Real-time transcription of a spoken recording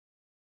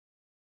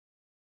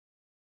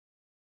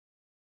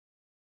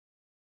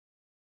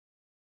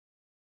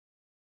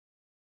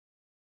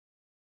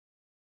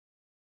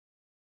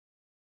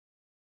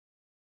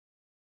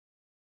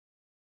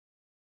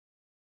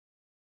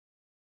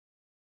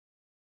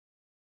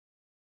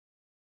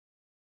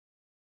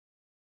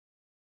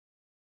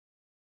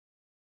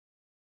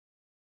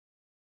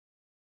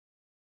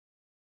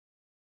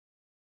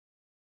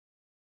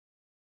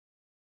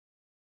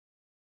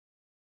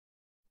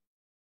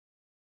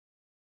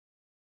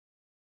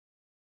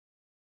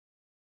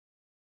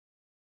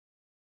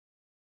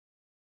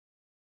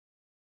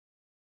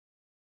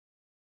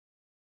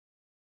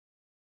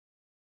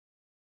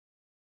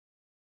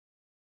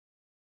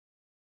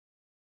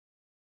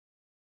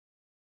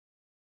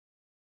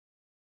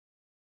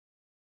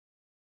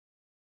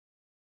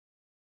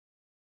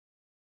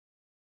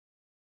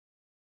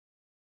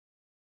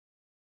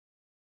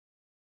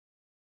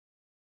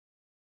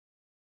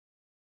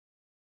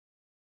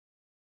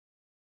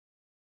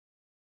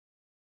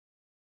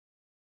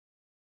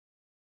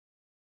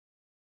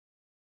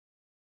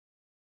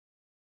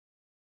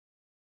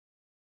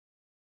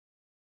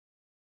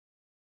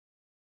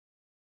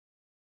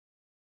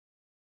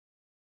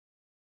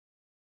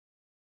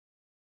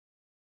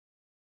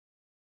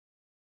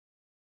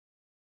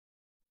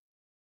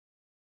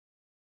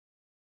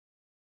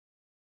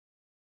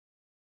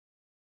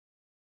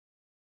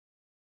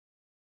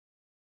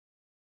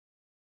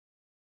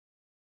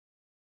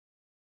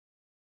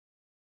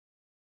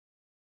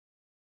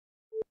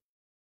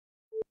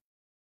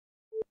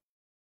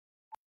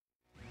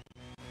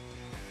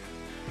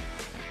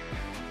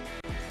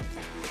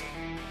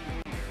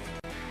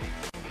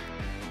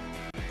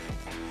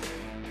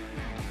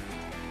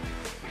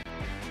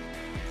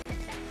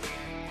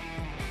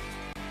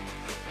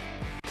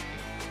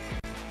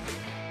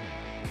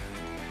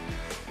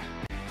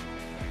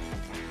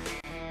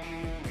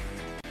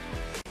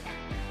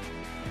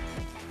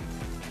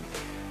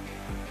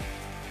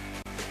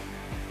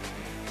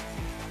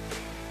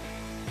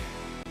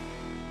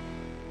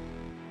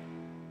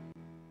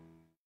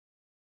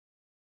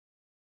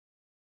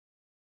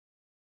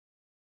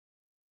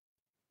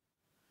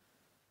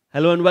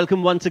Hello and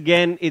welcome once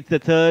again. It's the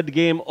third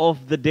game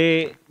of the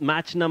day,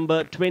 match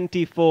number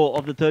 24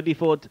 of the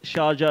 34th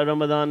Sharjah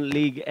Ramadan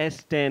League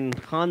S10,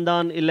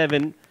 Khandan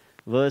 11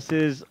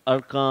 versus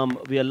Arqam.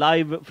 We are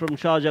live from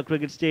Sharjah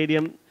Cricket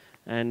Stadium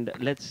and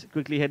let's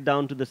quickly head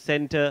down to the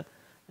centre,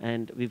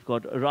 and we've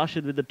got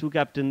Rashid with the two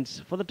captains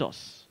for the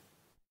toss.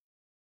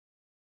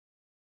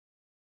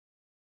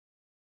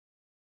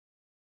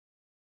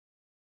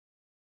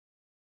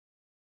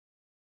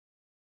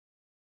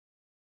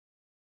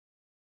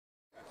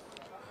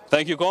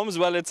 Thank you, Combs.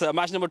 Well, it's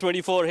match number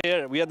 24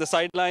 here. We are the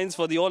sidelines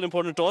for the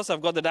all-important toss.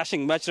 I've got the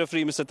dashing match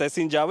referee, Mr.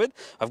 Tehseen Javed.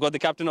 I've got the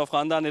captain of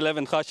Khandan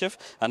 11, Khashif.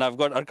 And I've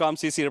got Arqam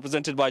CC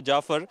represented by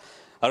Jafar.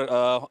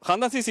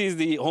 Khandan CC is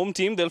the home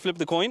team. They'll flip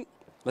the coin.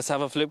 Let's have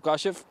a flip,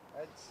 Kashif.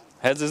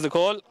 Heads is the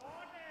call.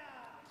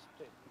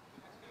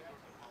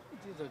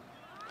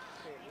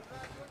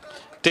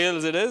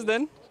 Tails it is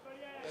then.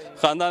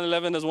 Khandan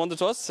 11 has won the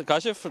toss.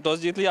 Kashif, toss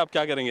जीत लिया, आप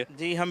क्या करेंगे?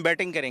 जी हम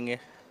batting करेंगे।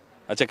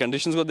 अच्छा,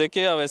 conditions को देख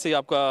के या वैसे ही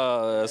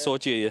आपका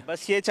सोच ही है?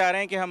 बस ये चाह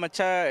रहे हैं कि हम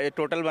अच्छा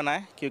टोटल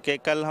बनाएं, क्योंकि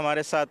कल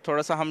हमारे साथ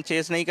थोड़ा सा हम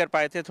चेस नहीं कर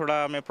पाए थे,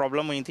 थोड़ा हमें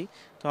प्रॉब्लम हुई थी,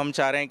 तो हम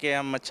चाह रहे हैं कि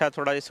हम अच्छा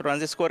थोड़ा इस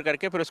रन स्कोर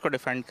करके फिर उसको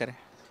डिफेंड करें।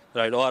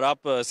 राइट, और आप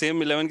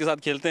सेम 11 के साथ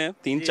खेलते हैं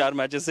 3-4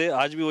 मैचेस से,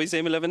 आज भी वही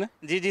सेम 11 है?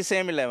 जी जी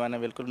सेम 11 है,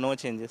 बिल्कुल नो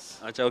चेंजेस।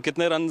 अच्छा, और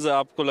कितने रन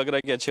आपको लग रहा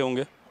है कि अच्छे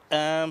होंगे?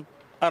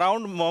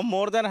 अराउंड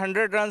मोर देन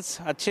 100 रन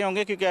अच्छे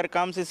होंगे, क्योंकि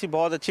अरकाम सीसी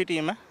बहुत अच्छी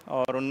टीम है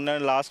और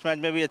उन्होंने लास्ट मैच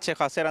में भी अच्छे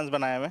खासे रन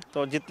बनाए हुए हैं,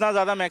 तो जितना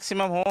ज़्यादा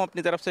मैक्सिमम हो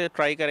अपनी तरफ से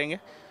ट्राई करेंगे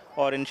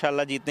और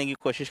इंशाल्लाह जीतने की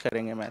कोशिश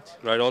करेंगे match.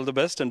 Right, all the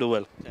best and do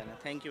well.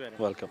 Thank you very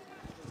much. Welcome.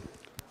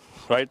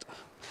 Right,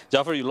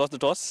 Jafar, you lost the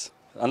toss.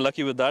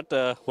 Unlucky with that.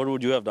 What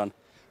would you have done?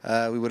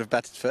 We would have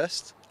batted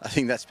first. I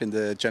think that's been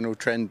the general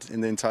trend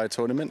in the entire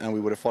tournament, and we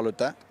would have followed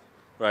that.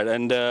 Right,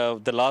 and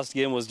the last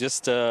game was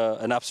just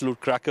an absolute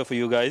cracker for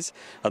you guys.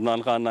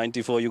 Adnan Khan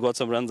 94, you got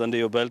some runs under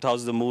your belt.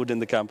 How's the mood in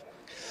the camp?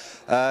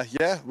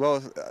 Yeah,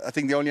 well, I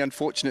think the only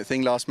unfortunate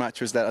thing last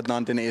match was that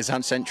Adnan didn't hit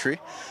his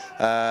century.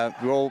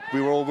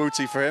 We were all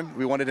rooting for him.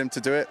 We wanted him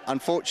to do it.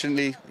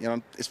 Unfortunately,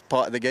 it's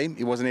part of the game.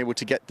 He wasn't able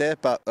to get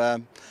there, but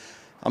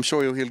I'm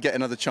sure he'll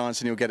get another chance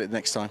and he'll get it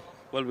next time.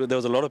 Well, there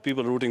was a lot of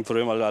people rooting for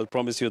him, I'll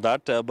promise you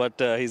that,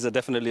 but he's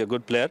definitely a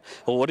good player.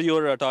 What are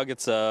your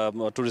targets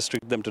to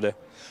restrict them today?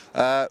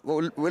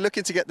 Well, we're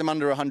looking to get them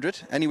under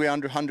 100, anywhere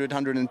under 100,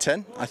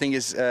 110, I think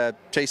is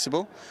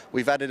chaseable.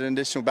 We've added an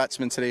additional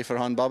batsman today for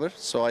Han Babar,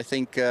 so I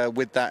think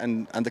with that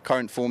and the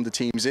current form the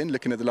team's in,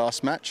 looking at the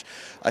last match,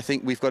 I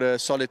think we've got a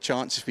solid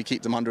chance if we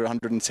keep them under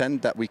 110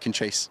 that we can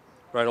chase.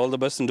 Right, all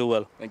the best and do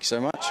well. Thank you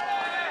so much.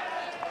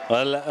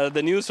 Well,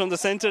 the news from the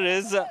centre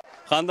is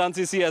Khandan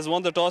CC has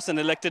won the toss and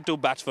elected to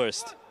bat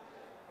first.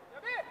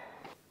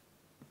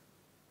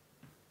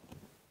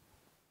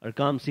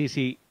 Arqam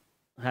CC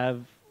have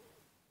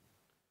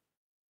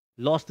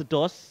lost the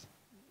toss.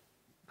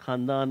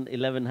 Khandan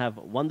 11 have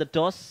won the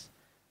toss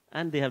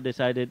and they have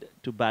decided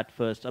to bat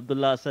first.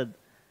 Abdullah Asad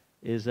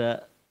is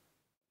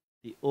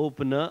the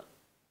opener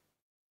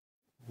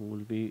who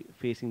will be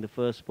facing the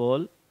first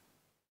ball.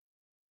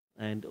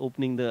 And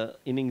opening the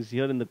innings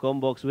here in the com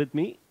box with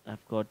me,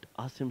 I've got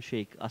Asim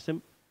Sheikh.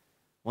 Asim,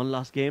 one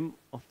last game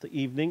of the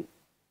evening.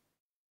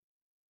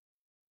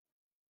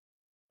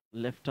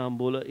 Left arm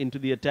bowler into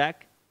the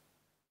attack.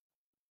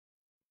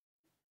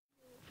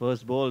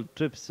 First ball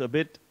trips a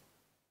bit.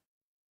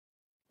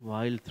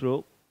 Wild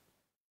throw.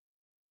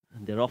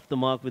 And they're off the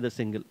mark with a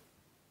single.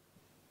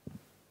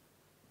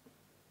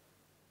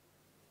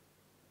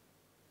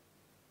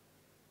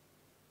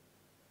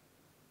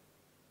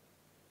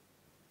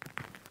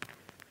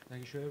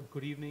 Thank you, Shoaib.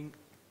 Good evening.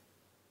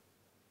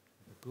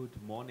 Good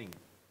morning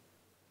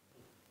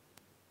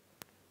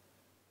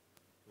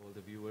to all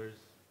the viewers.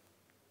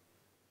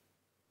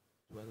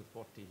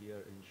 12:40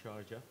 here in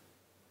Sharjah.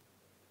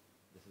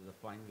 This is the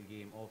final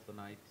game of the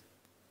night.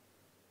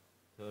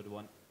 Third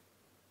one.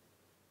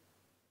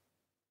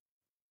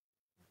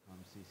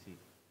 Arqam CC.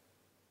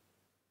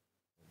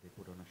 They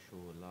put on a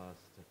show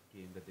last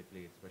game that they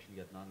played,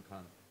 especially Adnan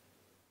Khan.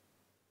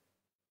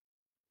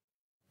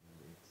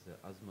 And it's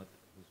Azmat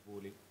who's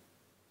bowling.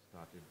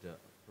 Started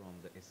from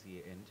the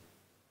SCA end.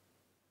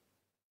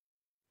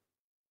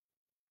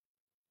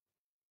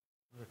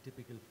 Not a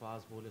typical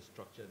fast bowler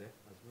structure there.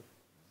 Azmat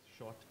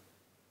short.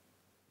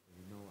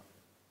 You know,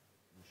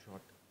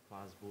 short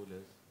fast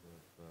bowlers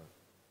have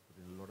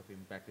put in a lot of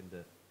impact in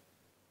the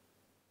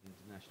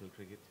international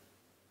cricket.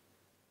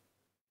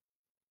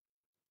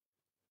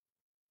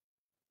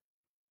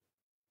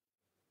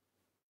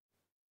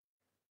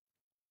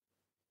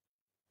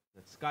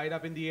 That's skied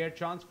up in the air.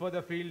 Chance for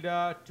the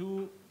fielder.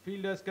 Two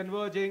fielders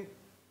converging.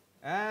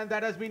 And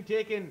that has been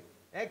taken.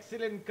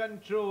 Excellent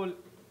control.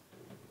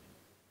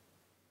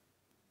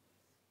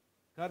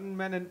 Karan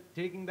Menon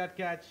taking that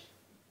catch.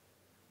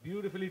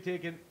 Beautifully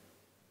taken.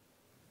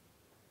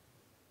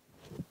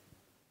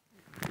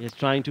 He's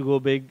trying to go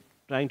big,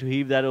 trying to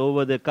heave that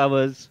over the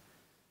covers.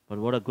 But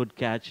what a good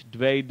catch.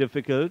 Very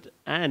difficult.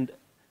 And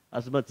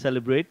Azmat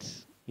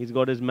celebrates. He's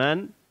got his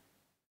man.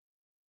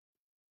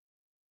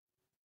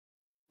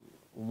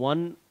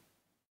 1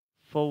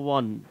 for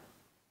 1.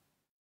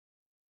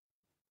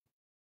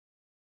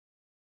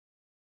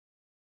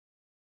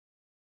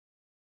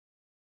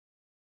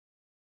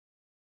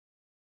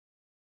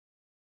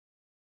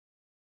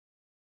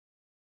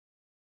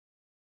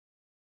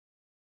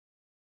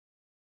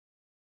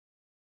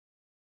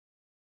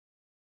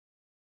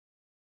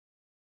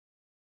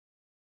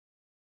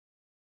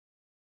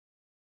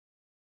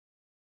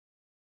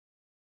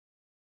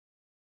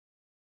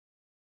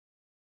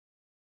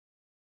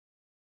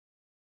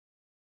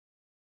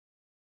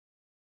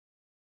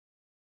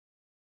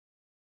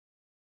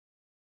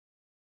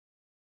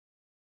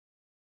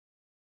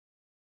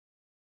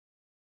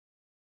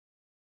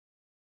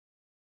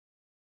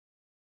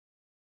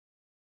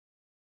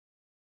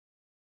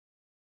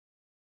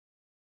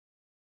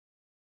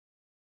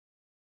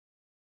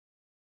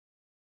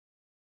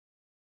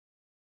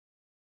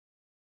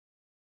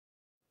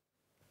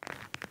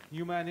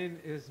 New man in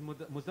is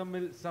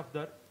Muzammil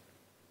Safdar.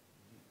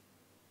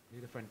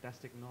 Made a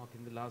fantastic knock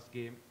in the last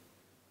game.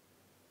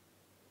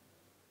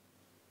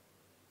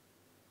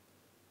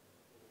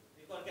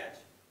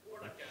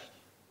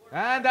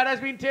 And that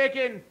has been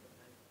taken.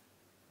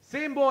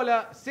 Same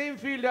bowler, same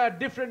fielder,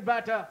 different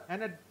batter,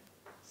 and a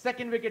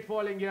second wicket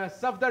falling here.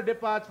 Safdar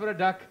departs for a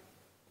duck.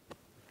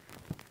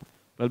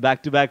 Well,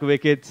 back-to-back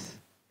wickets.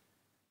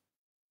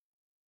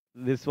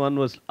 This one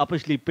was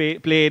uppishly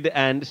played,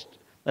 and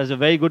that's a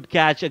very good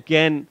catch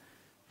again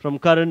from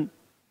Karan.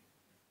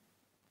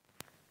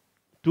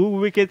 2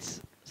 wickets,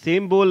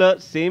 same bowler,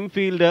 same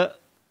fielder,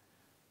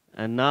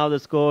 and now the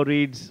score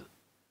reads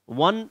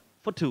 1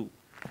 for 2.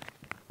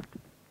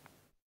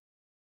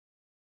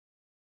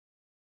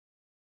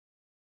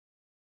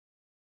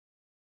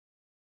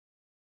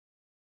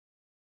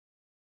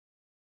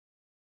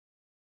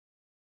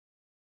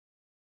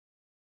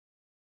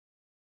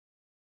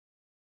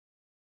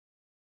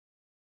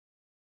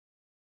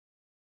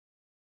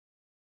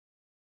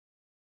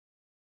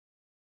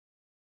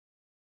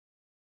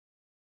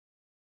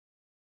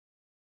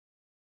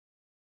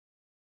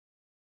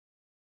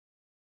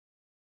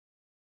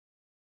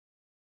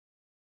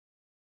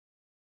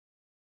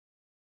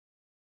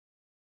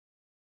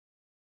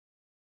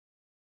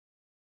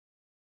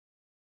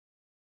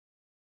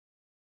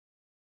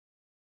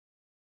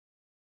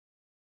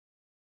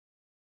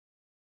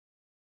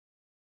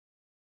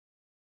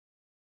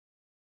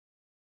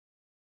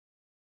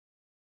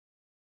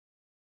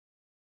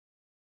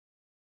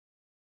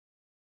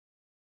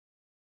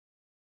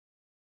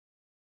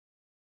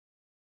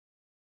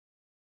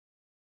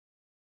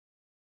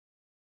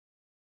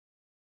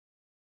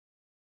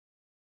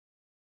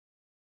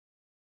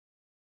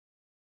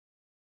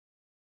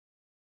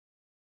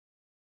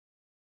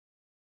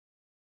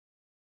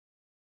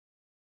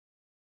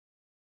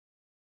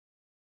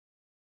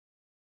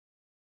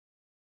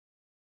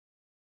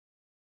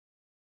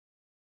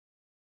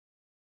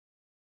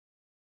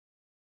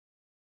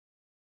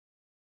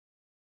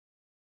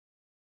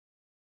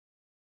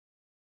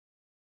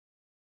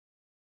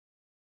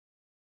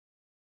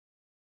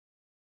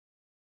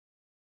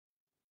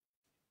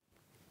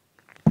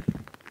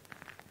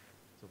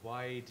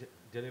 Wide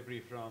delivery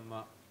from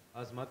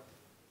Azmat,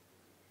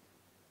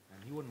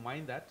 and he wouldn't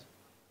mind that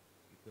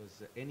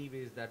because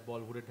anyways that ball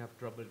wouldn't have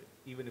troubled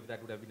even if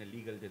that would have been a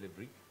legal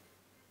delivery.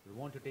 We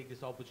want to take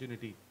this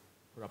opportunity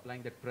for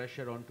applying that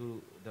pressure onto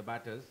the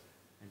batters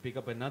and pick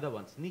up another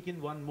one, sneak in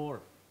one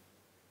more.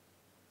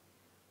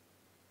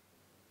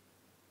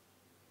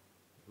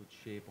 Good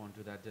shape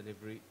onto that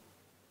delivery.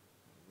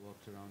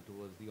 Worked around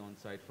towards the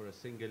onside for a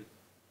single.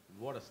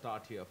 What a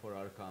start here for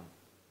Arqam.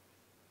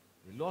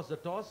 They lost the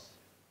toss,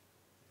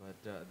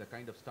 but the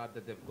kind of start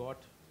that they've got,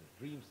 a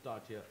dream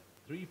start here.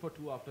 3 for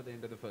 2 after the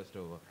end of the first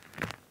over.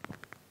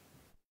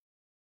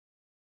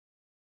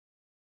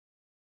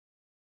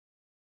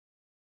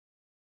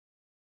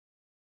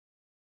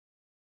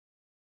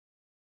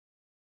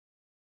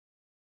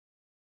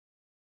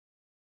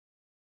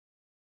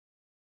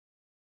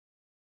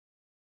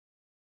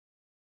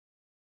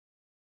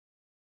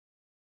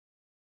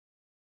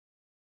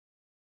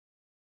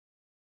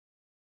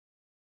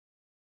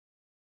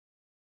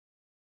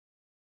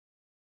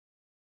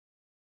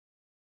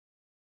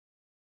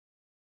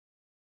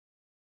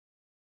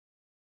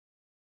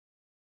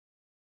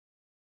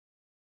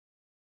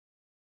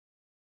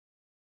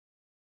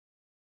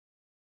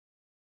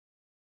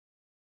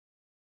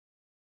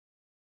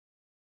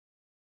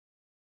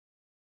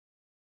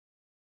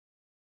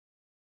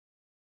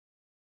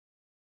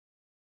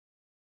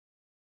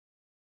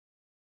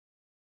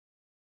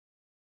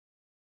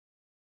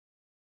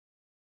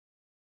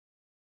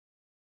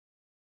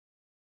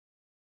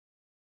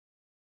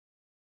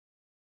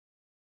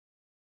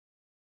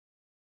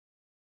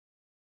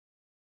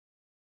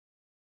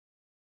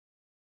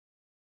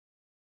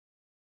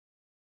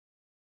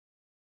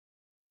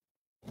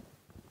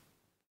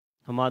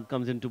 Hamad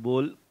comes into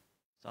bowl,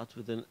 starts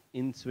with an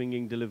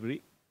in-swinging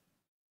delivery.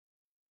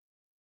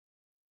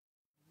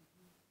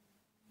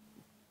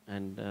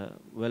 And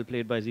well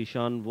played by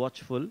Zishan,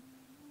 watchful.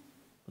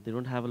 But they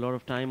don't have a lot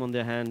of time on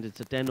their hands. It's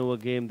a 10-over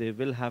game. They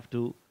will have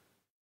to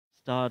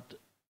start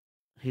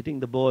hitting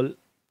the ball.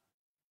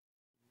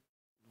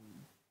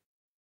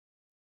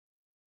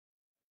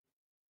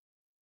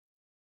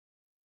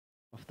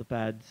 Off the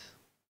pads.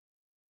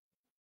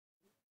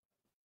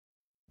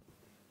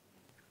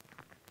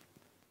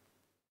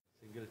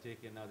 Single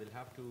taken. Now they'll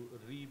have to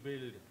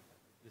rebuild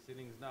this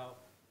innings now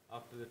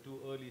after the two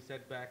early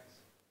setbacks.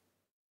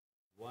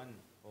 One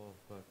of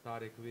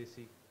Tariq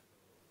Waisi,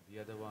 the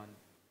other one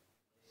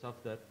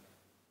Safdar.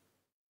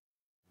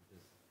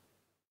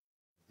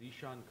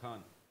 Zishan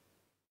Khan.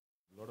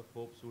 A lot of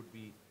hopes would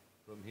be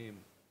from him.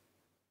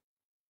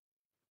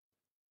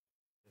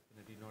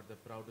 Definitely not the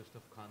proudest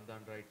of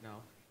Khandan right now.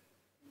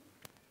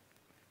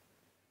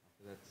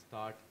 After that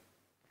start.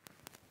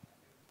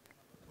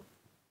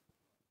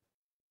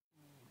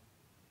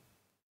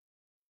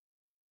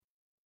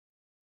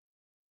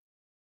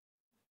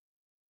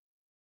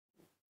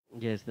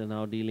 Yes, they're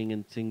now dealing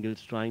in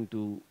singles, trying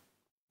to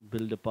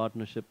build a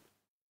partnership.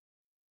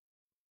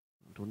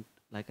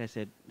 Like I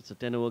said, it's a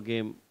 10-over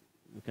game.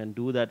 You can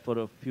do that for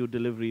a few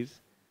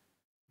deliveries,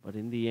 but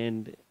in the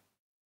end,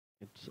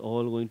 it's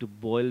all going to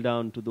boil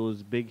down to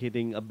those big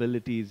hitting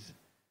abilities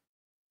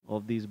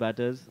of these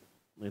batters.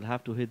 We'll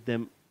have to hit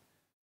them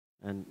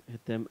and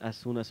hit them as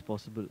soon as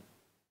possible.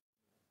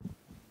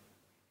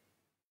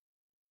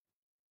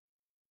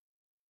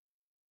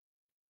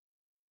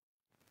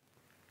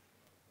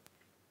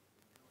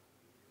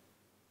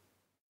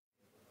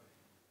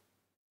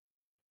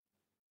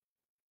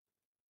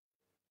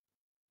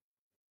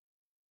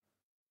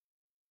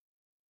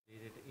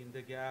 In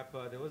the gap,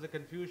 there was a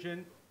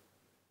confusion,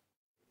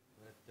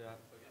 but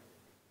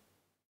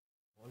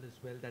all is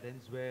well that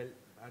ends well.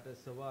 Batters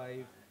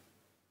survive.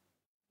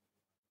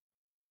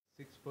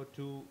 6 for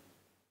 2.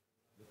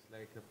 Looks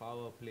like the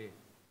power play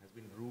has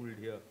been ruled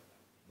here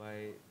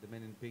by the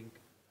men in pink.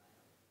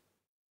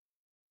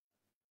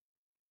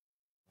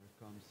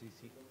 Arqam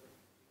CC.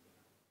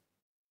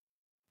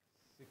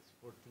 6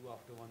 for 2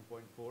 after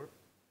 1.4.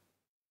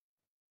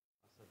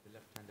 Asad, the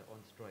left-hander, on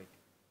strike.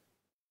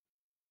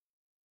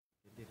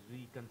 Did they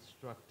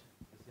reconstruct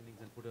this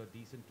innings and put a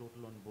decent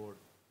total on board?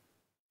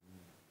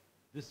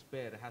 This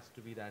pair has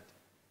to be that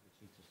which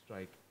needs to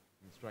strike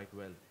and strike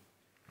well.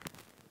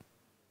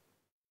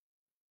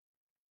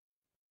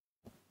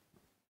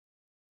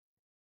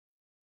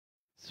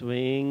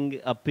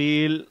 Swing,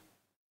 appeal.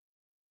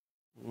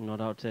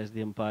 Not out, says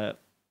the umpire.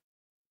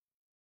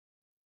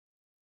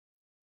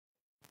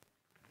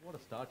 What a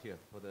start here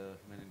for the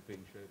men in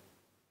pink shirt.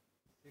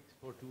 6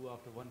 for 2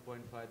 after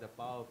 1.5. The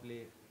power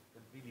play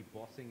completely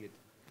bossing it.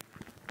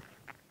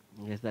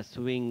 Yes, that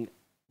swing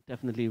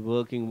definitely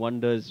working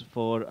wonders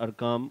for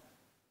Arqam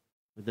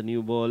with the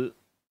new ball.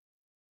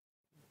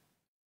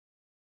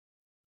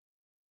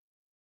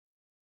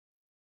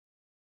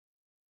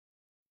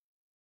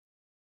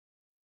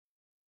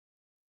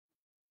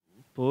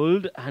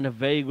 Pulled, and a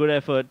very good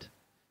effort.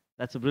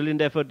 That's a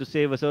brilliant effort to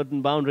save a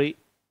certain boundary.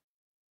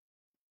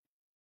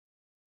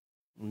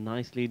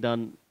 Nicely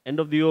done. End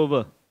of the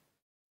over.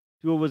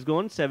 2 overs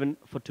gone, 7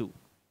 for 2.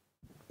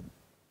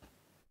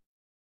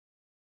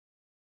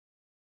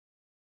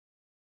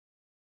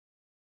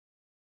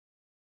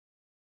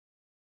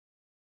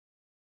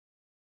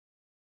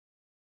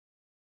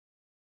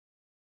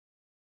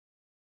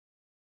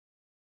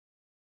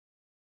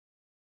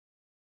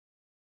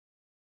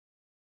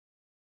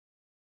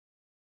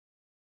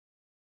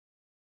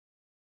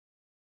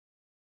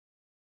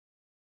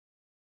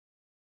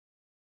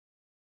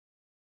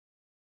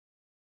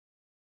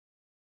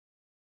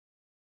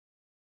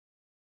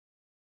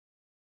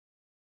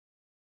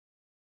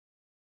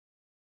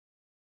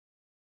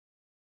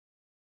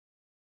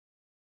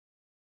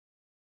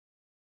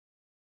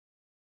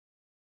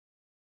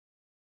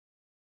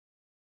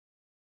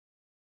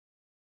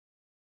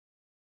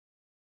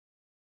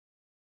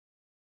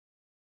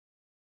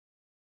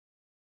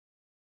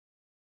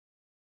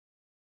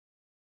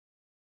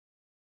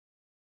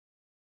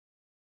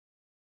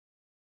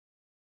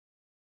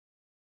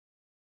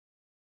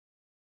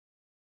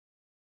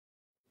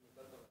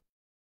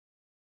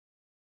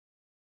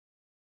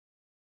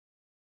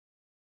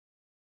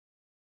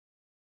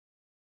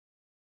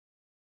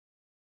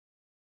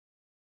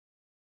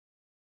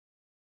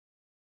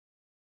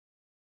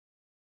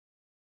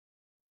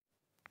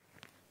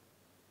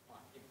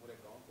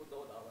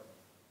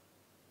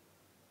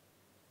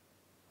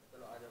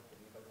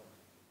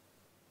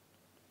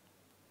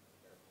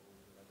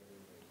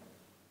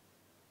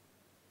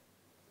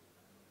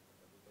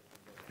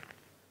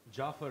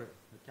 Jafar,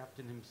 the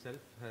captain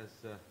himself, has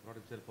brought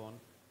himself on.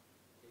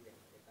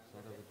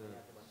 Sort of with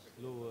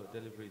a slower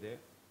delivery there.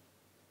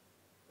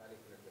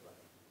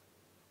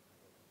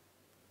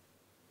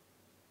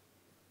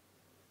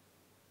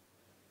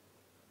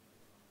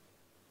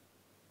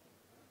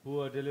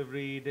 Poor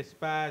delivery,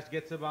 dispatched,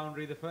 gets a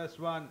boundary. The first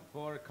one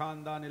for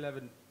Khandan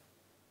 11.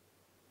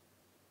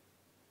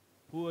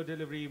 Poor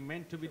delivery,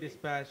 meant to be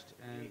dispatched,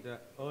 and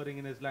erring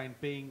in his line,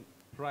 paying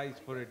price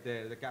for it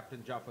there, the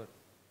captain Jafar.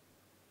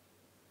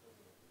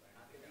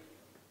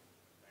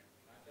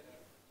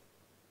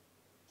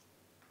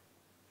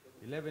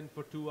 $11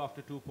 for 2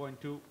 after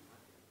 2.2.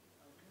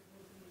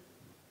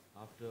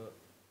 after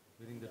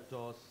winning the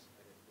toss,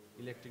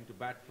 electing to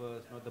bat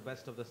first. Not the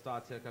best of the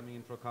starts here coming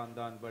in for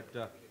Khandan, but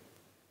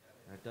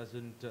that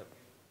doesn't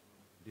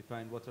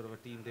define what sort of a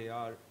team they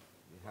are.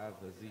 We have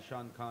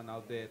Zishan Khan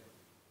out there,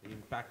 the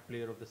impact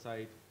player of the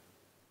side.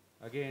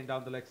 Again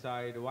down the leg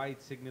side,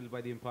 wide signal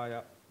by the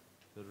umpire.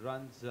 The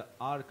runs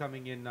are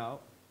coming in now.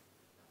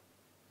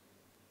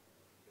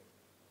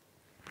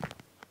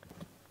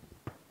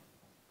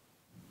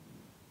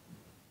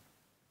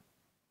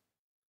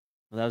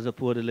 That was a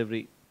poor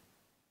delivery.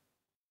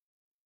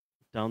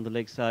 Down the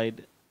leg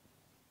side.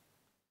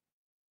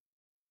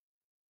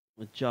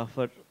 With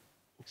Jafar,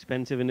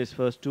 expensive in his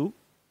first two.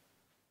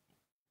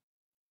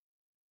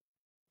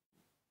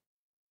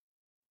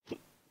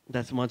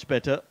 That's much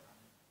better.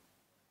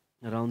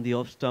 Around the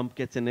off stump,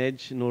 gets an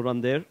edge, no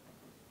run there.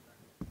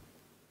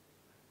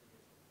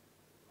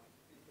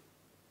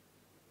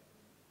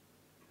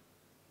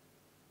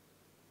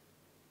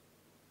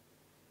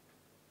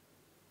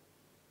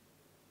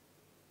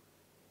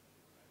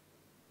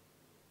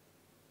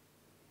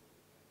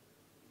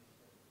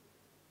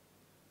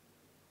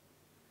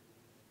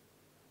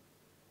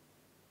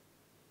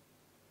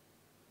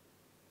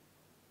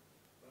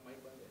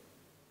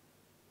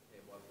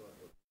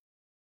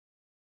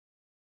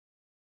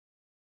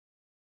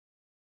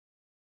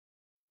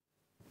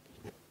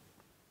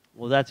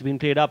 Well, that's been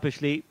played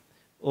uppishly.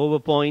 Over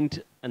point,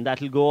 and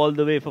that'll go all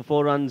the way for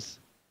 4 runs.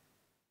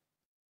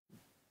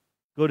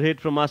 Good hit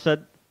from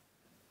Asad.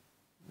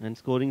 And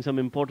scoring some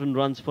important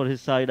runs for his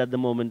side at the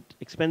moment.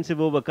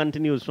 Expensive over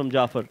continues from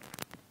Jafar. In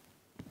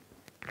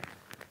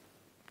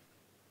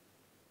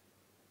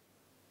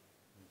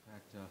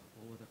fact,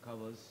 over the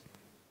covers,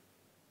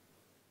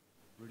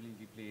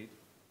 brilliantly played.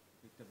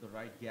 Picked up the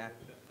right gap.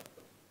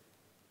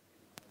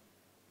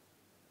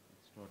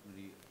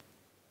 Extraordinary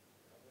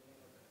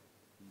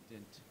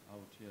intent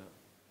out here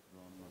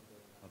from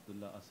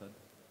Abdullah Asad.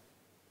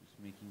 Just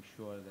making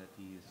sure that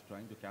he is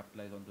trying to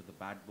capitalize onto the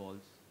bad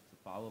balls. It's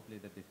a power play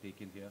that they've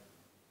taken here.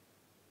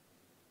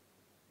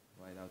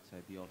 Right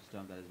outside the off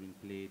stump, that has been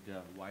played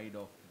wide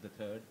off the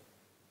third.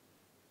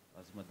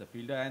 Azmat the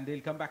fielder, and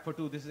they'll come back for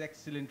 2. This is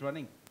excellent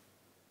running.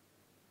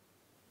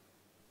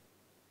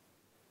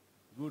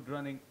 Good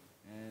running,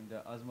 and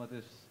Azmat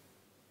is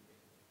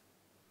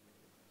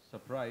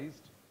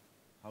surprised.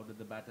 How did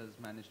the batters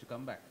manage to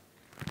come back?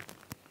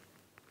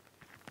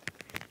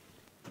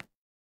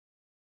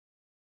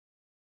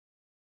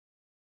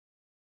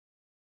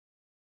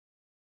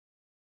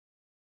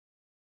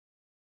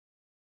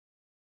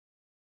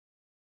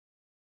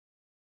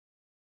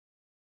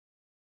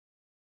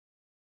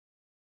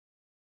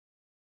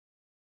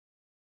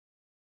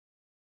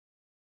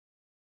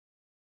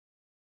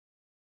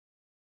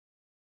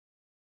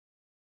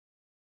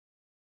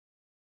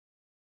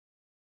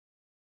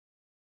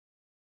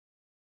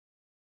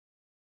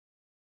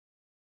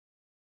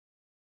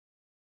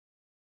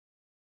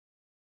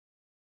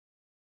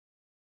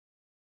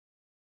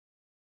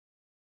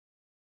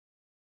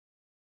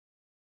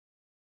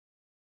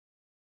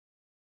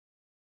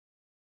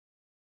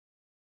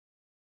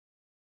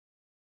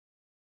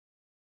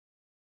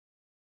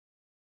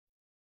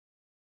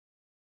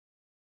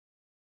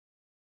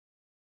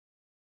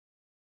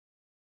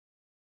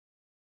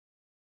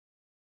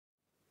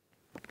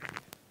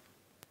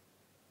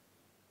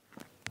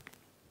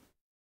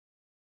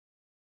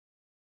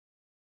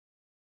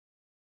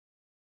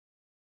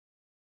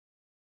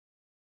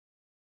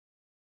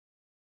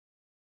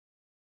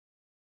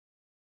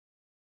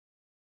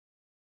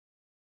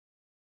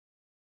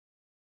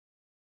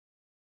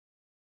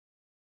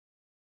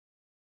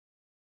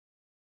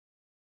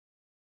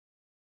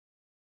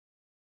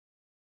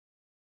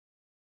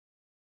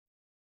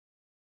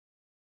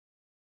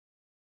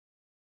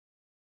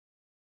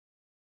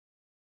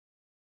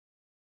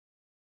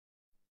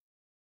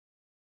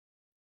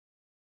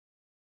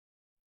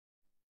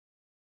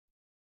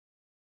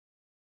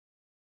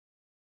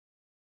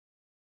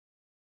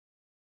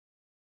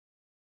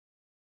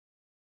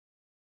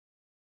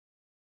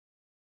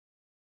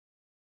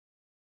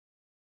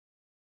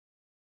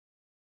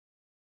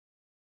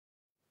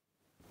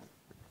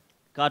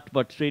 Cut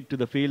but straight to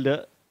the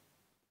fielder.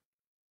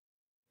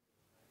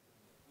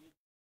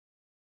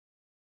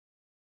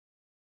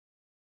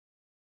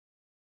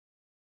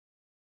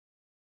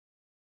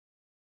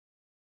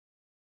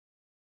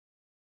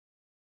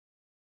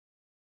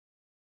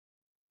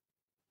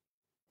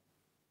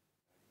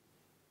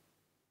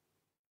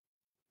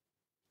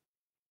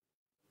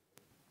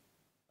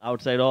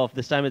 Outside off.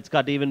 This time it's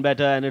cut even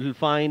better, and it'll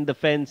find the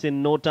fence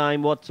in no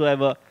time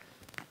whatsoever.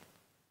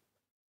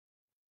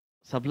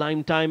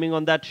 Sublime timing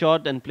on that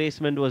shot, and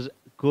placement was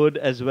good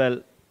as well.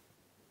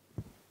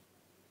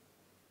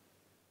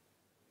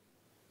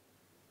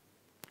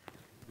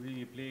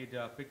 Really played,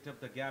 picked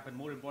up the gap, and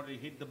more importantly,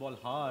 hit the ball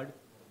hard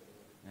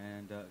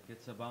and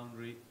gets a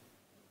boundary.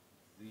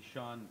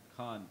 Zishan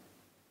Khan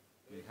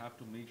will have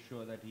to make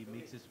sure that he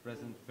makes his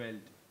presence felt.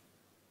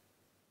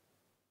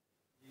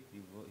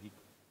 He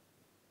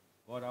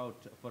got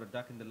out for a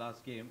duck in the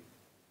last game,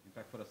 in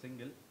fact for a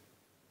single.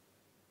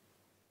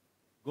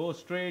 Goes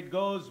straight,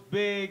 goes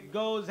big,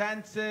 goes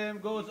handsome,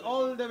 goes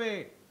all the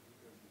way.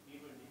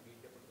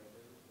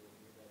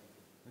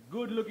 A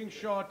good looking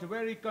shot,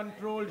 very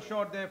controlled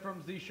shot there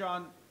from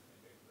Zishan.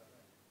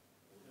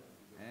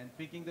 And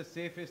picking the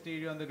safest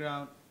area on the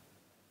ground.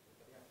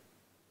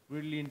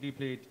 Brilliantly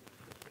played.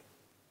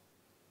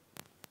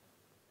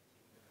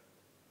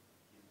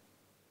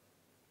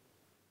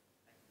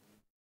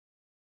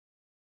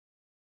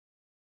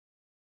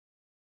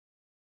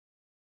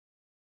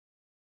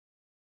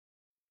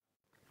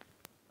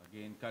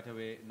 Again, cut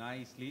away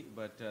nicely,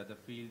 but the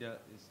fielder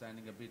is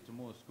standing a bit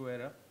more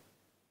squarer,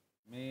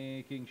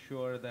 making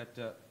sure that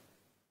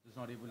he's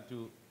not able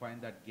to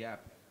find that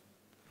gap.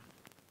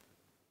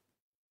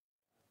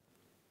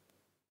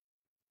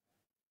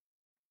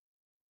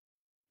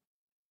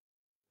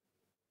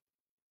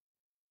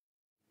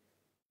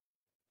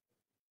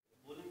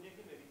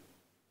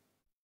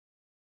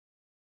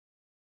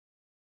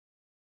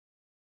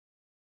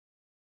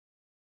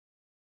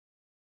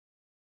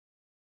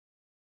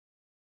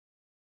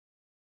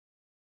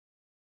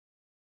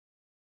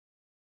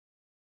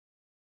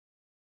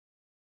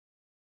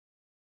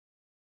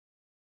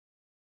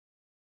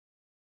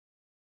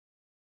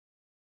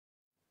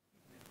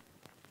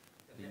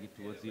 Taking it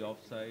towards the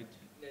offside,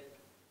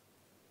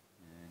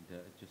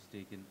 and just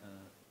taken a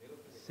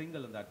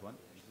single on that one.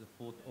 This is the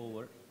fourth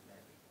over.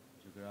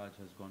 Jugaraj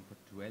has gone for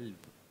 12 on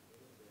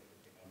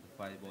the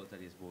 5 balls that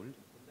he's bowled.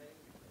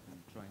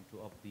 And trying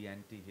to up the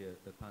ante here,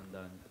 the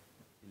Khandan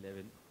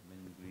 11,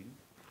 men green.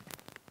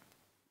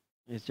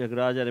 Yes,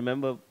 Jagraj, I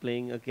remember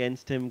playing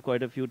against him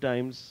quite a few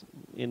times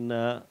in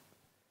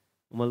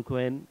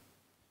Malquén.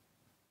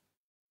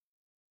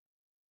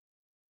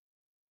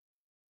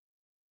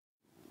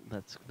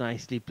 That's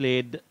nicely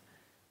played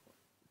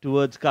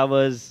towards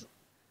covers.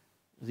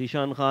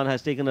 Zishan Khan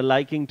has taken a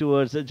liking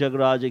towards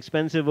Jagraj.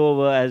 Expensive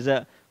over as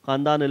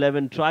Khandan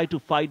 11 try to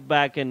fight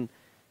back and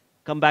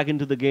come back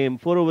into the game.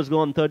 4 overs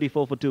gone,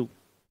 34 for 2.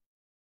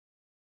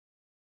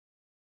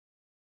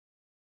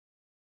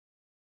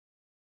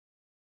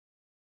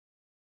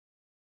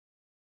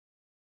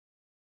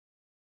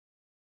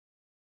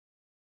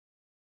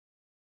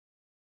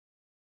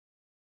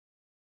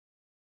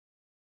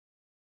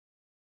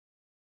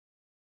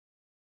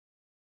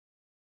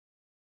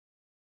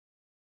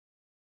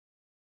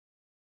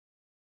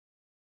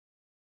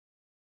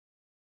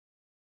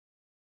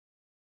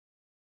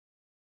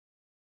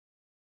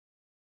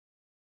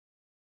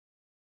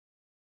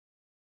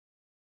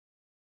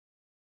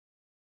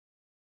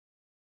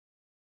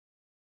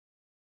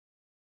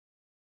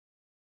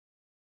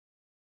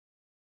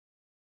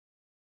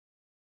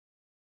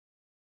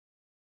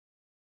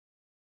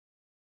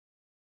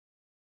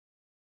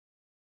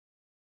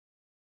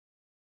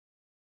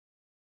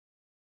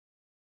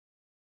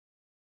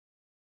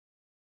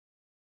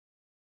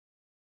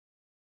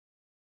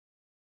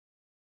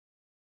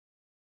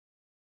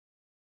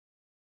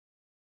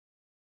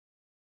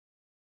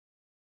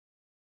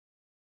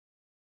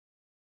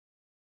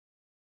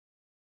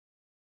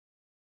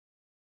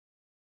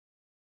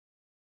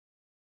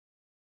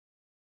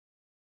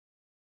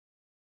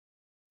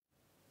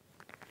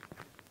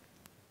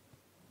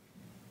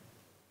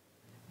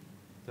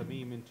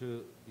 Tamim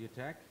into the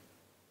attack.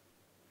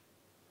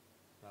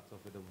 Starts off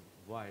with a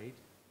wide.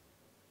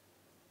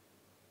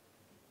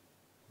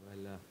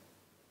 Well,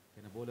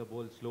 can a bowler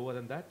bowl slower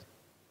than that?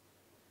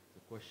 It's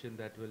a question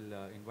that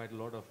will invite a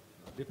lot of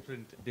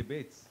different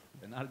debates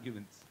and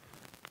arguments.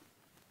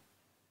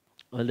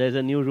 Well, there's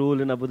a new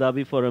rule in Abu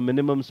Dhabi for a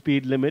minimum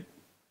speed limit.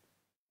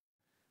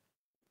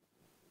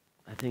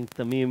 I think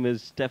Tamim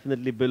is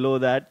definitely below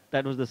that.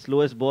 That was the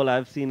slowest ball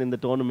I've seen in the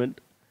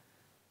tournament.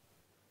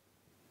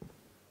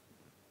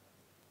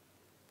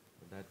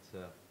 That's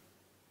the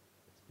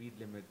speed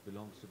limit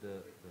belongs to the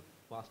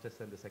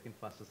fastest and the second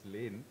fastest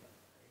lane.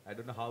 I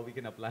don't know how we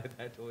can apply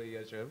that over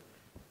here, Shiv.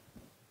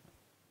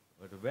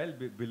 But well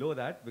below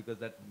that, because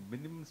that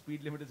minimum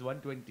speed limit is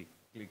 120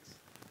 clicks.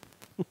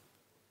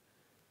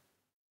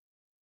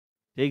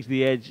 Takes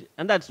the edge.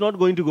 And that's not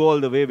going to go all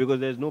the way because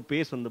there's no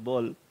pace on the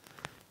ball.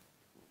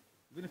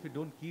 Even if you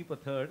don't keep a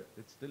third,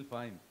 it's still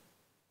fine.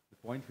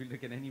 The point fielder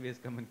can anyways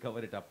come and cover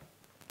it up.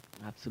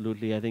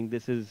 Absolutely. I think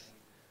this is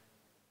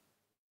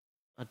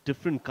a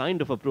different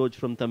kind of approach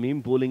from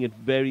Tamim, bowling it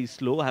very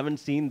slow. I haven't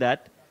seen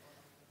that.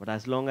 But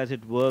as long as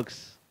it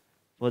works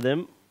for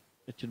them,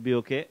 it should be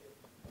okay.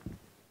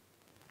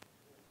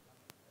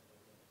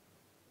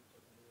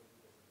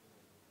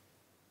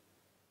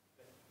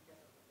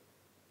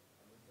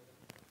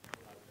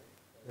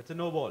 That's a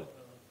no ball.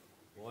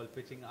 Ball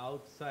pitching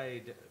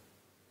outside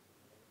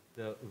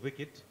the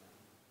wicket.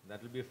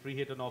 That will be a free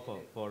hit on offer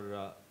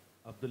for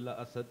Abdullah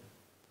Asad.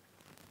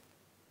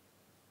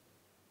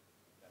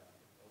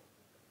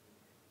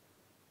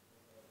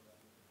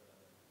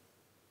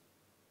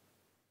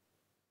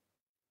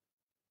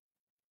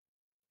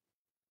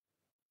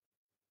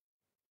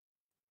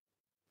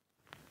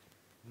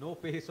 No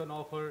pace on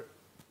offer.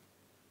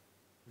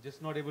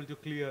 Just not able to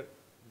clear.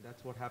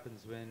 That's what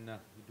happens when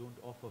you don't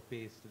offer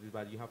pace to the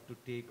bat. You have to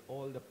take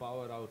all the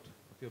power out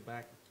of your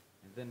back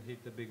and then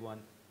hit the big one.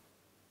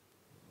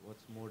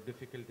 What's more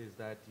difficult is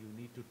that you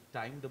need to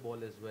time the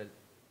ball as well.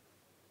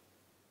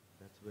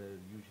 That's where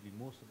usually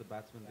most of the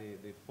batsmen,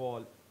 they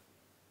fall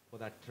for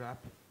that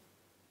trap.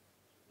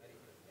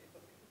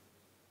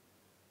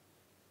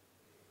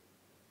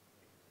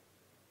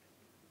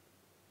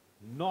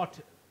 Not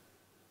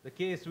the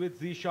case with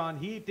Zishan.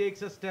 He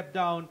takes a step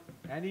down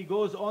and he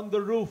goes on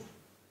the roof.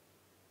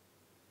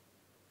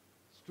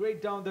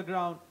 Straight down the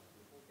ground.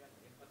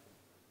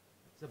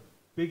 It's the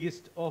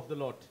biggest of the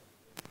lot.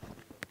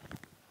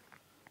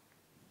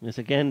 Yes,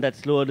 again that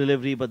slower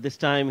delivery, but this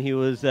time he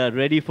was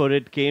ready for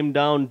it. Came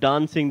down,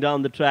 dancing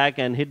down the track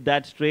and hit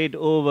that straight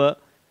over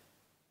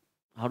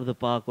out of the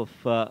park of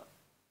the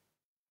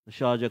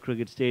Sharjah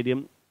Cricket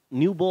Stadium.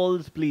 New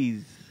balls,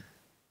 please.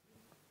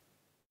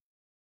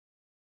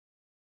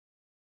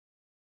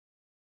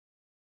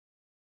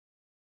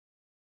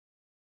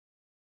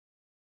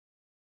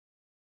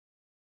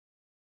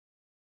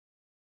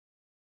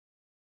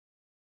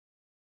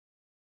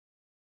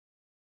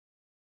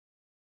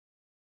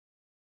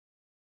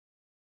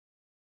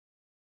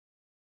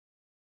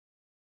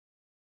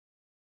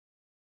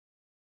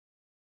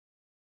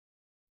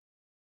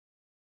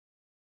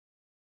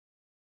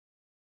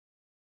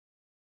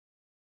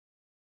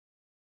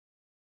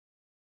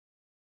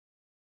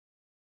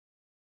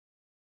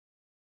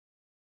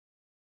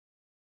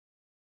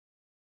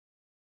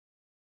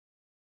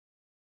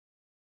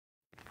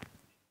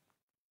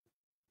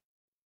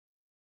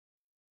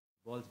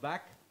 Ball's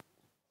back.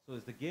 So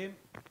is the game.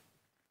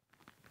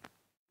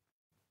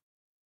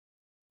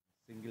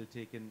 Single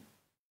taken.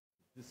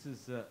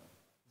 This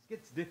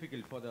gets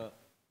difficult for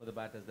the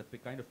batters. The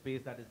kind of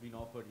pace that has been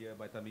offered here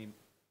by Tamim.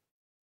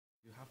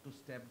 You have to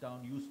step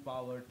down, use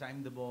power,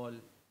 time the ball,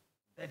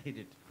 then hit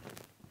it.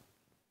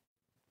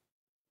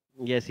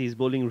 Yes, he's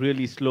bowling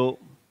really slow.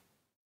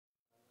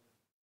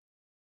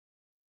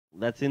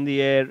 That's in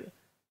the air.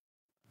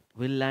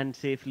 Will land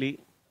safely.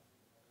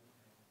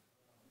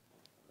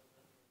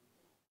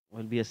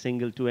 Will be a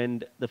single to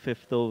end the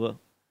 5th over.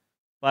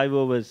 5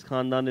 overs,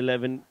 Khandan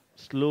 11,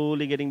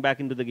 slowly getting back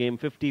into the game,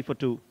 50 for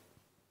 2.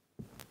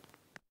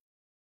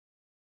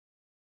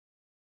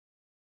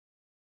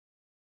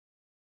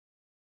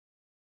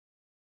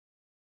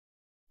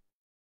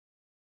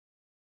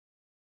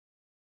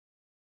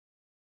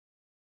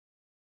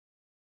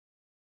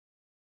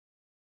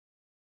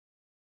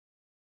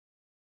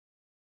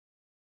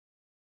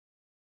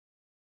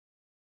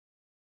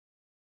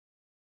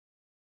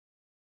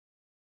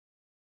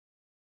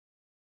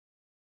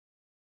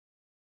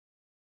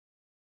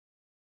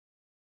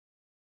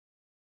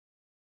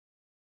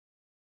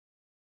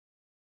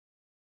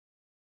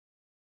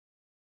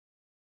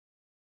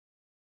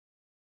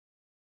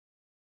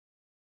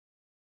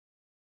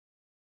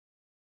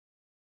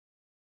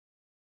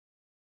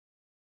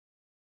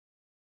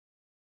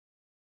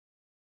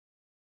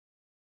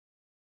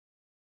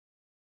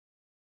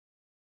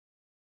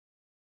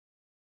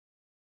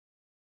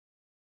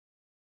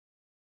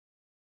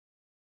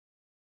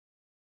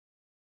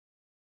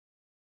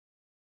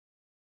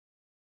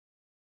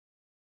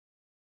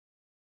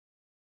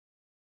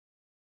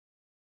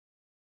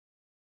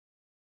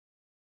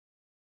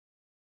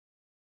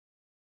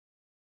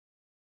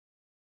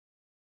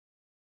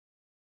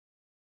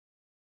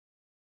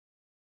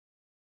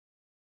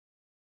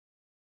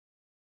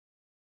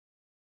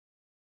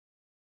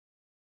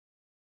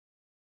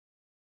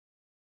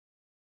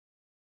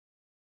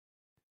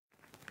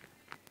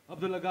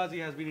 Abdullah Ghazi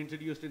has been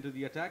introduced into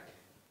the attack.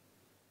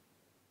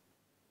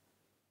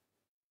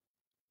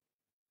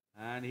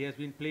 And he has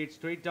been played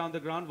straight down the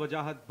ground.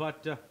 Wajahat,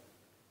 but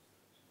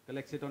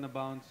collects it on a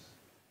bounce.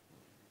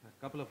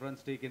 A couple of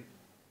runs taken.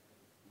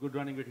 Good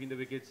running between the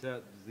wickets.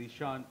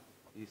 Zishan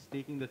is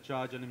taking the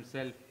charge on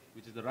himself,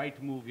 which is the right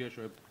move here,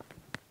 Shoaib.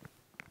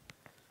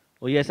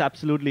 Oh yes,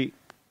 absolutely.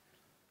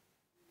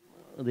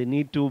 They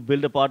need to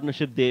build a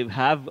partnership. They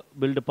have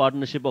built a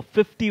partnership of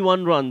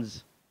 51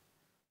 runs.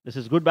 This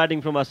is good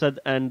batting from Asad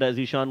and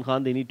Zishan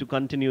Khan. They need to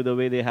continue the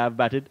way they have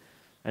batted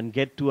and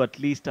get to at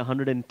least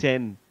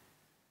 110.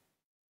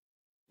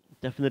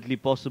 Definitely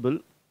possible.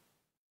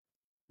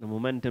 The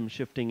momentum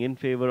shifting in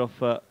favour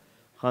of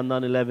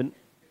Khandan 11.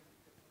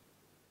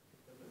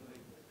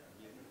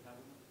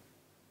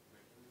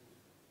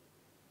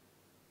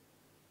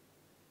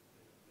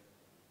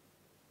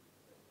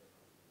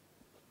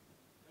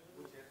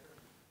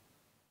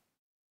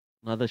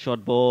 Another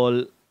short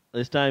ball.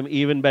 This time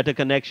even better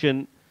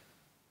connection.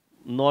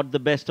 Not the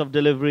best of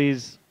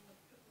deliveries.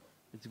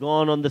 It's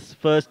gone on this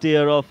first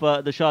year of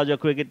the Sharjah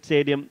Cricket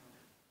Stadium.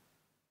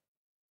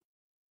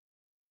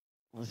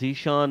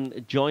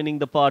 Zishan joining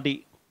the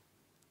party.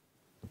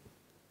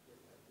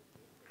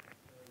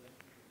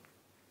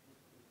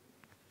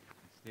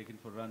 It's taken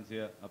for runs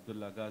here,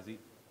 Abdullah Ghazi.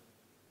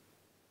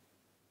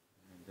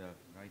 And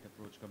right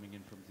approach coming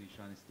in from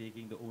Zishan is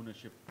taking the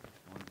ownership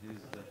on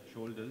his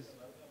shoulders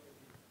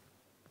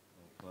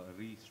of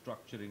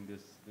restructuring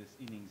this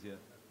innings here.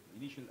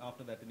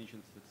 After that initial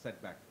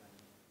setback.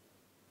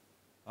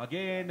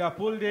 Again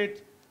pulled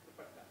it.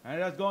 And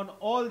it has gone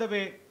all the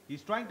way.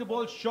 He's trying to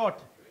bowl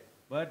short,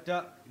 but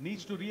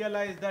needs to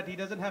realize that he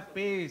doesn't have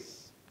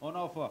pace on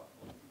offer.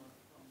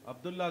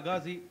 Abdullah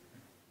Ghazi.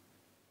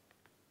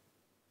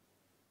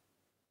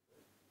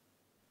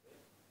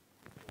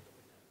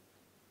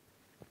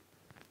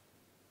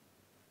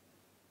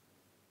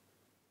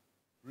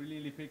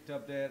 Brilliantly picked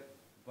up there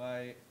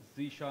by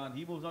Zishan.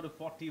 He moves on to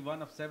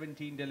 41 of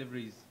 17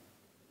 deliveries.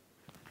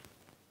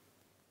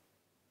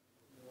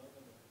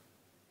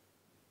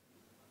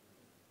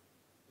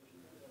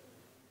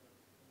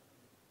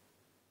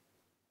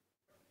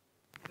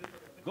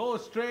 Go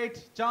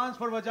straight, chance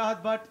for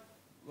Wajahat, but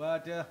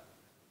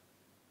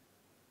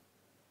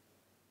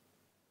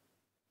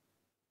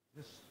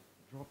just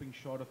dropping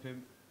short of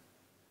him.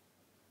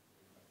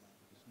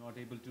 He's not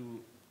able to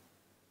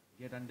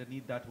get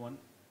underneath that one.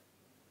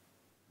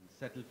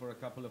 Settle for a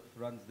couple of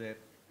runs there.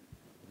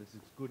 This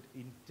is good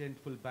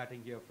intentful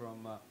batting here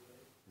from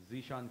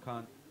Zishan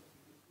Khan,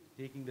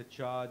 taking the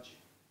charge,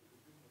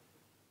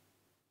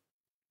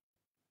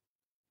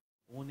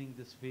 owning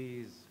this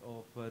phase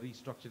of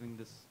restructuring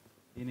this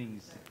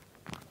innings.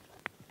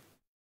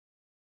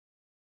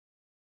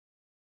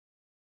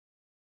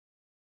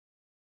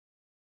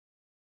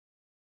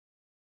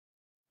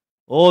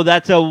 Oh,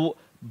 that's a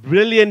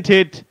brilliant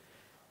hit.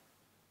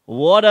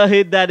 What a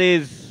hit that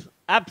is.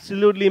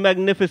 Absolutely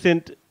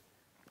magnificent.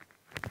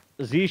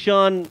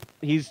 Zishan,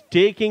 he's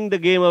taking the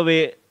game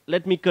away.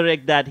 Let me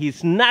correct that. He's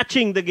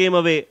snatching the game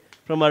away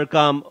from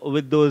Arqam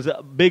with those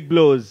big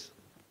blows.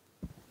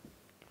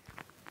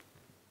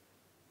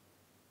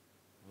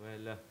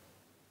 Well,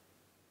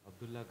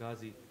 Abdullah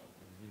Ghazi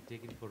has been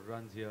taken for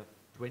runs here.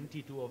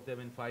 22 of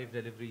them in 5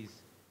 deliveries.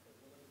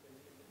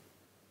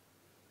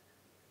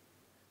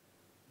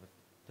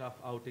 A tough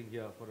outing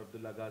here for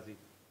Abdullah Ghazi.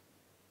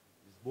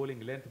 He's bowling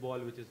length ball,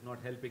 which is not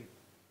helping.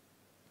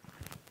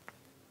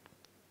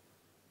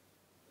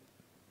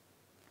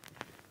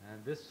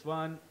 And this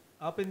one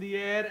up in the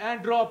air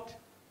and dropped.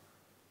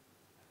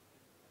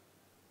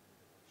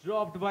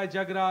 Dropped by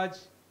Jagraj.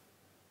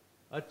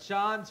 A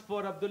chance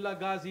for Abdullah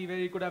Ghazi where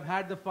he could have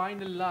had the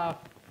final laugh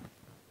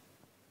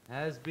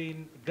has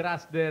been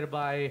grasped there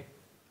by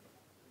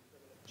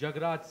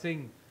Jagraj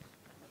Singh.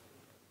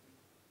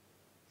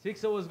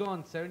 6 overs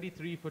gone,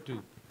 73 for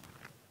 2.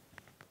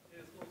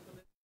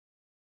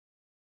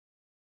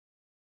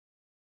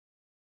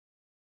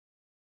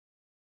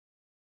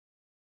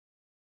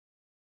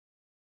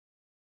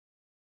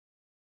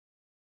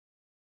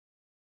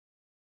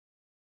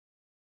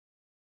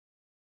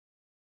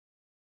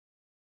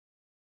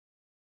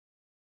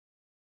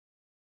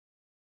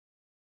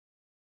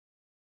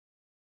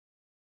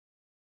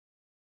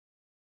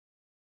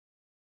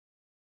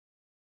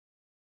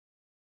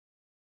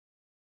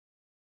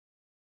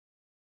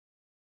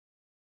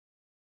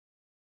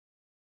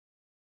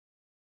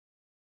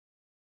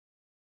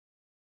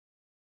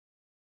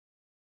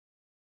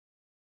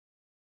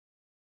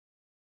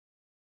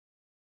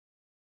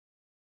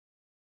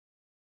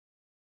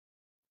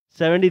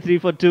 '73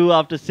 for 2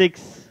 after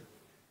 6.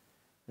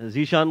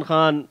 Zishan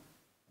Khan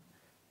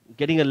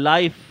getting a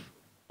life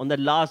on that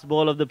last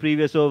ball of the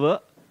previous over.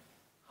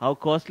 How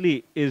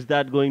costly is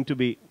that going to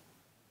be?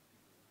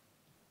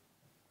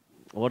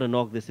 What a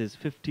knock this is.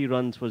 50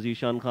 runs for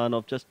Zishan Khan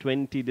of just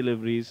 20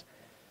 deliveries.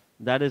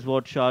 That is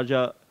what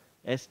Sharjah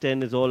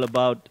S10 is all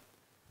about.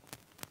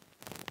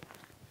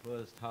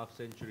 First half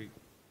century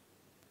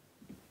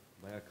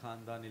by a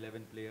Khandan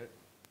 11 player.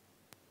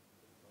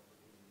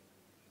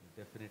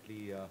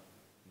 Definitely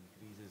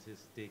increases his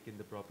stake in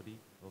the property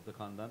of the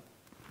Khandan.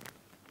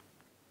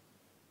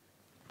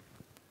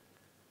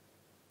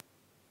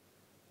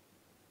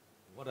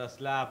 What a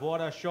slap, what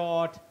a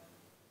shot.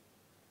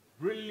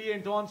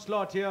 Brilliant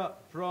onslaught here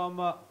from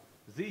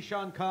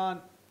Zishan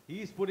Khan.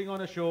 He's putting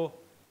on a show.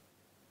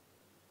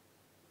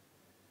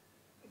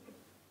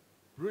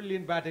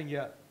 Brilliant batting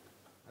here.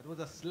 That was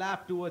a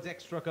slap towards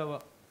extra cover.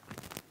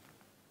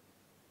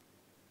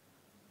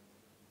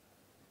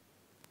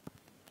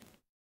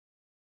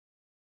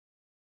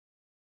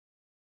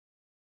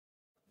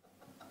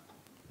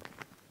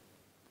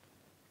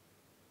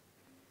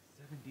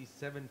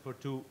 Seven for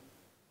 2.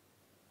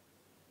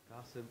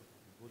 Qasim,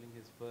 bowling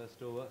his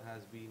first over,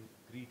 has been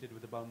greeted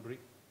with a boundary.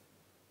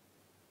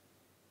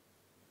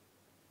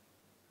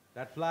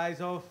 That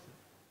flies off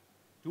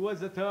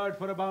towards the third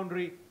for a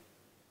boundary.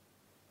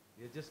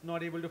 They're just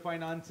not able to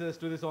find answers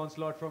to this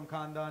onslaught from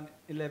Khandan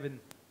 11.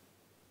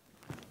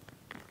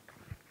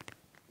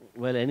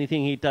 Well,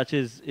 anything he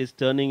touches is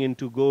turning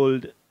into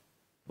gold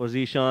for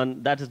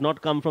Zishan. That has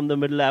not come from the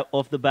middle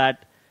of the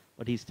bat,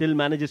 but he still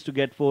manages to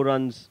get 4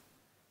 runs.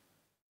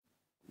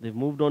 They've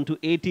moved on to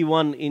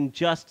 81 in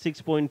just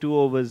 6.2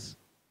 overs.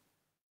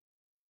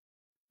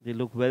 They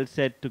look well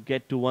set to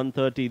get to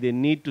 130. They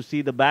need to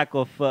see the back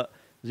of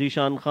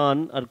Zishan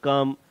Khan,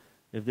 Arqam,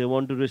 if they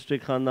want to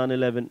restrict Khandan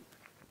 11.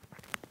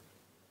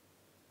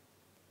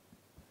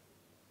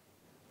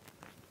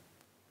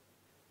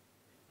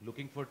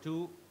 Looking for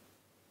 2.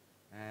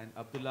 And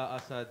Abdullah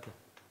Asad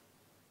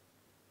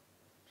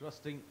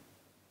trusting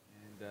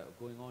and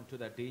going on to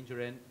that danger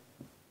end.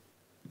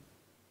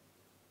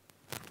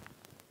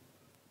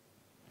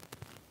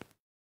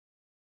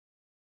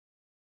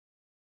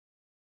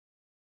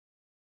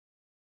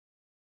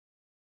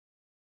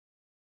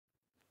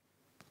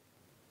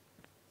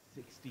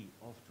 60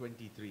 of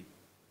 23.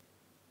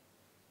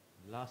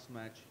 Last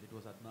match, it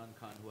was Adnan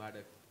Khan who had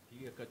a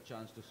clear-cut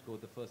chance to score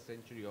the first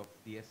century of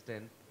the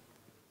S10.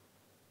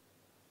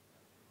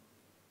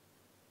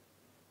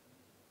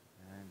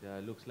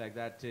 And looks like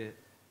that it's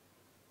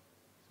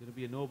going to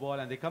be a no ball,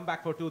 and they come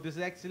back for two. This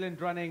is excellent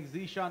running.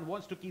 Zishan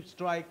wants to keep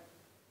strike.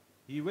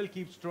 He will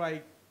keep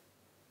strike.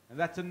 And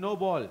that's a no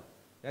ball.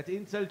 That's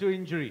insult to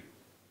injury.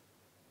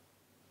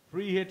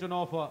 Free hit on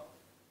offer.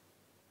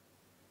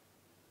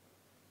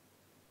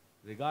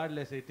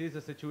 Regardless, it is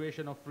a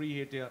situation of free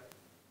hit here.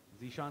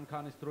 Zishan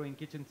Khan is throwing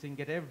kitchen sink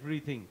at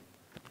everything.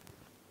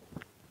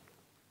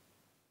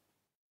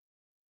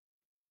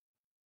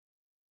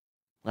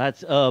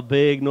 That's a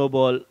big no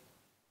ball.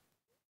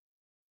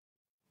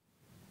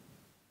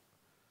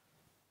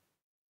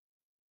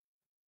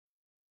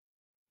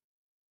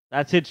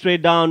 That's hit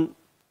straight down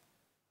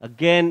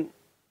again.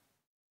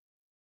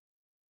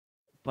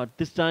 But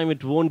this time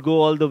it won't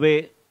go all the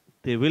way.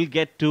 They will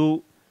get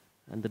two.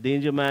 And the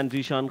danger man,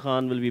 Zishan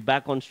Khan, will be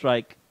back on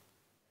strike.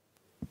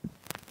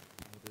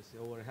 This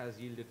over has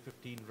yielded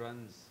 15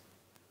 runs.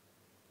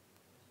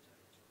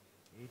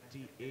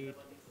 88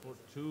 for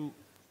 2.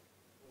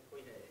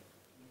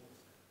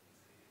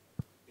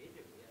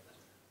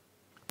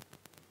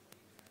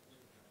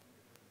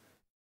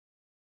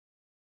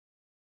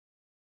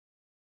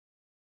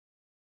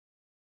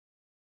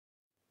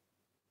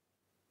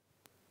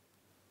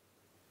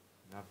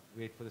 Have to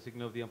wait for the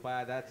signal of the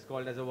umpire. That's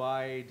called as a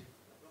wide.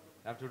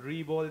 Have to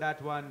re-bowl that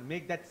one.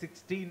 Make that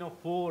 16 of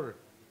 4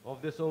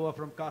 of this over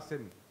from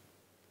Qasim.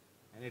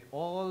 And it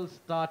all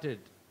started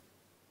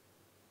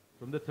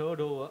from the third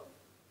over.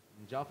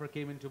 And Jafar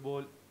came into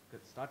bowl.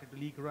 Started to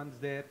leak runs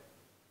there.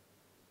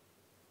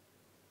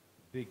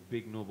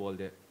 Big no ball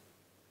there.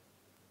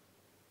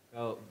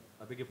 Oh,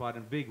 I beg your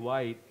pardon. Big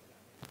wide.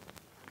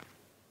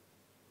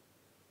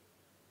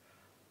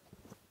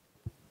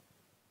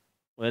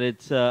 Well,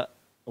 it's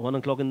 1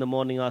 o'clock in the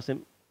morning,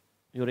 Asim.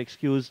 You're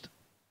excused.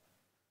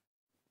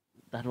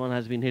 That one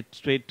has been hit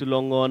straight to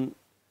long on.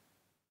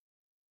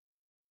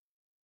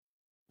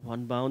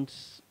 One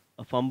bounce,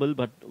 a fumble,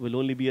 but will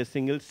only be a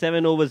single.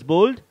 7 overs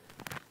bowled.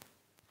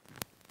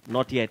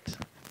 Not yet.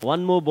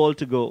 One more ball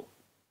to go.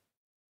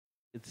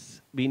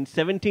 It's been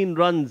 17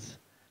 runs.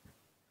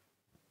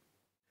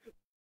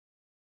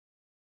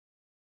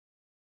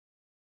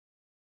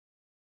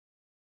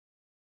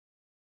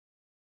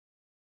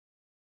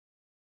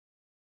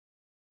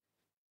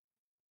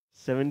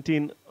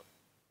 "17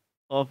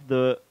 of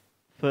the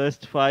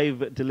first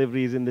 5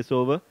 deliveries in this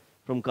over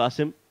from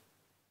Qasim.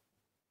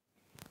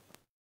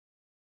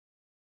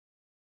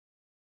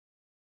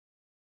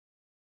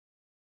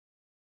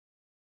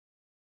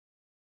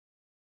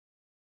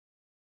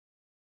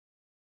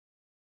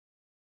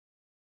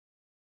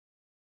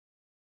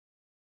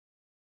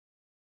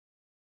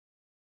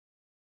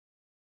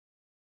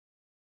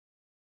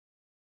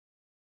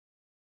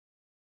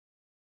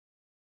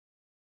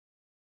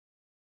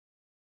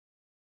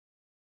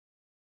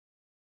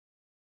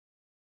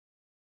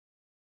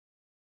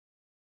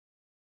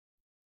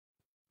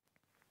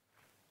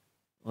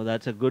 Oh,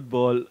 that's a good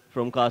ball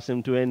from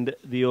Qasim to end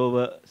the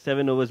over.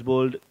 7 overs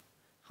bowled.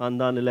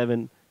 Khandan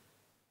 11.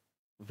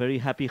 Very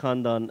happy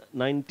Khandan.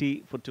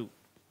 90 for 2.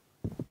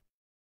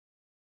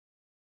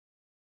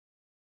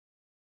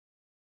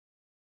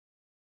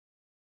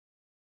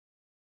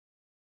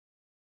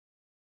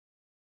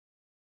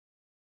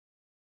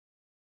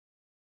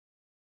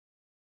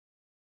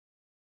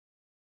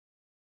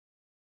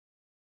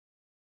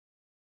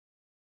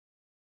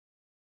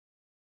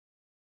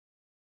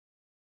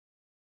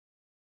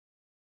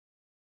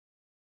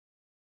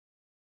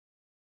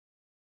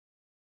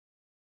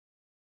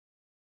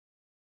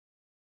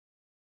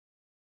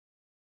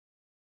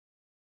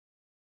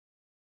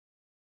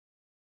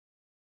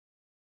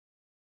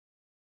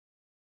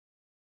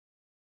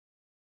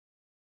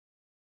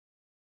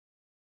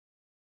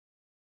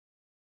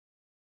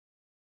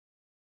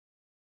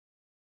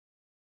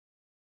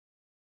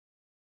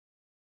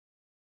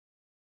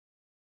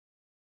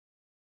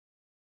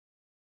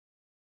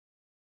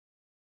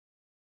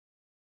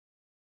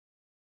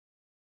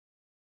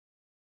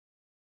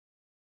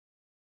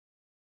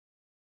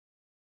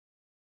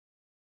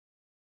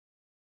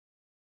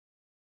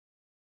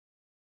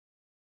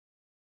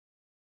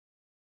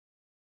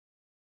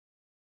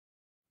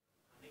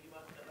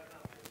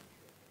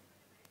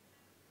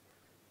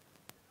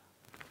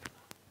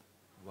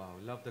 Wow,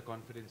 love the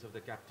confidence of the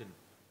captain.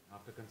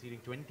 After conceding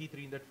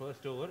 23 in that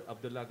first over,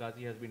 Abdullah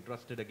Ghazi has been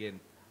trusted again.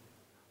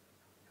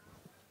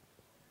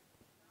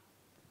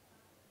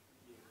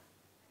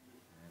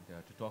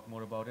 And to talk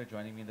more about it,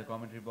 joining me in the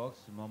commentary box,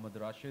 Mohammad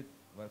Rashid.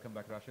 Welcome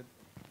back, Rashid.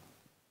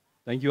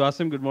 Thank you,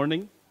 Asim. Good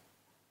morning.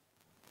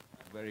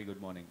 Very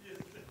good morning.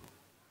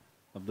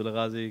 Abdullah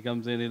Ghazi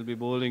comes in. He'll be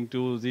bowling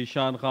to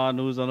Zishan Khan,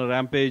 who's on a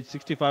rampage.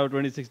 65 or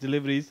 26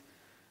 deliveries.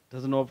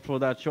 Doesn't opt for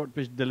that short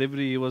pitch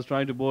delivery he was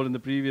trying to bowl in the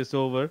previous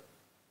over.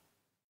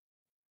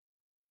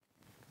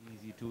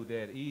 Easy two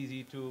there.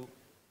 Easy two.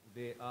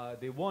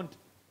 They want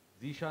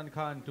Zishan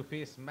Khan to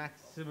face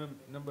maximum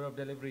number of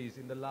deliveries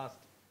in the last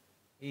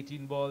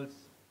 18 balls.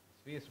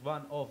 Face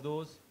one of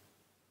those.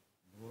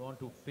 Move on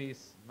to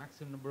face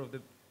maximum number of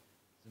them.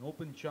 It's an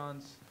open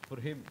chance for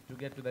him to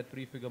get to that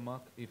three-figure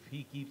mark if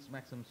he keeps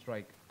maximum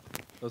strike.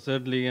 So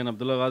certainly, and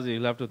Abdullah Ghazi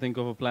will have to think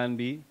of a plan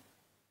B.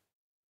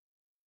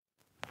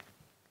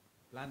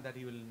 Plan that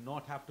he will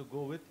not have to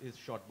go with is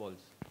short balls.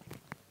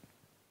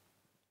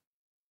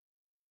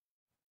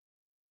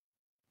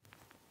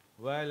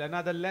 Well,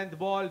 another length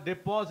ball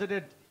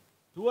deposited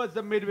towards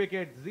the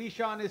mid-wicket.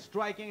 Zishan is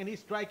striking and he's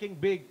striking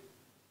big.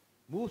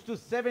 Moves to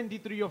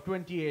 73 of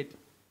 28.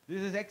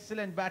 This is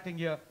excellent batting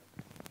here.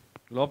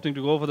 Opting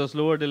to go for the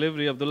slower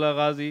delivery. Abdullah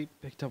Ghazi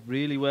picked up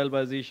really well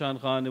by Zishan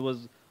Khan. It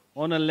was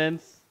on a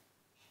length,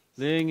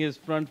 laying his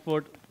front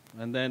foot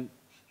and then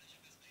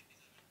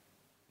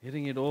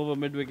hitting it over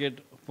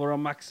mid-wicket for a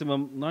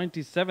maximum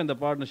 97. The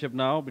partnership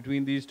now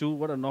between these two.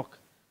 What a knock.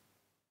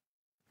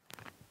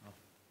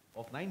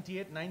 Of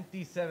 98,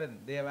 97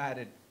 they have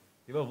added.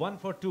 They were 1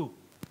 for 2.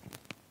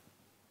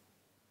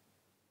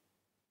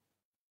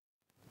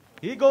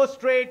 He goes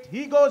straight,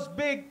 he goes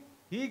big,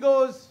 he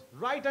goes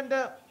right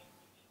under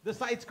the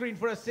side screen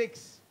for a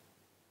 6.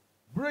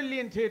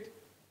 Brilliant hit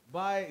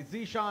by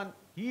Zishan.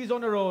 He's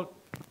on a roll.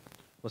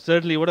 Well,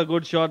 certainly, what a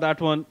good shot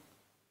that one.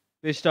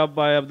 Pitched up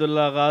by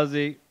Abdullah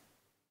Ghazi.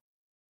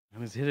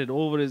 And he's hit it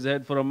over his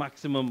head for a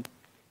maximum.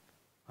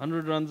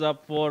 100 runs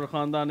up for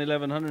Khandan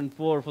 11,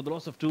 104 for the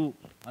loss of 2.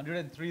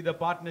 103 the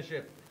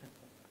partnership.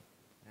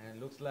 And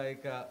looks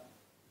like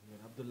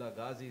Abdullah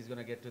Ghazi is going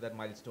to get to that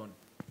milestone.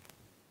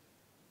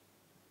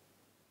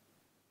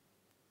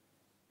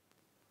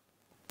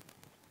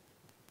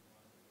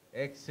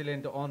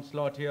 Excellent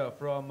onslaught here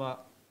from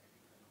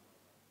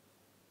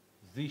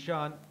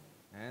Zishan.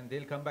 And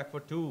they'll come back for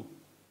 2.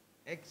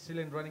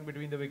 Excellent running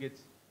between the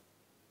wickets.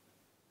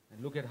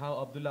 And look at how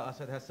Abdullah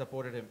Asad has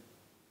supported him.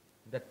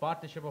 That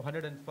partnership of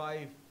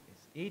 105 is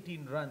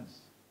 18 runs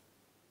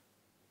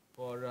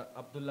for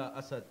Abdullah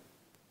Asad.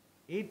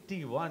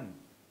 81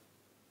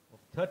 of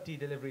 30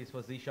 deliveries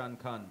for Zishan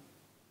Khan.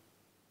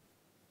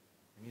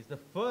 And he's the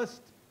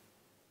first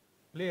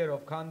player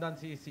of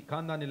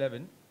Khandan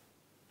 11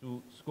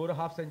 to score a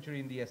half century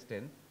in the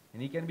S10.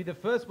 And he can be the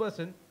first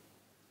person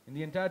in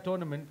the entire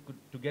tournament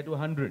to get to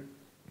 100.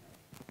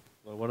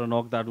 Well, what a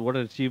knock that, what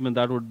an achievement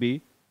that would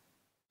be.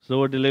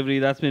 Slower delivery,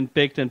 that's been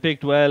picked and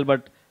picked well,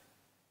 but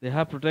they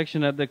have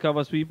protection at the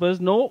cover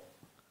sweepers. No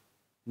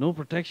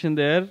protection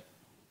there.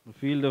 The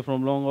fielder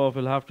from long off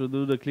will have to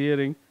do the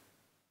clearing.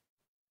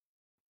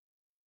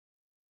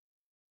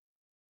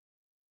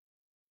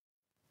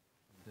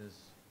 There's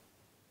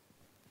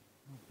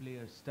no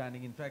player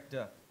standing. In fact,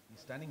 he's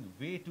standing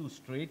way too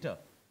straighter.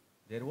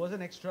 There was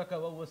an extra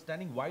cover, was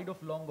standing wide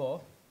of long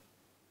off.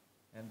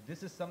 And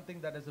this is something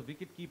that as a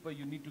wicket keeper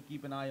you need to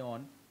keep an eye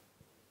on.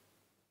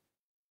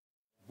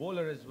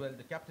 Bowler as well,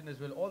 the captain as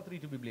well, all three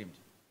to be blamed.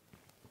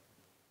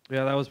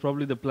 Yeah, that was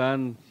probably the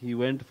plan. He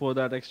went for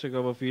that extra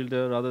cover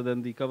fielder rather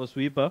than the cover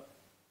sweeper.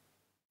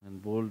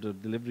 And bowled a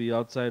delivery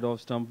outside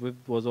off stump whip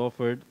was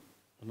offered.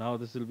 Now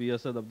this will be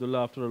Asad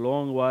Abdullah after a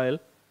long while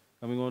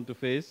coming on to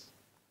face.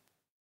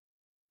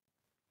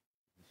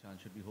 Ishan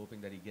should be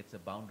hoping that he gets a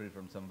boundary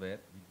from somewhere.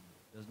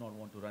 He does not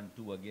want to run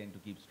 2 again to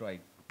keep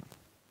strike.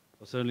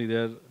 Well, certainly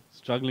they're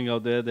struggling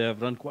out there. They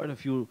have run quite a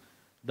few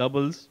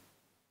doubles.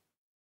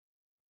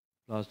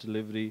 Last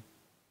delivery.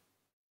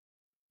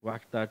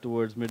 Whacked that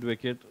towards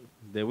mid-wicket.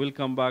 They will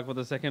come back for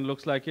the second.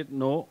 Looks like it.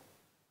 No.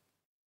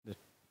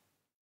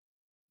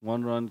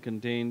 1 run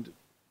contained.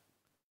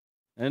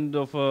 End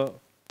of a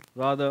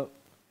rather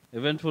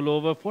eventful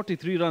over.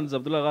 43 runs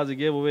Abdullah Ghazi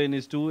gave away in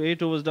his 2.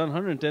 8 overs done.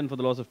 110 for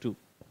the loss of 2.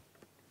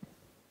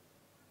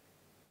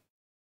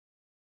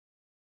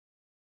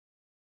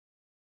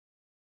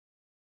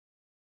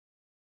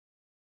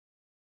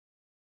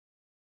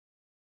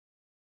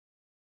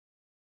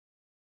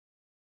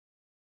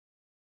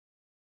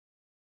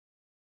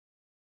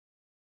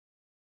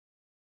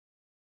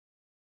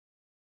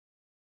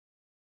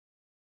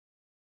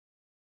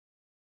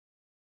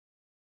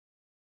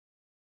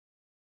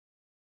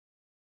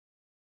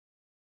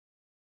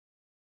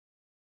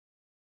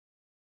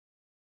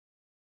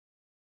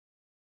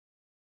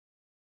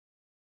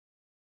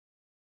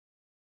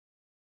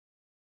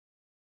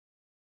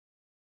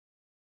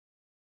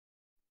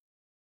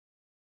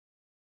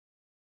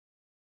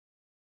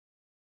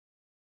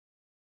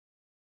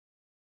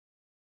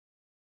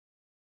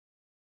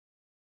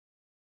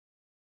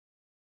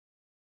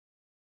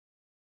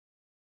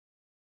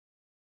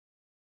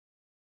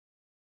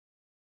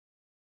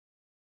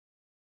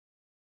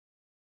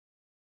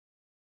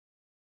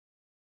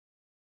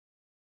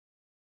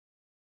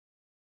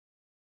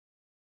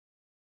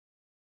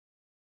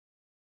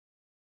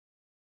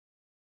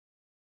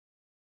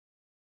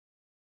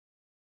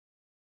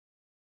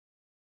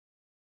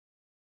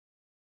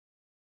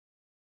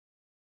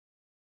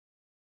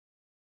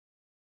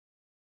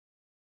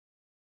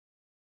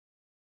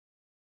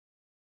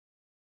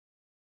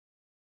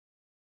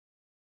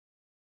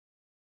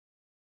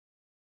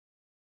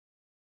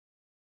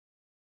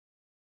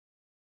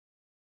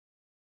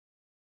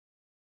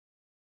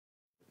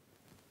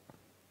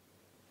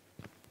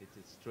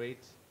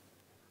 straight.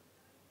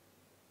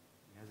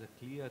 He has a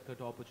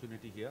clear-cut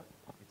opportunity here.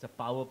 It's a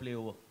power play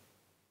over.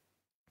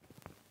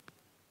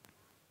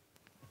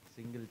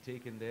 Single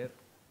taken there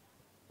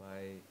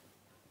by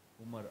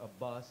Umar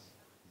Abbas.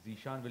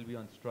 Zishan will be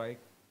on strike.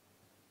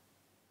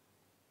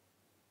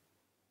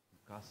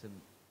 Qasim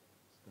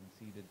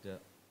conceded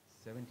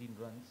 17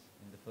 runs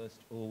in the first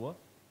over.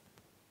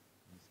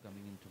 He's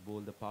coming in to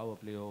bowl the power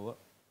play over.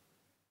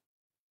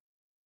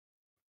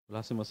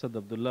 Qasim Asad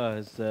Abdullah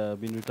has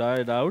been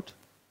retired out,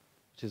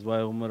 which is why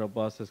Umar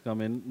Abbas has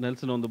come in.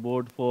 Nelson on the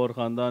board for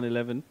Khandan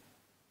 11.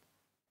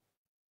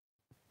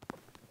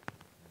 And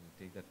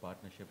take that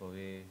partnership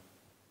away.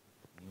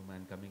 New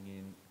man coming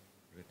in.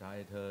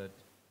 Retired Hurt.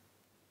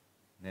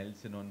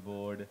 Nelson on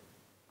board.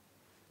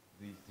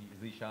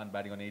 Zishan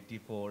batting on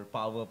 84.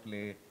 Power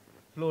play.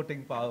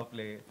 Floating power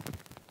play.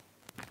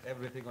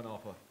 Everything on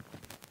offer.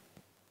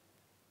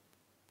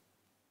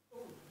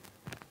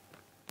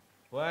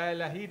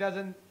 Well, he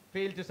doesn't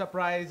fail to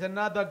surprise.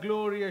 Another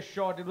glorious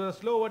shot. It was a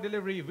slower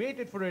delivery.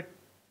 Waited for it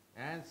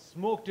and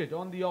smoked it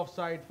on the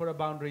offside for a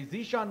boundary.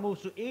 Zishan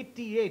moves to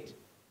 88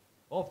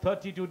 of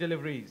 32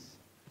 deliveries.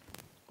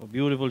 A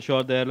beautiful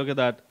shot there. Look at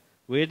that.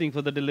 Waiting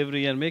for the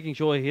delivery and making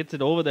sure he hits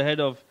it over the head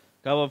of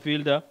cover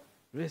fielder.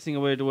 Racing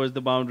away towards the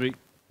boundary.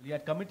 He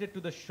had committed to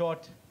the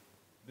shot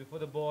before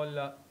the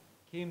ball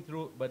came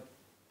through, but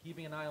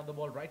keeping an eye on the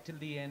ball right till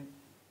the end,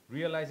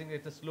 realizing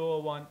it's a slower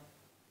one.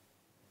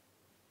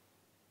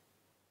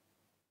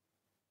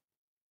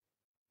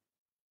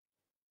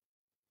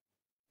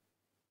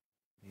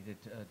 Hit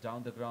it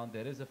down the ground.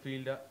 There is a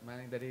fielder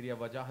manning that area,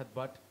 Wajahat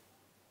Butt.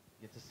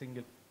 Gets a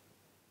single.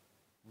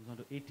 Moves on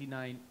to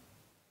 89.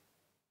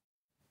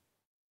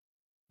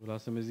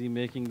 Qasim Azzi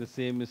making the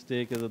same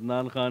mistake as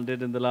Adnan Khan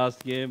did in the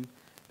last game,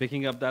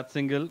 picking up that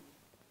single.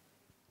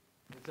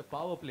 It's a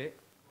power play.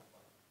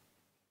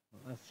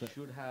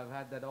 Should have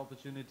had that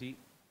opportunity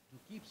to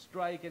keep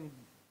strike and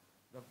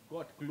have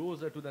got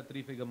closer to that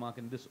three-figure mark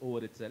in this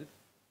over itself.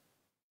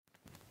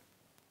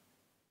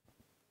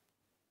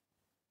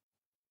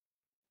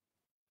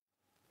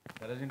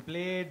 That has been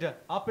played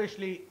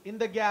uppishly in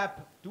the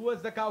gap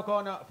towards the cow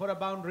corner for a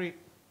boundary.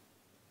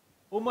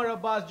 Umar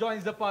Abbas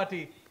joins the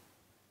party.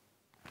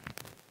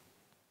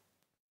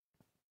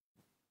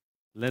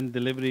 Length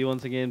delivery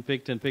once again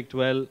picked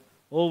well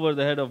over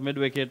the head of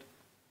mid-wicket.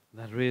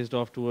 That raised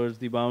off towards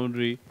the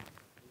boundary.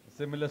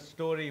 Similar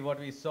story what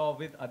we saw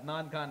with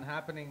Adnan Khan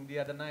happening the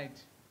other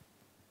night.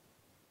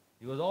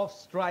 He was off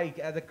strike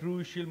at a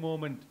crucial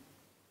moment.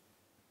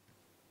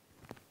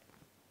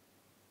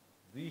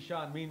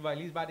 Zishan, meanwhile,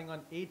 he's batting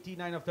on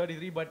 89 of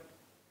 33, but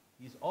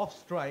he's off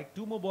strike.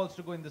 2 more balls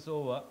to go in this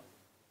over.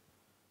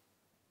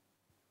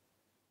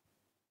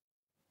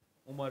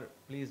 Umar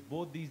plays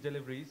both these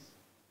deliveries.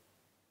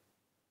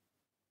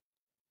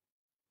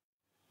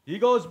 He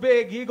goes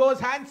big, he goes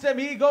handsome,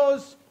 he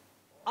goes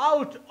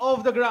out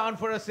of the ground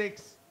for a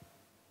 6.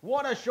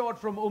 What a shot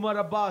from Umar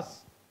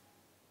Abbas.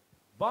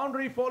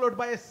 Boundary followed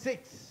by a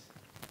 6.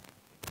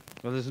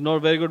 Well, this is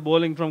not very good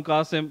bowling from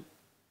Qasim.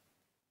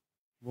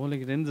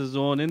 Bowling it in the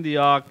zone, in the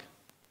arc.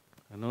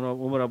 And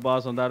Umar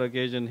Abbas on that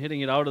occasion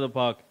hitting it out of the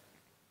park.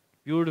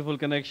 Beautiful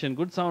connection,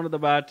 good sound of the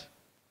bat.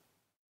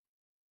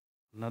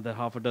 Another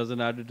half a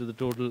dozen added to the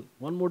total.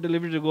 One more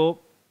delivery to go.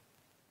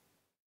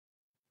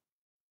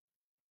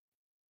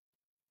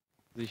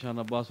 Zishan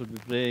Abbas would be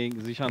praying,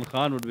 Zishan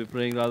Khan would be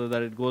praying rather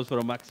that it goes for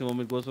a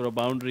maximum, it goes for a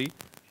boundary.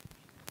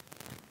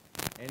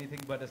 Anything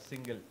but a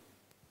single.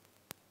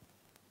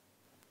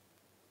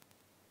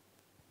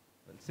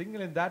 Well,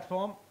 single in that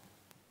form,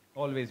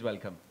 always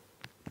welcome.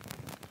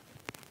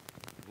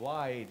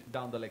 Wide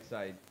down the leg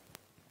side.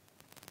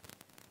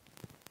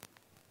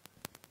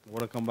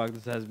 What a comeback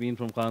this has been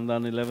from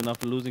Khandan 11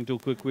 after losing 2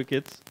 quick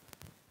wickets.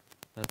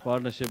 That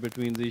partnership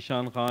between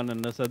Zishan Khan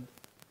and Asad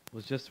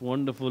was just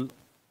wonderful.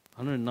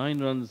 109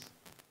 runs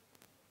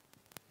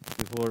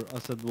before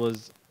Asad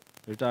was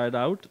retired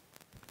out.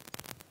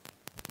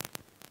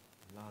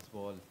 Last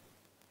ball.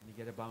 Can he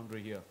get a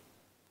boundary here?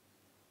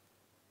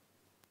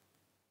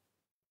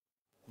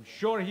 I'm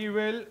sure he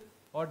will.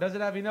 Or does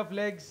it have enough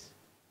legs?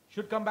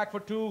 Should come back for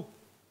 2.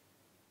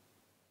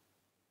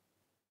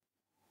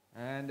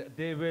 And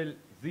they will.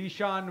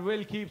 Zishan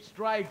will keep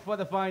strike for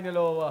the final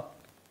over.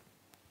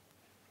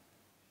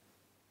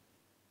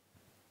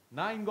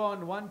 9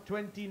 gone,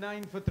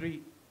 129 for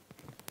 3.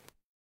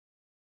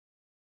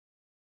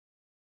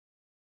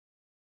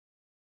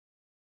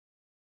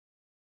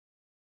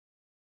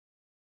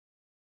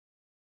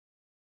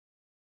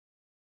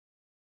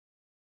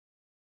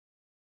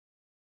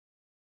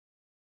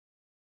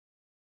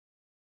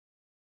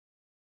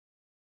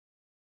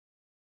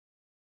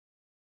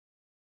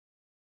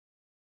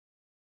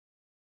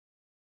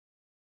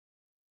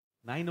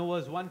 Nine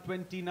overs,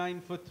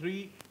 129 for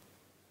 3.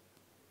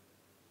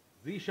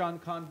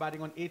 Zishan Khan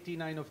batting on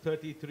 89 of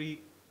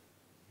 33.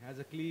 Has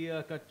a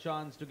clear-cut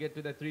chance to get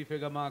to the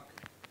 3-figure mark.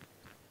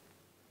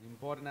 The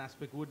important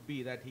aspect would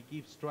be that he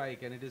keeps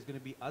strike, and it is going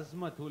to be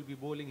Azmat who will be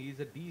bowling. He's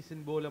a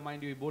decent bowler,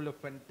 mind you. He bowled a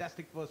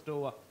fantastic first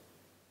over.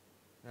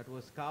 That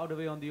was cowed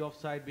away on the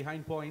offside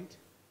behind point.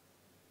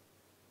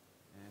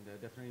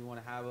 And definitely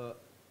want to have a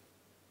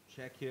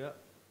check here.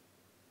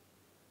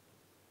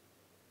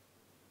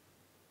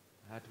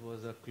 That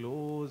was a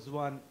close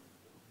one.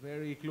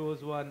 Very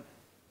close one.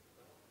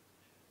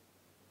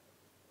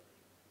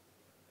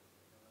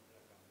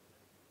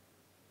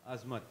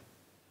 Azmat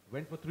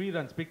went for 3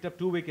 runs, picked up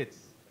 2 wickets.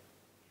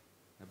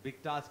 A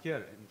big task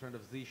here in front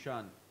of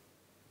Zishan.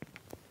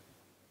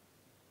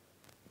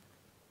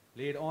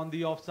 Played on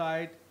the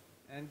offside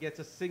and gets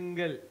a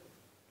single.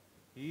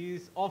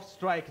 He's off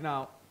strike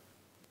now.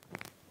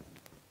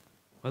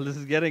 Well, this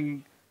is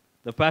getting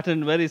the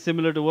pattern very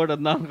similar to what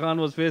Adnan Khan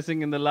was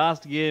facing in the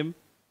last game.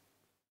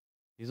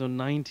 He's on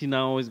 90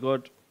 now. He's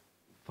got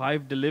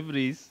 5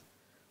 deliveries.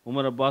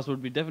 Umar Abbas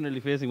would be definitely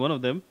facing one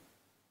of them.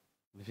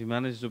 If he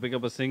manages to pick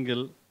up a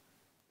single,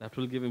 that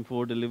will give him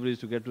 4 deliveries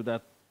to get to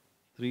that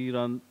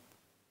 3-run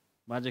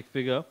magic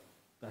figure.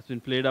 That's been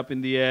played up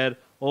in the air,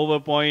 over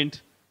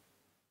point.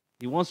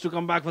 He wants to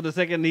come back for the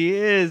second. He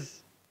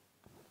is.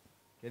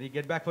 Can he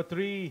get back for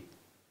 3?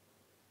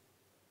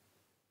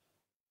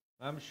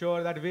 I'm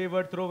sure that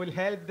wayward throw will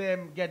help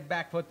them get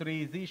back for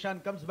 3.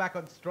 Zishan comes back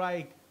on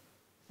strike.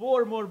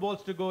 4 more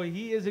balls to go.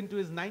 He is into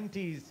his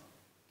 90s.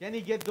 Can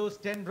he get those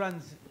 10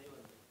 runs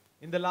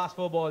in the last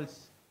 4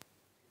 balls?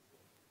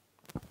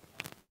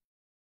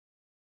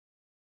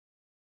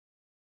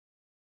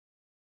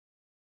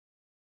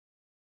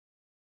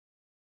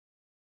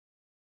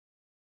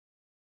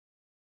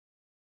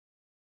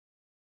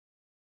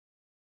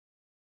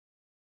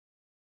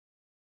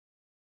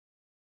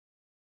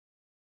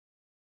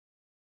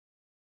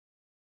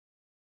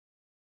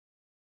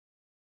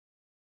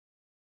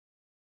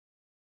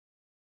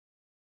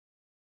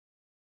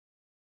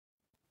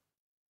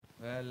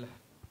 Well,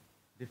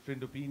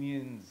 different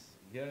opinions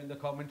here in the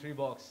commentary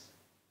box.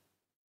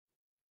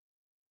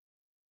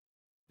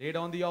 Laid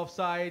on the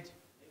offside.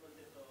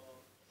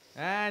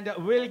 And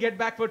will get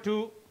back for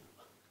 2.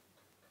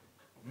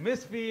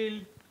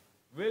 Misfield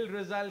will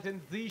result in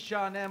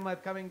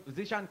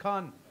Zishan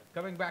Khan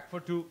coming back for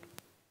 2.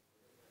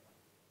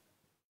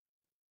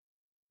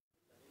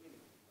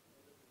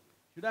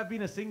 Should have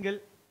been a single,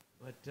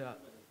 but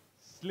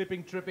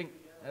tripping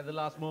at the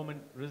last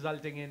moment,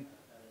 resulting in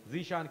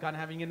Zishan Khan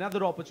having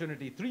another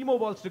opportunity. 3 more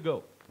balls to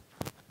go.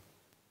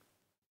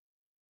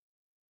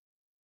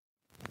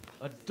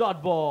 A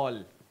dot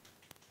ball.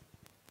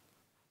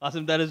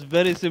 Asim, that is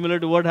very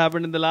similar to what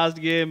happened in the last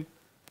game.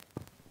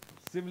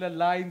 Similar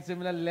line,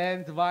 similar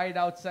length, wide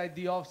outside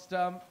the off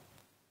stump.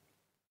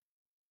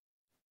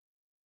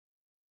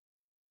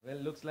 Well,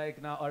 looks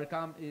like now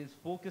Arqam is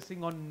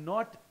focusing on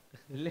not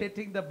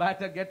letting the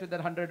batter get to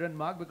that 100-run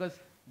mark, because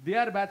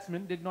their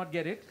batsmen did not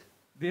get it.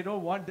 They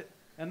don't want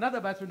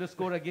another batsman to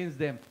score against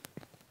them.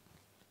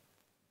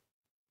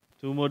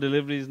 2 more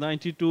deliveries,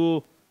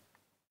 92.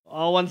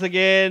 Oh, once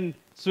again,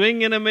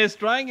 swing and a miss,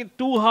 trying it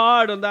too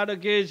hard on that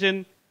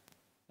occasion.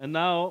 And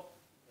now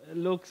it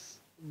looks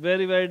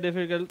very, very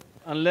difficult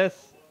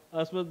unless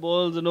Asmat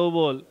bowls a no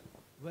ball.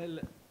 Well,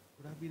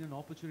 could have been an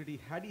opportunity.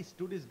 Had he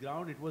stood his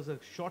ground, it was a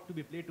shot to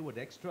be played toward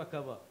extra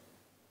cover.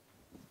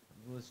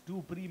 He was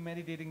too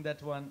premeditating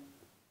that one.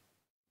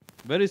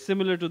 Very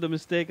similar to the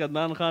mistake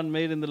Adnan Khan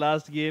made in the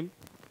last game.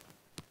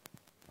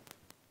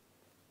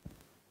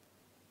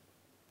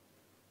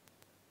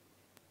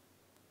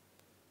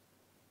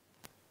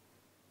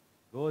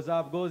 Goes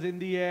up, goes in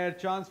the air.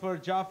 Chance for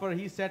Jafar.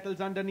 He settles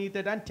underneath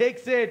it and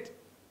takes it.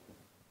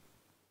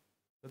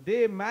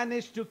 They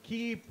managed to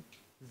keep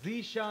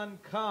Zishan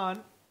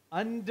Khan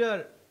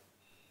under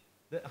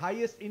the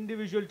highest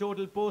individual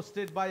total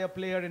posted by a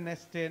player in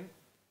S10,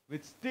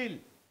 with still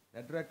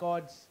that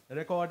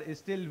record is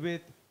still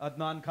with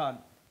Adnan Khan.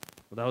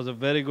 That was a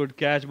very good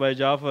catch by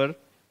Jafar.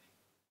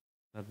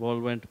 That ball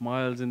went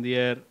miles in the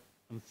air.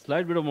 A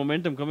slight bit of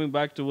momentum coming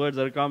back towards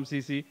Arqam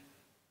CC.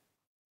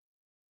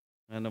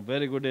 And a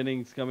very good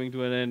innings coming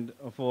to an end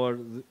for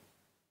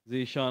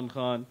Zishan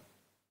Khan.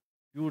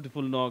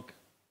 Beautiful knock.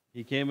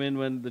 He came in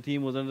when the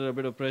team was under a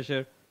bit of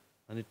pressure,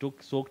 and he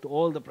soaked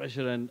all the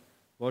pressure and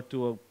got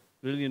to a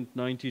brilliant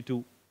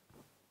 92.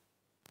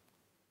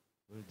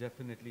 Well,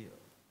 definitely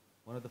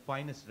one of the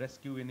finest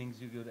rescue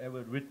innings you could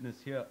ever witness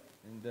here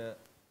in the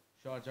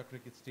Sharjah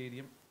Cricket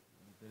Stadium.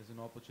 If there is an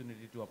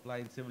opportunity to apply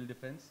in civil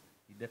defence,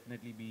 he'd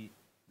definitely be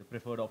the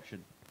preferred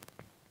option.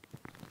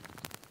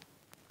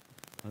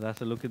 And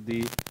that's a look at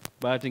the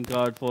batting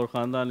card for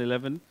Khandan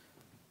 11.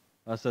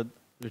 Asad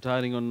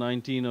retiring on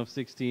 19 of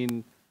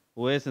 16.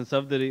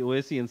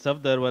 Oaisi and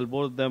Safdar, while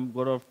both of them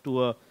got off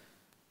to a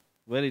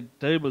very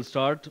terrible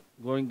start,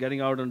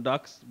 getting out on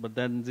ducks. But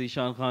then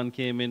Zishan Khan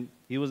came in.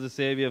 He was the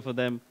saviour for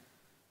them.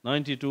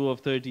 92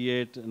 of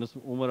 38. And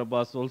Umar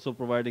Abbas also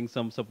providing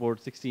some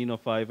support. 16 of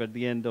 5 at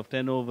the end of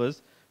 10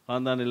 overs.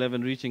 Khandan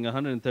 11 reaching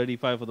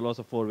 135 for the loss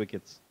of 4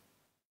 wickets.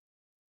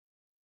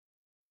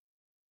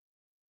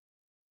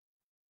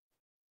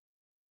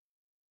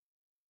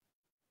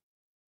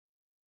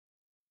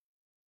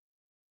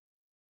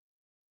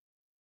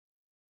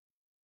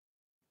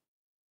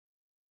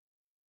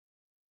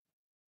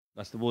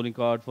 That's the bowling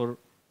card for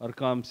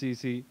Arqam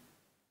CC.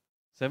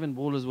 7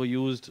 bowlers were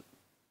used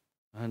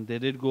and they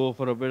did go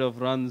for a bit of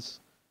runs.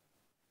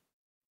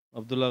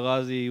 Abdullah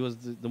Ghazi was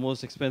the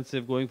most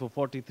expensive, going for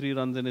 43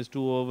 runs in his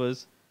 2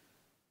 overs.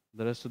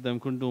 The rest of them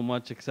couldn't do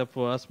much except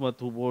for Asmat,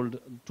 who bowled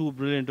 2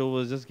 brilliant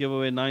overs, just gave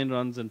away 9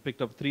 runs and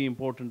picked up 3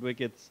 important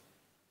wickets,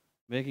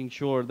 making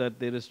sure that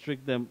they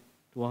restrict them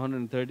to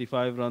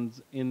 135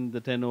 runs in the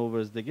 10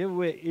 overs. They gave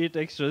away 8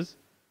 extras,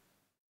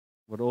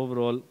 but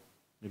overall,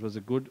 it was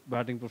a good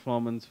batting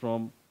performance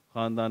from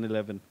Khandan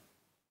 11.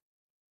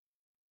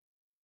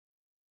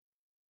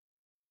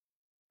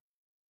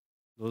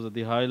 Those are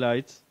the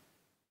highlights.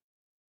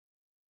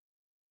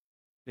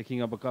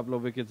 Picking up a couple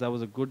of wickets. That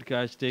was a good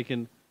catch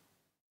taken.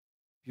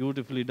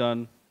 Beautifully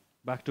done.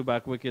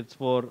 Back-to-back wickets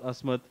for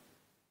Asmat.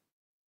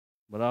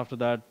 But after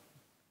that,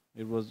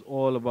 it was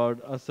all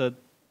about Asad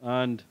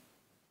and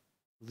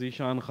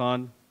Zishan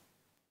Khan.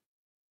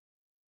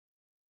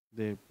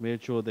 They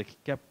made sure they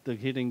kept the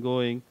hitting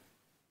going.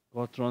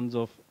 Got runs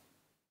of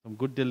some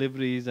good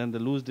deliveries, and the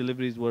loose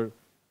deliveries were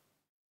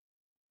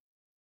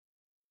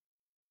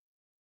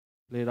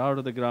played out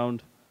of the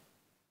ground.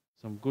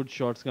 Some good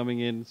shots coming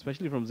in,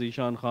 especially from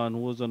Zishan Khan, who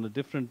was on a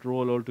different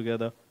role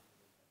altogether.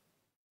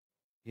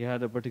 He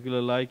had a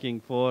particular liking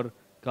for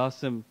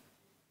Qasim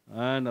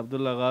and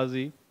Abdullah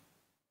Ghazi.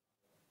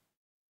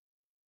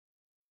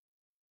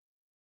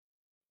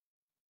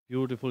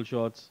 Beautiful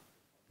shots.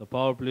 The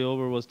power play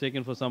over was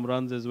taken for some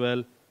runs as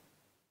well.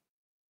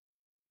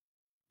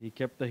 He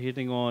kept the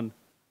hitting on.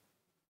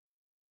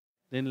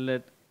 Didn't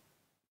let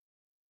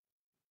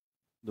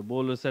the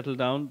bowler settle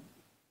down.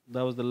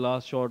 That was the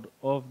last shot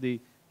of the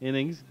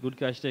innings. Good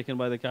catch taken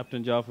by the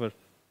captain Jafar.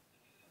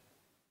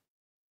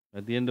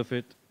 At the end of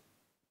it,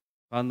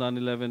 Khandan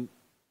 11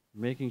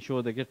 making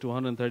sure they get to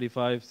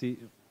 135.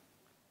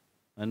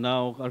 And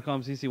now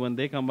Arqam CC, when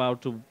they come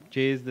out to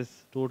chase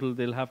this total,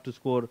 they'll have to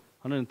score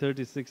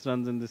 136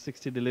 runs in the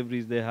 60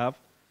 deliveries they have.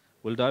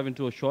 We'll dive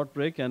into a short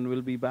break and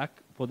we'll be back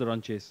for the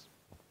run chase.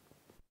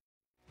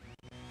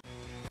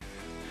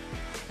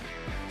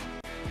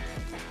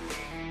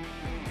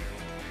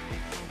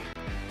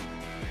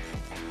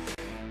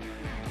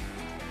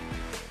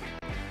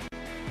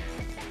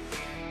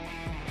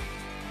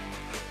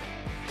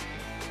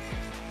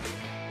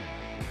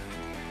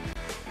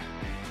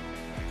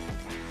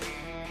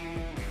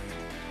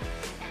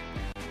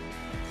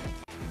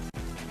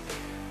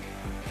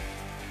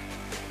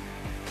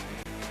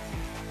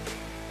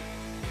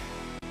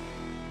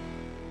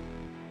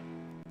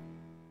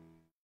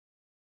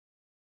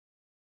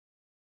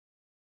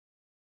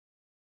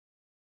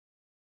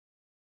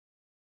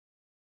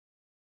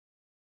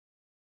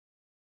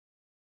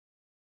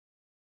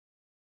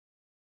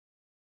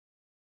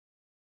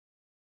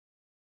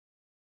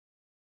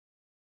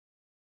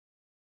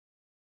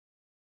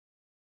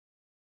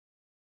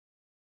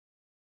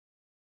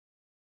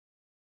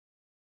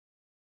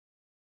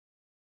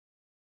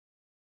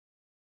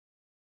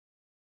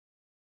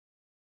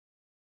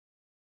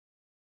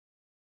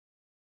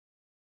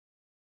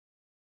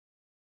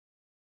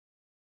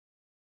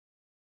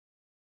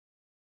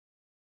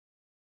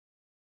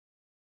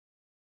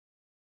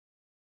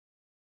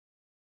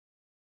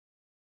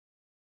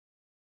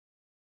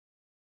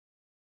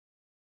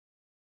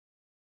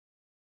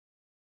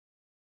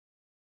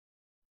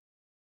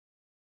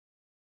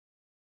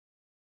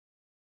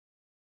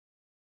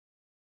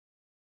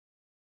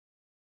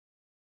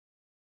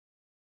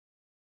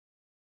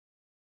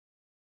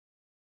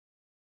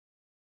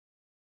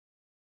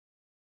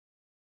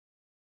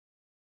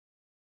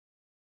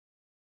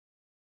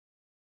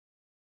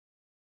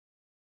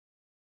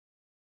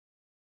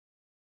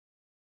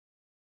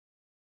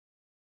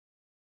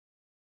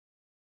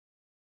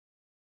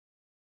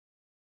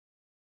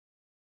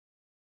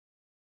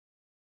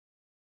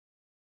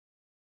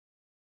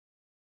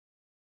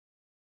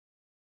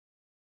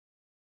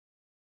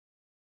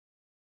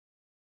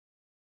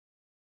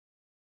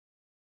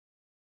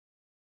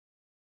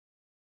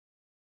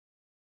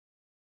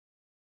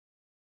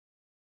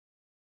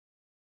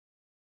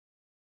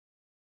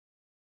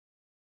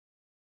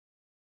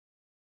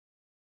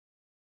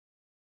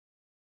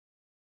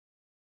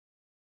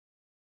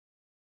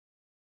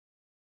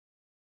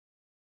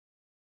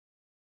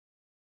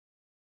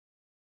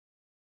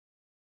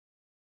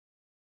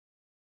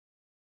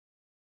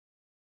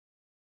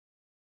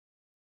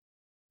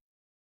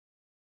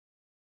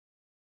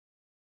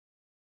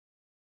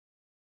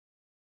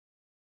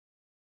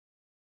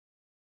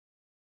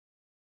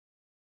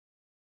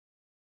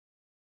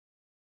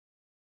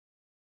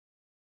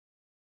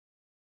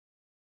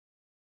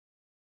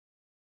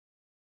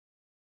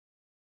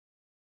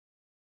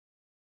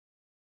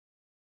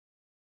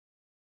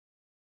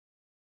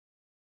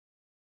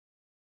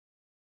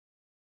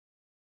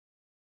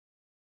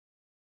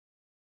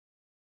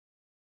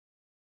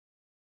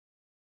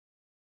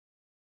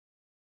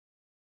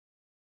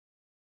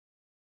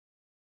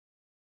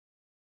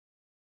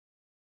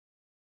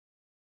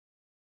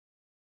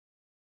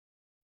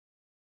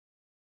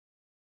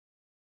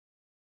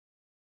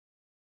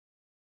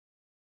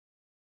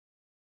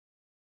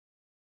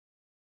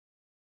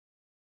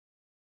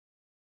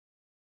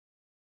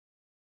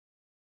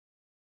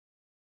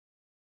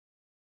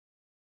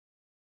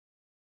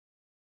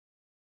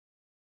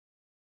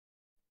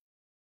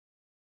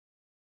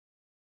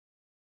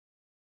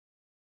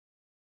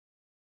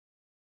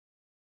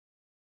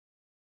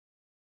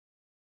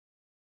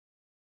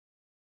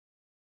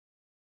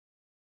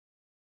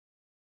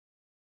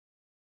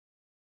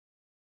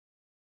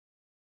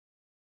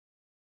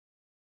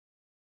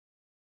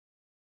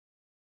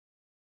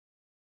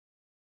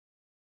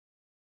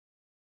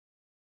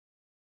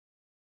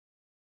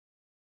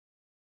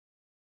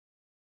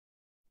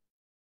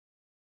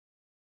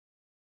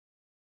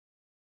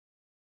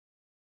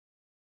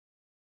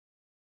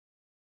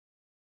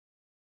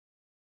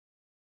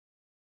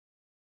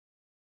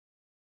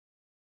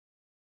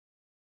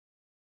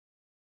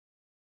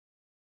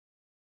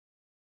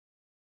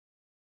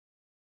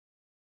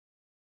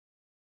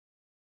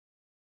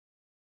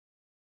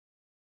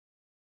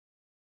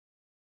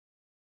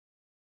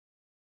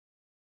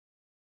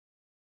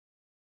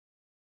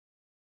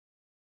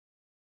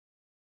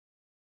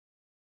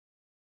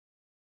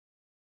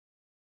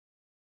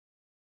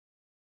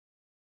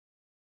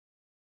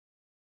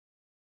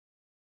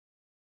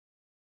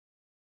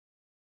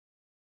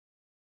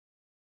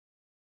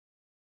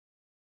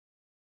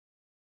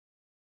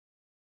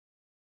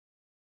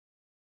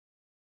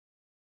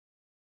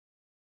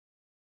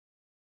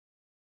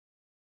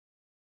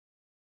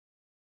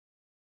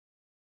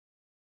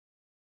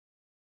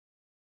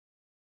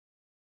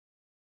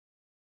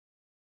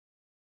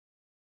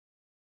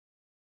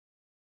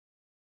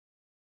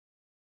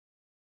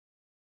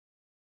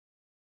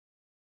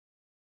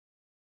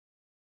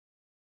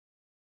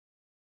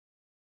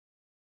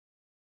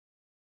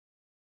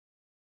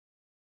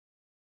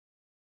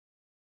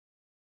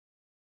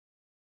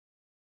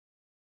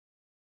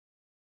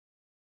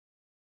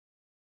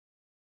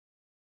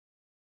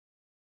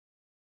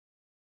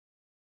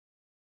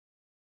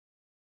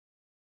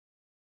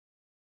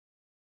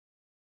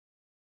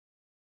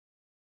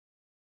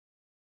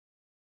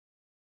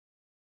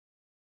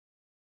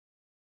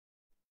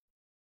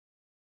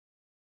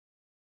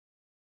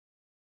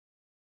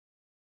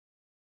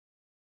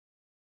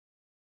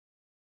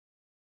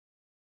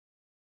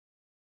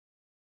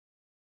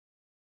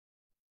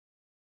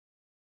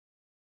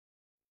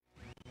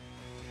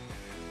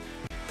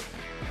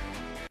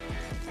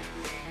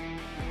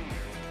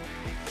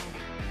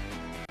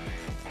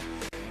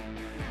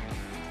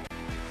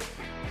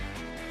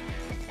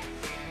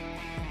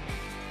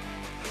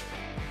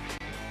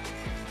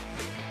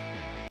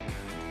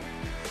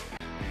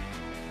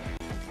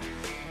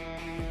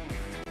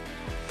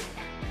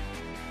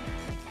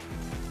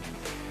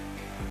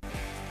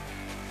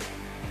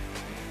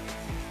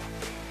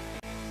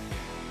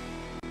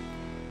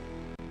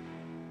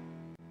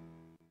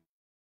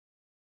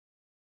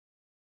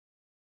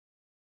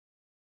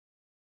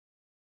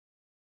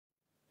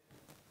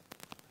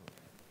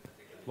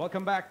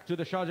 Welcome back to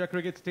the Sharjah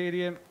Cricket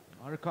Stadium.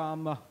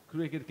 Arqam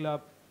Cricket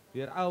Club.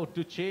 We are out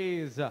to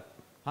chase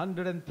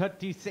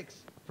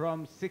 136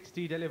 from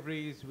 60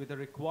 deliveries with a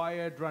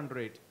required run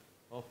rate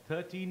of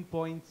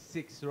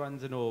 13.6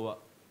 runs an over.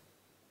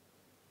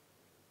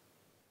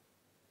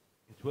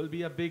 It will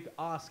be a big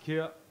ask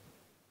here,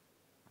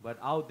 but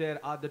out there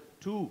are the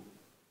two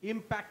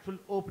impactful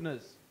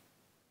openers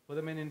for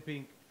the men in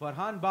pink,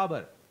 Farhan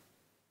Babar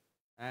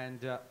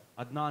and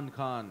Adnan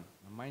Khan.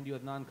 Now, mind you,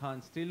 Adnan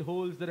Khan still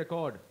holds the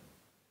record,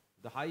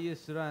 the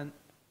highest run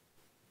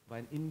by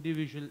an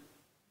individual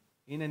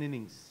in an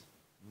innings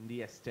in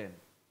the S10.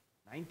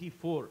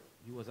 94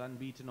 he was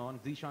unbeaten on.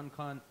 Zishan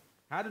Khan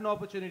had an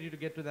opportunity to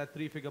get to that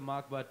three-figure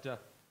mark, but a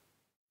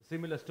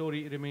similar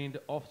story remained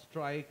off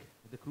strike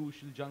at the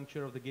crucial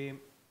juncture of the game.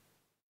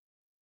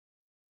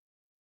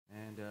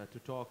 And to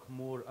talk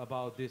more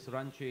about this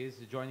run chase,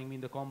 joining me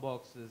in the comm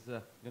box is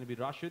going to be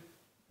Rashid.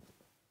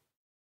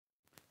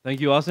 Thank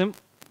you, Asim.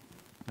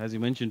 As you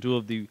mentioned, two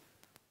of the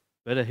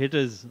better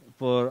hitters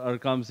for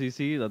Arqam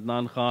CC,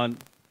 Adnan Khan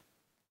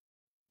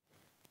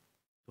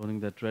owning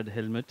that red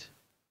helmet,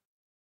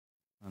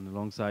 and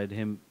alongside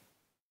him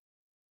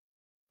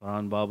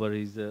Farhan Babar.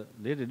 He's a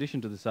late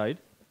addition to the side,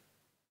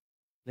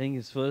 playing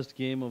his first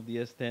game of the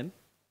S10.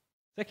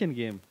 Second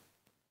game,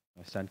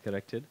 I stand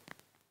corrected.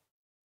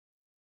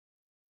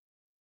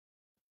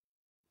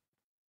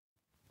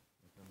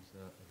 Here comes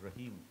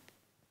Rahim.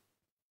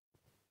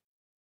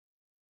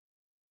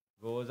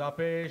 Goes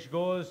upish,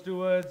 goes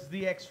towards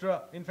the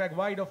extra, in fact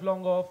wide of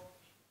long off,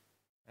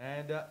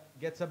 and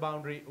gets a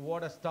boundary.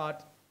 What a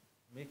start,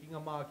 making a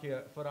mark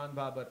here for Farhan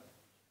Babar.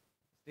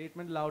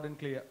 Statement loud and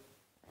clear.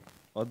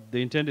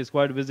 The intent is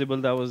quite visible.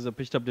 That was a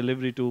pitched up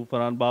delivery to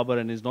Farhan Babar,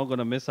 and he's not going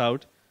to miss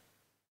out.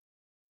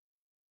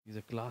 He's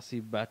a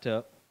classy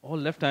batter. All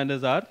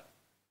left-handers are.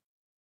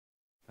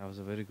 That was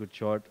a very good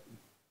shot.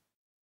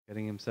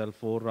 Getting himself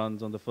 4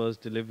 runs on the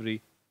first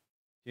delivery.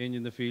 Change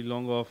in the field,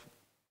 long off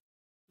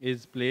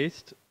is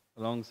placed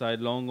alongside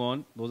long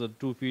on. Those are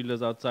 2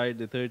 fielders outside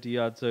the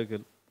 30-yard circle.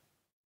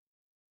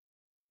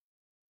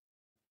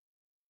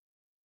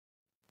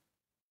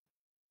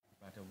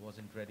 Batter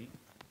wasn't ready.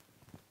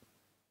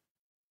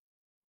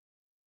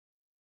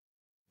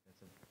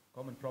 That's a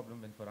common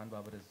problem when Farhan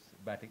Babar is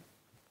batting.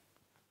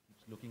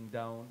 Keeps looking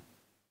down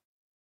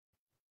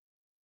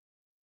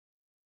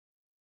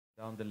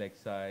the leg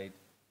side.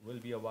 Will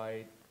be a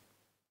wide.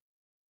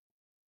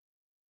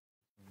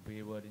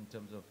 Wayward in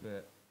terms of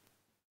the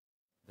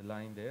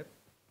line there.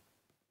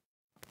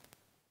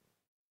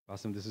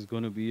 Qasim, this is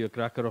going to be a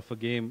cracker of a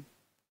game.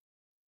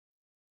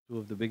 Two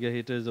of the bigger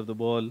hitters of the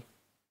ball,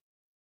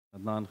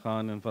 Adnan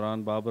Khan and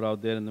Farhan Babar,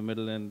 out there in the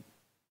middle, and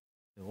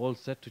they're all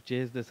set to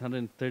chase this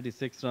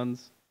 136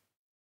 runs.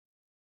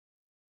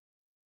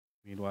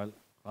 Meanwhile,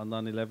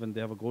 Khandan 11,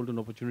 they have a golden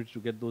opportunity to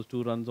get those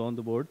 2 runs on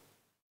the board.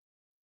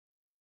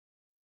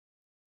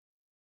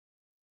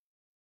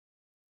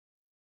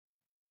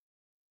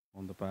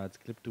 On the pads,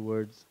 clip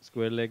towards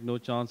square leg, no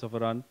chance of a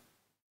run.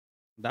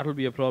 That will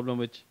be a problem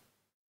which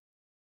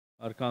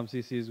Arqam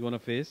CC is going to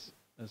face.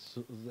 As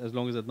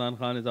long as Adnan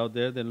Khan is out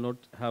there, they'll not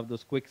have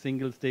those quick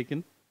singles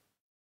taken.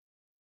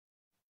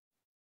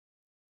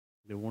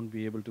 They won't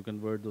be able to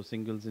convert those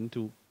singles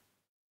into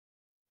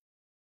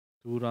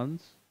 2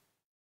 runs.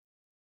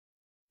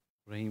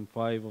 Rahim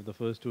 5 of the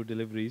first 2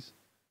 deliveries.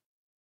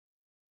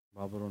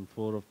 Babar on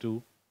 4 of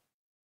 2.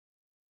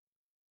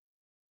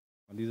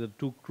 And these are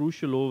 2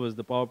 crucial overs,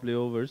 the power play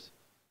overs.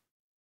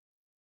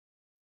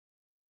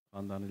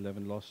 Khandan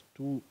 11 lost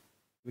 2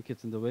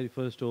 wickets in the very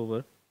first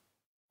over.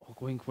 Oh,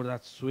 going for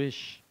that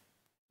swish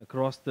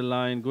across the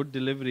line. Good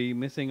delivery,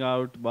 missing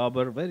out.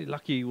 Babar, very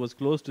lucky, he was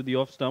close to the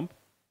off stump.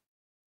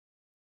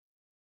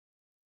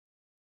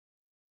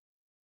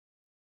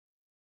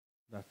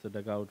 That's the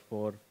dugout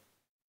for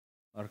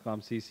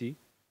Arqam CC.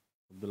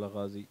 Abdullah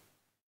Ghazi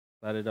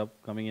batted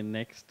up, coming in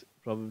next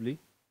probably.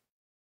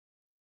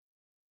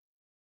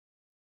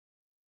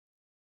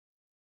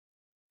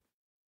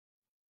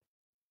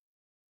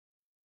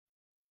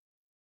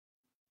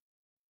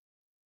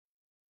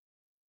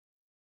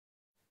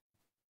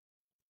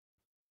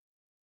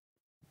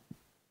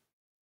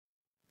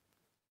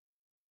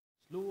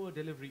 Slower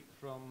delivery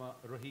from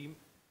Rahim.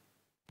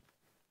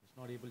 He's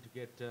not able to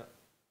get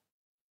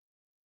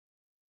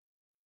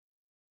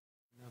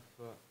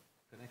enough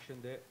connection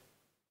there.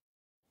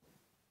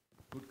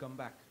 Good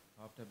comeback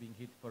after being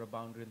hit for a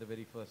boundary in the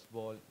very first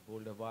ball.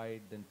 Bowled a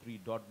wide, then 3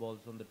 dot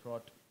balls on the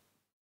trot.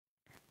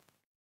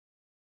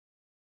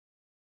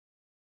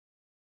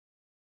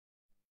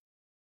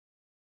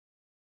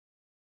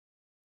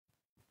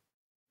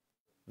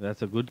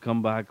 That's a good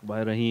comeback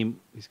by Rahim.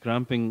 He's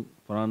cramping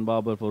Farhan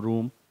Babar for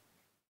room.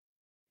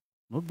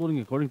 Not bowling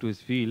according to his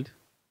field.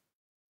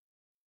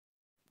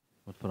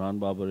 But Farhan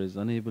Babar is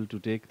unable to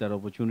take that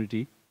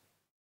opportunity.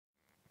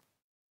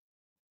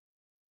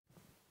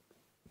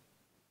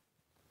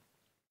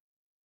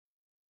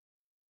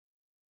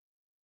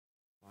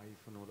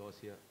 For no loss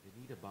here. They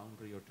need a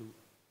boundary or 2.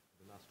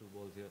 The last 2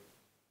 balls here.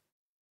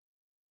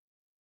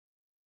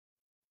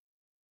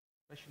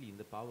 especially in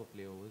the power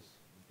play overs,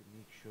 to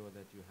make sure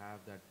that you have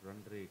that run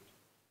rate,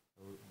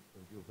 or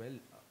you're well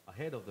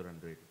ahead of the run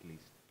rate at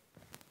least.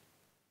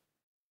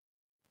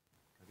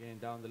 Again,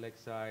 down the leg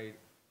side,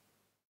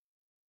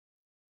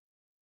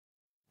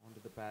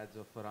 onto the pads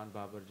of Farhan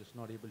Babar, just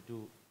not able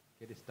to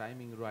get his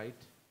timing right,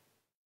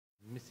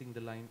 missing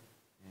the line,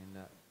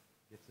 and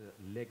gets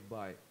a leg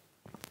by.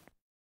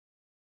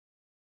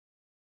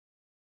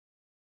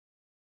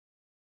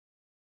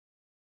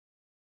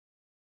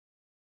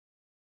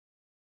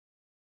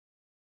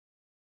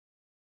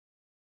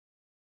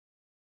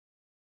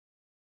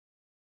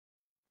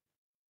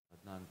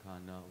 Adnan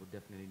Khan would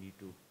definitely need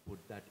to put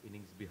that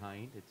innings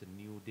behind. It's a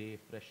new day,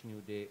 fresh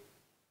new day.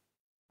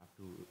 Have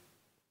to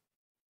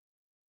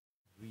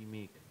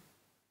remake,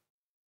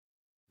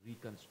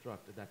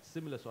 reconstruct that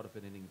similar sort of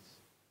an innings.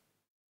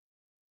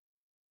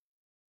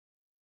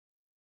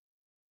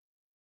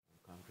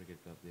 Khan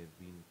Cricket Club, they've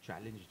been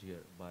challenged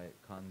here by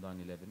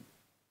Khandan 11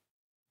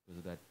 because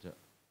of that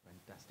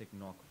fantastic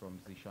knock from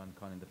Zishan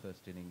Khan in the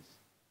first innings.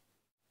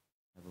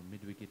 Have a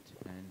mid-wicket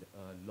and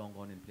a long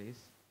on in place.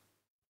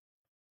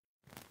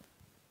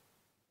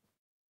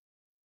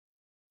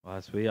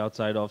 Pass way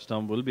outside off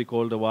stump, will be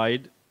called a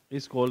wide.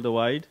 Is called a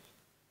wide.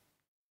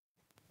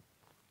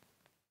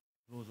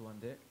 Close one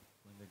there,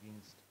 going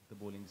against the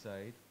bowling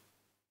side.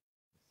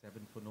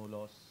 7 for no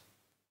loss.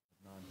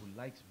 Adnan, who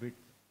likes width.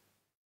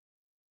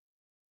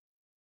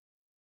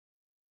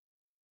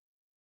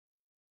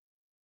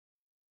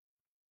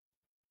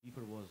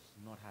 Keeper was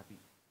not happy.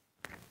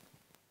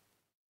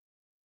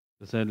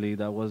 Certainly,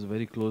 that was a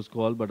very close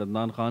call, but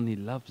Adnan Khan, he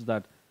loves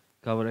that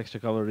cover, extra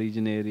cover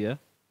region area.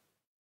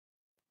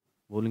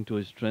 Bowling to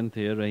his strength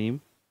here,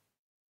 Rahim.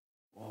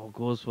 Oh,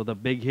 goes for the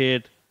big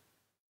hit.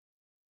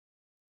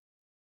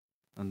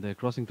 And they're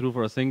crossing through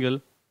for a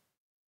single.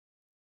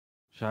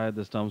 Shy at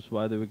the stumps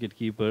by the wicket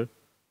keeper.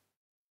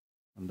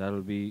 And that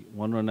will be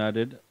 1 run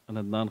added. And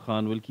Adnan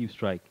Khan will keep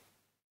strike.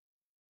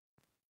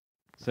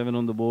 7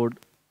 on the board.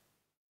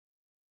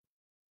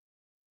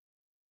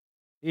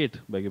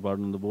 8, beg your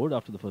pardon, on the board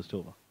after the first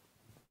over.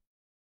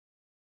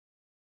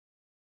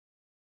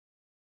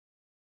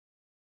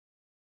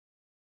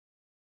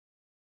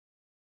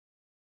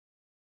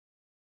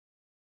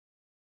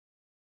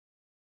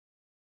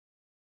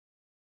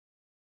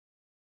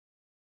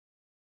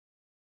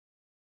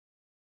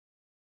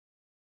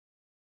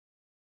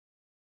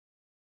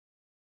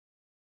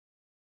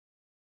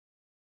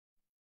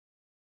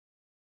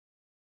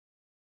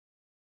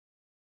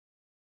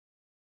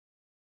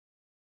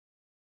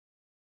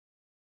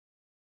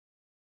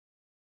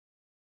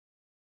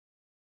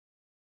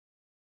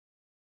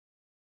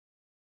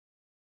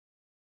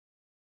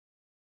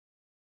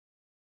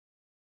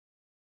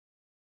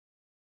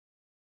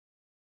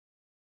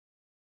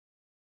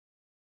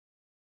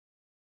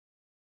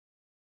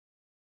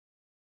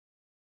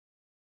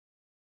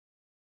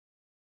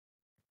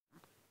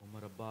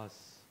 Umar Abbas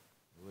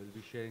will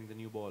be sharing the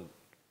new ball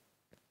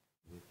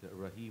with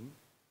Rahim.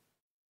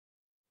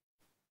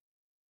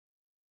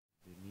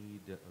 They need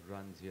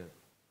runs here.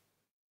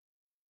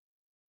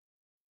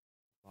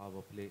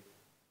 Power play,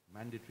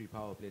 mandatory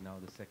power play now,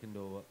 the second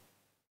over.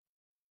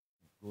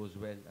 It goes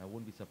well. I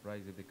won't be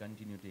surprised if they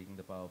continue taking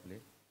the power play,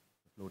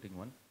 the floating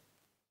one,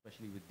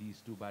 especially with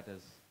these two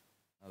batters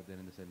out there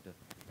in the center.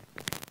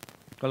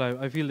 Well,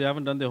 I feel they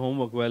haven't done their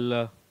homework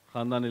well.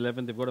 Khandan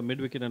 11, they've got a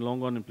mid-wicket and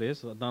long on in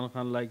place. Adnan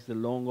Khan likes the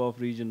long off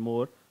region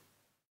more.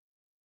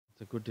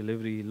 It's a good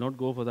delivery. He'll not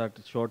go for that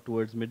shot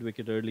towards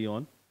mid-wicket early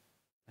on.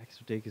 Likes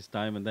to take his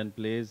time and then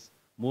plays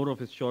more of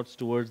his shots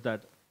towards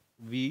that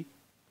V.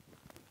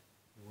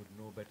 Who would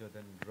know better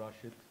than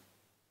Rashid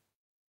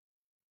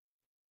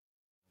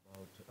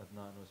about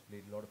Adnan, who's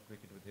played a lot of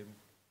cricket with him.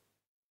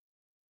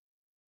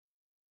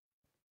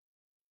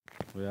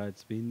 Yeah,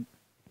 it's been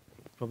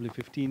probably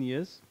 15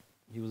 years.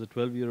 He was a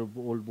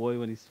 12-year-old boy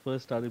when he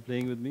first started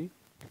playing with me.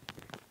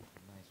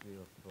 Nice way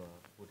of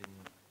putting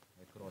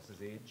across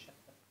his age.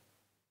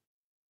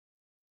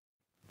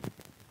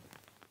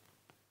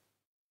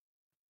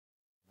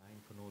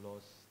 Nine for no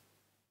loss.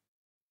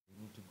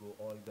 We need to go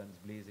all guns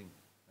blazing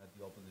at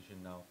the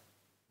opposition now.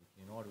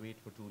 We cannot wait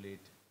for too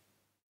late.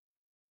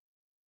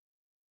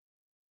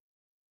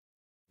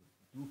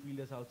 Two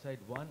fielders outside,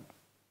 one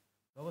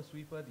cover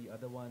sweeper, the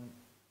other one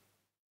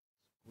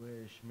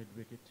squish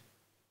mid-wicket.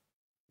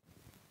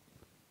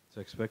 So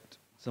expect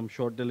some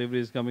short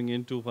deliveries coming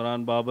into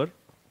Farhan Babar.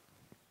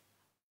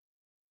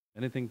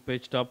 Anything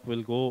pitched up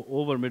will go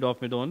over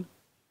mid-off, mid-on.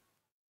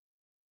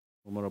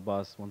 Umar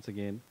Abbas once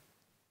again.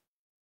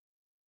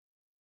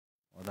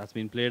 Oh, that's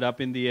been played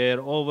up in the air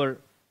over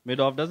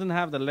mid-off. Doesn't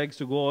have the legs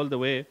to go all the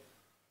way.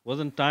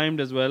 Wasn't timed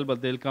as well, but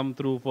they'll come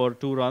through for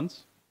 2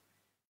 runs.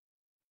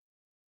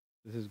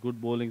 This is good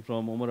bowling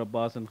from Umar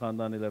Abbas and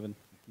Khandan 11.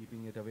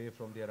 Keeping it away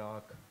from their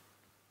arc.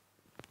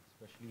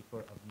 Especially for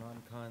Adnan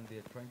Khan, they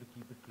are trying to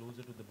keep it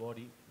closer to the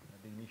body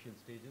at the initial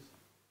stages.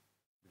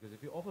 Because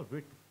if you offer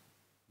width,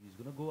 he's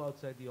going to go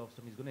outside the off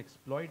stump. He's going to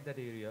exploit that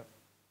area.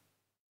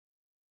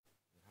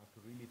 You have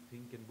to really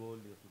think and bowl.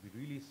 You have to be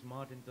really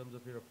smart in terms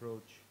of your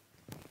approach.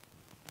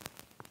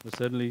 But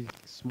certainly,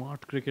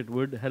 smart cricket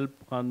would help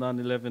Khandan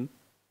 11.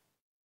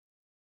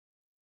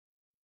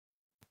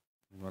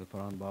 Well,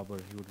 Farhan Babar,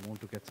 he would want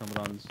to get some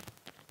runs.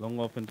 Long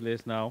off in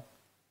place now.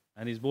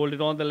 And he's bowled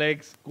it on the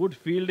legs. Good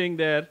fielding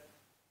there.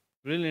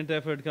 Brilliant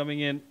effort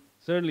coming in.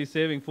 Certainly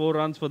saving 4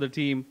 runs for the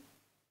team.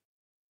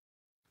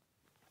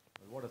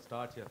 Well, what a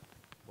start here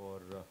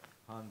for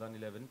Khandan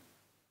 11.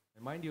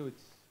 And mind you,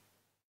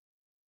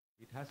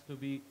 it has to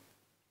be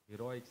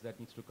heroics that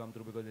needs to come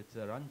through, because it's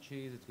a run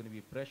chase, it's going to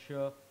be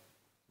pressure,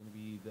 it's going to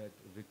be that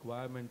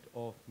requirement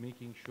of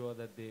making sure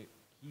that they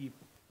keep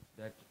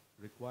that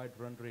required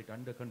run rate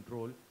under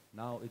control.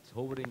 Now it's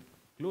hovering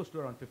close to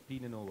around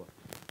 15 and over.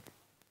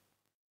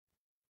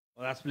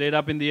 Well, that's played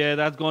up in the air.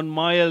 That's gone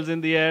miles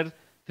in the air.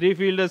 3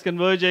 fielders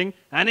converging.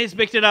 And he's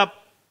picked it up.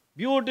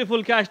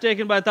 Beautiful catch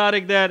taken by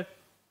Tariq there.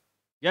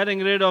 Getting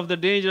rid of the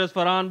dangerous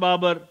Farhan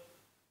Babar.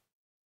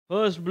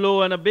 First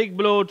blow and a big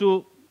blow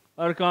to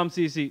Arqam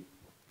CC.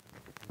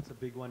 It's a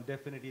big one,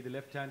 definitely. The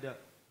left-hander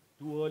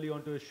too early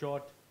onto his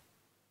shot.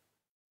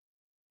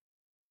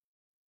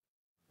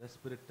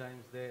 Desperate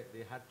times there.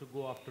 They had to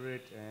go after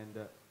it,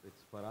 and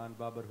it's Farhan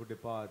Babar who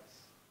departs.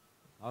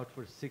 Out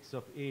for 6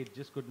 of 8.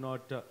 Just could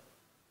not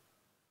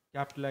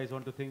capitalize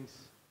onto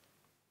things.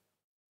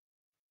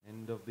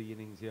 End of the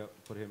innings here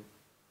for him.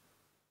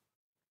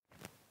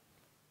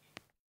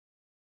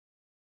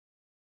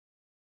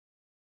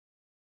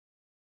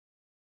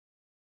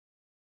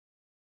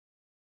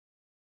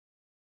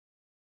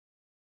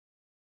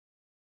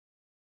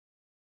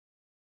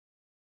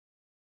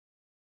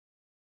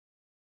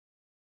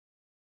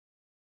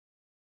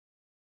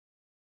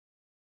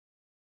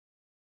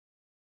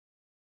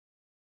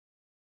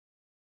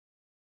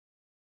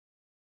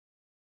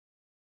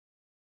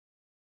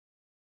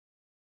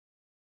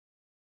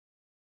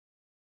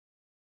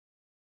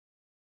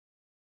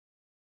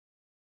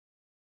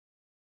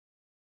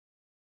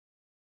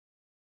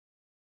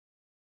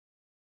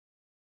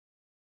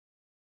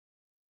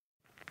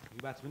 New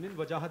batsman in,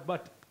 Wajahat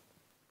Butt.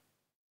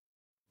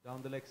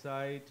 Down the leg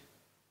side.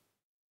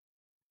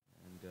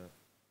 And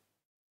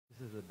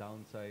this is the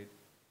downside.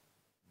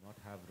 Not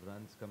have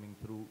runs coming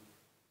through.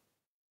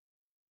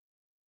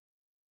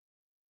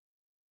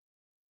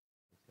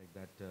 Looks like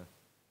that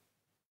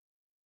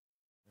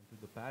went to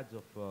the pads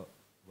of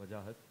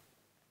Wajahat.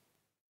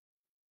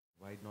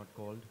 Wide not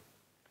called.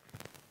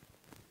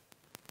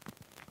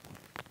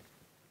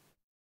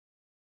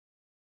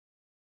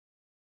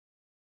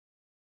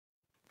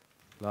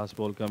 Last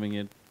ball coming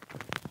in.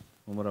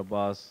 Umar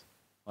Abbas.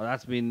 Oh,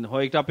 that's been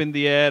hoiked up in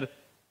the air.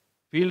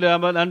 Fielder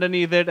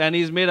underneath it, and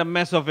he's made a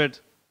mess of it.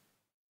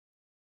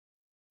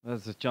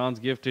 That's a chance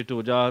gifted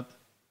to Wajahat.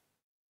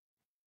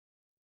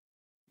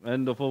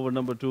 End of over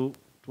number 2.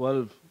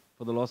 12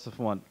 for the loss of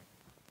 1.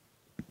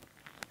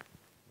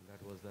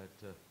 That was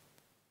that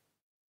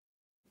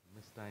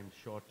mistimed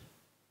shot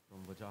from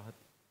Wajahat.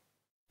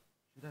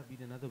 Should have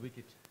been another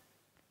wicket.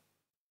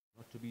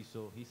 Not to be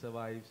so. He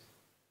survives.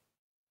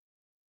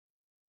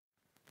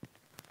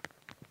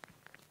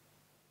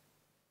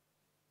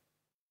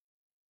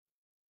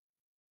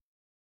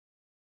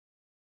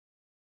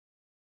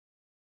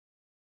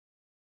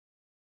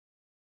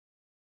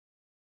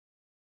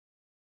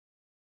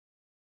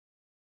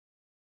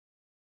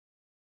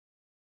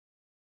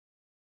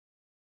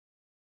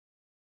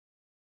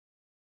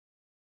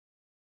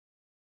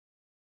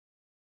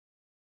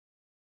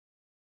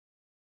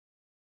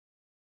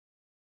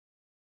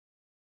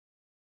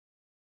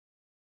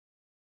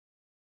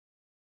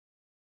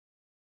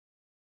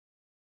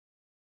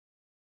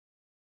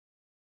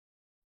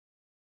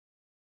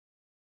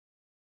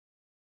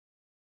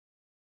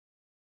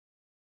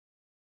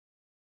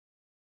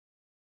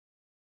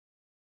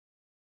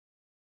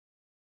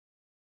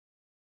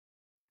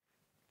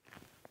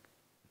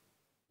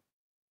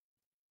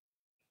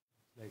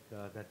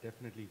 That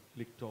definitely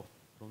flicked off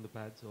from the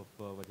pads of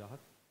Wajahat.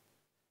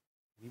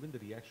 Even the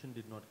reaction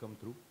did not come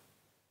through.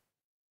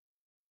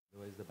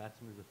 Otherwise, the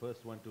batsman is the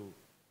first one to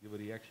give a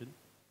reaction.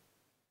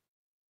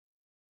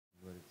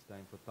 But it's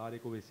time for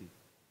Tariq Owaisi.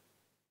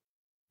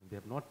 And they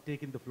have not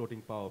taken the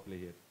floating power play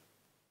here.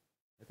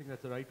 I think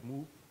that's the right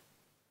move.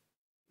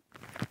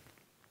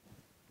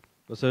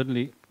 So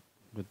certainly,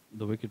 with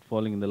the wicket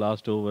falling in the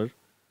last over,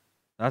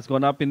 that's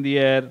gone up in the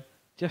air,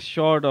 just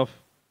short of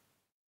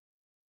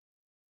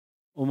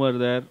Umar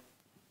there.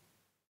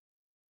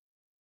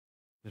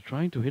 They're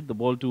trying to hit the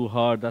ball too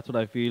hard. That's what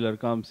I feel,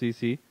 Arqam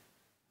CC.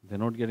 They're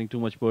not getting too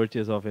much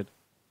purchase of it.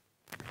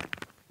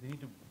 They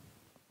need to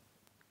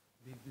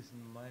make this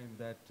in mind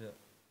that they're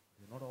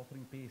not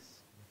offering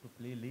pace. You have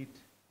to play late.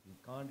 You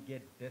can't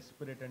get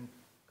desperate and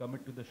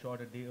commit to the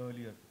shot a day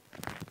earlier.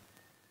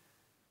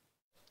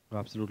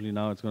 Absolutely,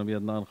 now it's going to be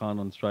Adnan Khan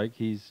on strike.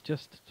 He's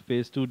just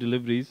faced 2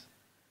 deliveries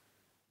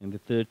in the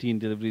 13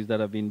 deliveries that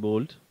have been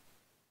bowled.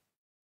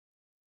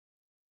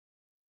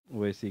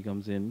 Owaisi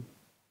comes in,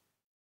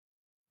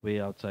 way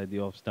outside the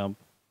off stump.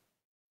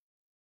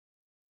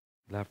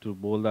 He'll have to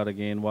bowl that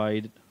again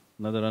wide.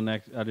 Another run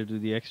added to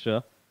the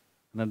extra.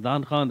 And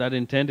Adnan Khan, that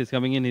intent is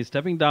coming in. He's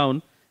stepping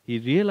down. He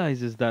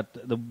realizes that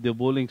the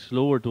bowling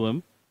slower to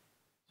him.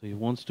 So he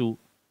wants to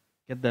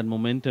get that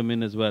momentum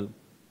in as well.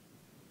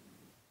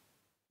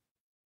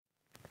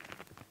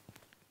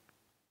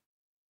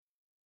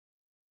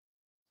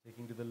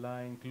 Taking to the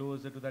line,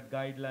 closer to that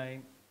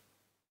guideline,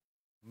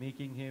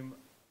 making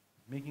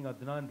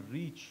Adnan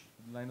reach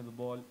the line of the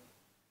ball.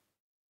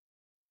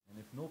 And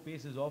if no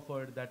pace is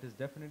offered, that is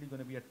definitely going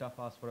to be a tough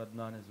ask for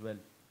Adnan as well.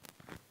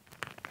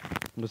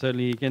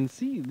 Certainly, he can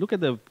see, look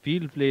at the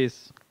field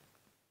place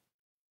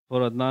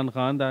for Adnan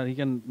Khan, that he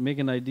can make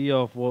an idea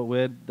of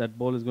where that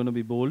ball is going to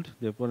be bowled.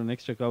 They've got an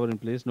extra cover in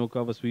place, no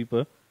cover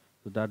sweeper.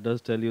 So that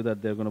does tell you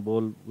that they're going to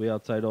bowl way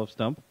outside off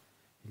stump.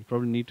 He'll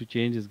probably need to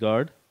change his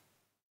guard.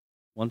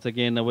 Once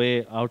again,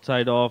 away,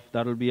 outside off,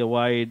 that'll be a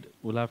wide,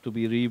 will have to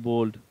be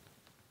re-bowled.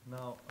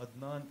 Now,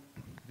 Adnan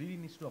really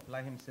needs to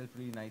apply himself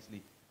really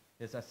nicely.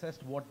 He has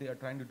assessed what they are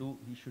trying to do.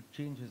 He should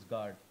change his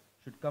guard,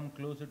 should come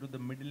closer to the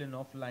middle and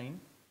off line.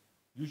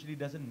 Usually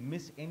doesn't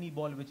miss any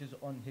ball which is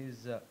on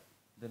his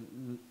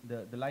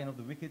the line of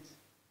the wickets.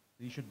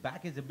 He should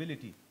back his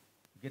ability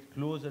to get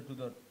closer to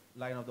the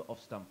line of the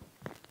off stump.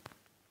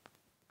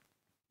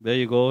 There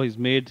you go. He's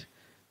made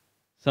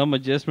some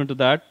adjustment to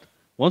that.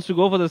 Wants to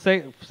go for the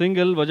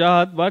single,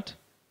 Wajahat, but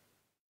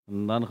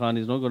Khandan Khan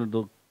is not going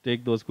to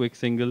take those quick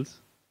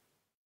singles.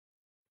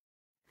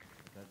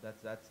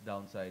 That's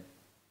downside.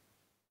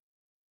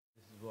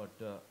 This is what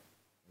the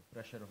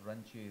pressure of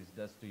run chase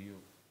does to you.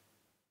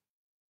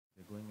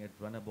 They're going at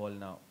runner ball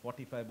now.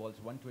 45 balls,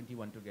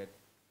 121 to get.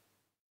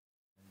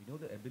 And we know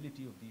the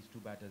ability of these two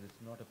batters.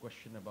 It's not a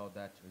question about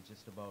that. It's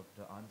just about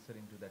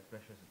answering to that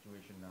pressure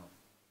situation now.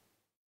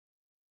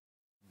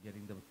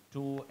 Getting the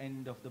toe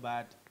end of the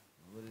bat.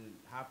 Will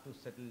have to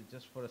settle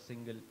just for a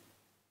single.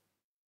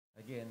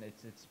 Again,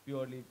 it's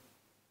purely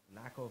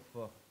lack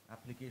of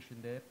application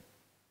there.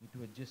 You need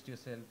to adjust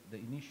yourself. The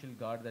initial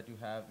guard that you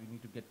have, you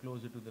need to get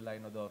closer to the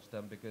line of the off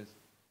stump, because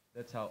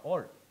that's how,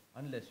 or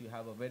unless you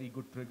have a very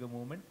good trigger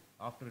movement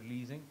after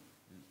releasing,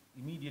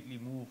 immediately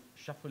move,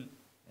 shuffle,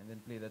 and then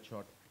play that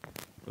shot.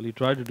 Well, he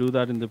tried to do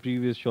that in the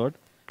previous shot.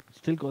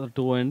 Still got a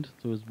toe end,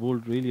 so it's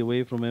bowled really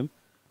away from him.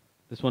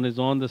 This one is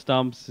on the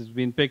stumps. It's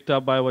been picked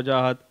up by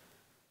Wajahat.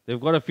 They've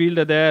got a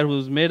fielder there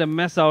who's made a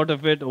mess out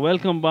of it. A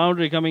welcome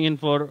boundary coming in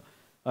for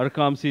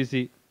Arqam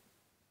CC.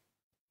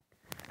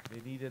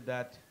 They needed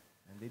that,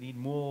 and they need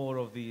more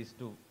of these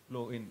to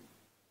flow in.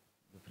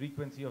 The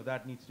frequency of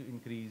that needs to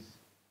increase.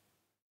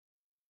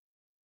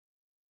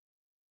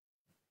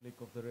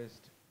 Flick of the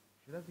wrist.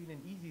 Should have been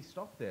an easy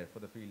stop there for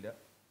the fielder.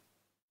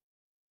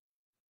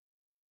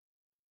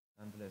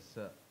 Nonetheless,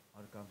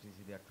 Arqam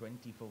CC, they are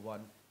 20 for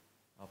 1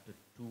 after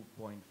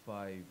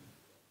 2.5.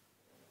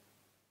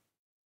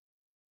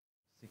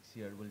 6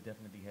 here will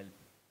definitely help.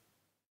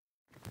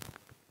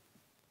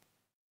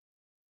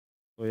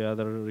 So yeah,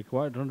 the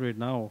required run rate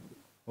now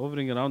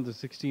hovering around the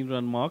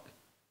 16-run mark.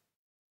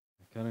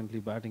 Currently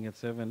batting at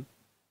 7.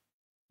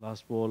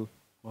 Last ball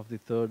of the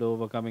third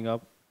over coming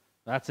up.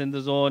 That's in the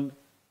zone.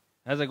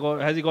 Has he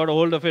got a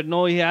hold of it?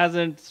 No, he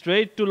hasn't.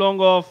 Straight to long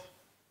off.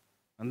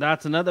 And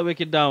that's another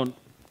wicket down.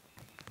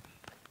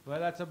 Well,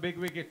 that's a big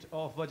wicket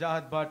of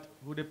Wajahat Butt,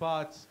 who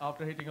departs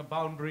after hitting a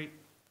boundary.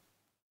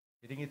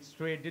 Hitting it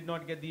straight, did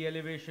not get the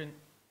elevation.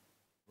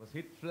 Was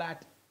hit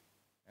flat.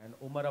 And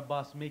Umar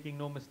Abbas making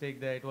no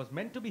mistake there. It was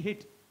meant to be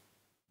hit.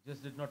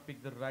 Just did not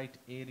pick the right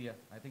area.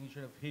 I think he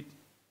should have hit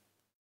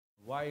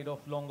wide off,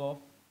 long off.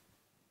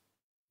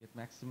 Get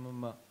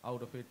maximum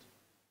out of it.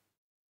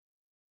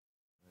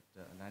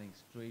 But landing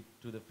straight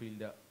to the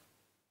fielder.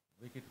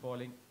 Wicket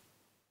falling.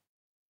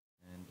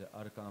 And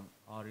Arqam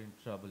are in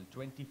trouble.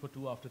 20 for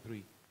 2 after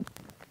 3.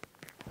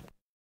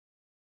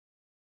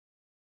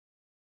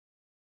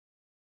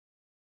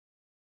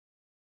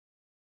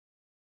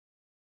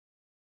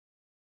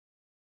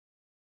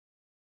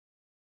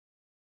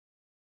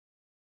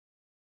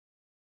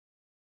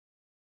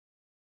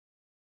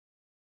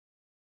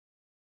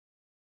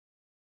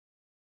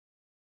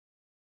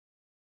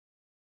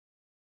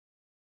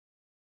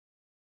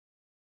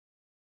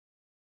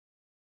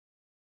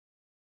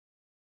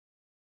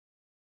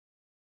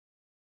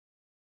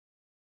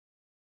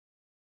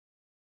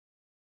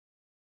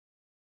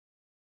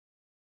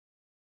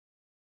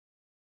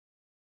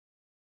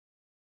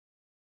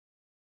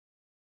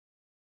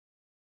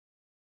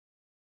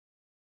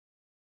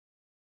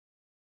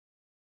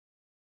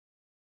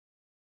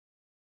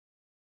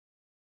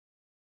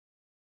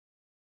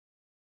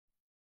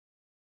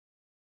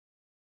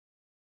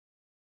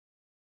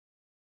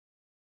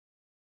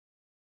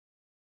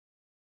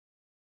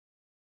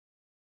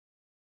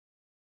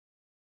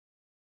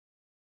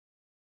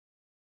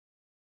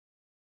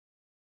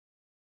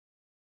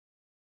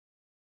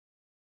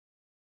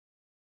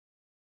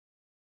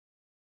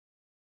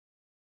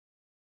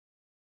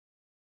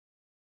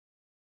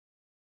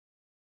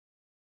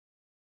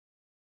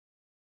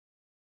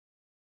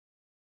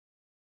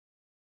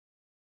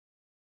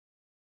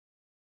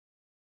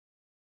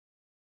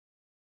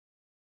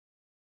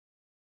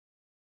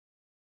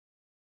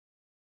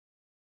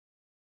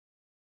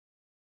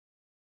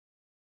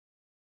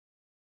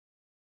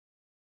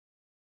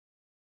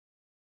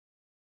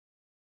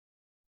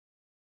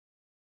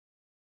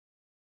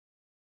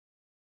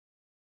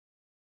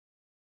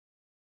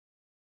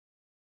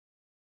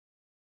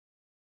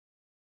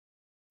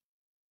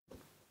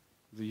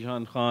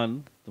 Zishan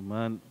Khan, the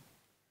man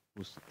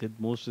who did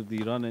most of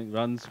the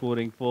run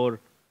scoring for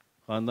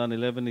Khandan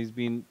 11, he's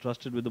been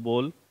trusted with the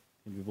ball.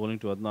 He'll be bowling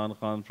to Adnan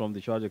Khan from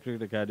the Sharjah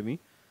Cricket Academy.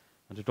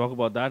 And to talk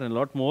about that and a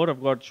lot more,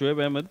 I've got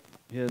Shoaib Ahmed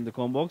here in the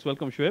com box.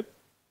 Welcome, Shoaib.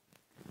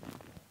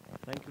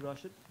 Thank you,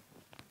 Rashid.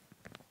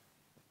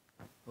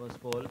 First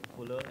ball,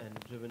 Fuller and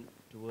driven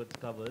towards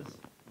covers.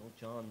 No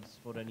chance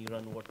for any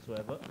run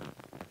whatsoever.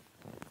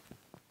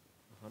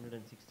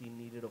 116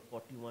 needed of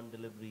 41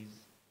 deliveries.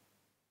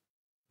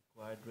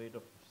 Required rate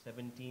of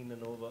 17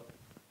 and over.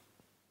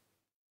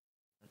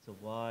 That's a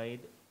wide.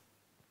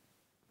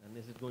 And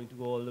is it going to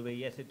go all the way?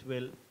 Yes, it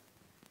will.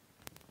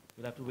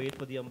 We'll have to wait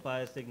for the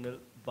umpire signal.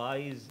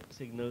 Buys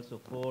signal, so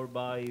 4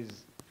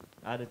 buys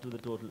added to the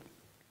total.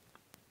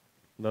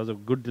 That was a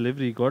good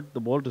delivery. He got the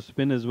ball to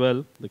spin as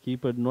well. The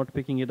keeper not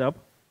picking it up.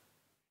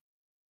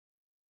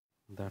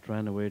 That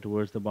ran away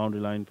towards the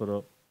boundary line for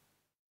a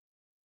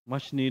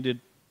much needed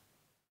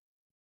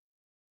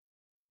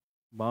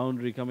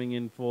boundary coming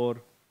in for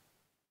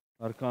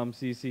Arqam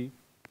CC.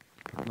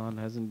 None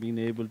hasn't been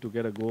able to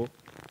get a go.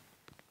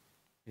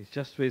 He's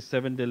just faced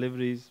 7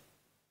 deliveries.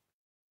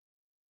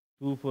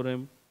 2 for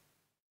him.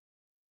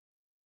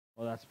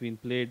 Oh, that's been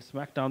played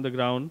smack down the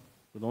ground.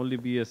 Could only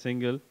be a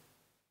single.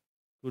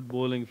 Good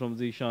bowling from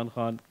Zishan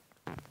Khan.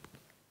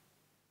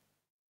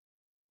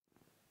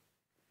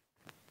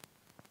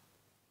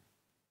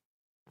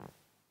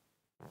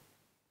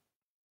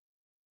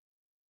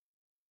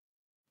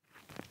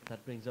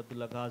 That brings up the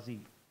Lagazi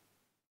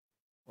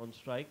on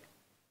strike.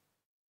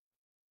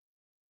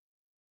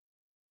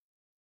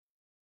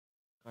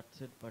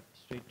 Cuts it, but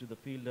straight to the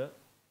fielder.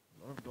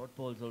 A lot of dot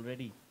balls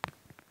already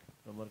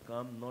from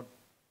Arqam. Not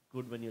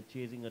good when you're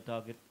chasing a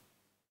target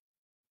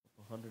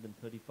of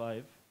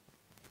 135.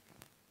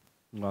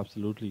 Oh,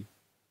 absolutely.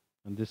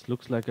 And this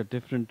looks like a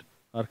different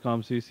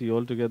Arqam CC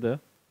altogether.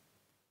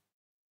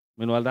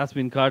 Meanwhile, that's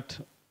been cut.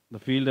 The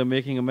fielder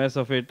making a mess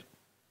of it.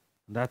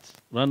 That's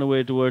run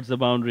away towards the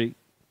boundary.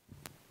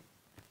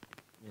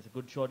 It's a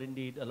good shot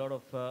indeed. A lot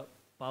of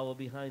power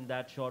behind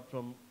that shot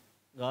from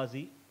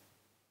Ghazi.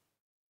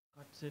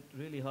 Cuts it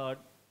really hard,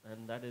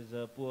 and that is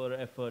a poor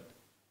effort.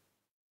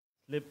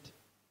 Slipped,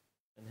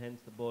 and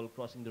hence the ball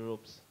crossing the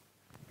ropes.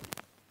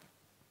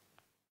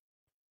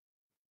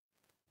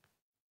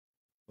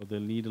 So they'll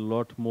need a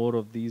lot more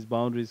of these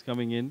boundaries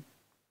coming in.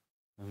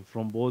 And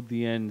from both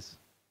the ends.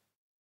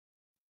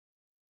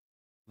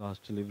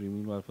 Last delivery,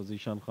 meanwhile, for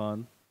Zishan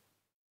Khan.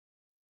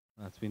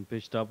 That's been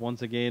pitched up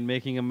once again,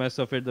 making a mess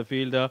of it, the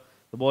fielder.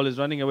 The ball is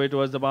running away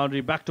towards the boundary.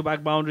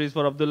 Back-to-back boundaries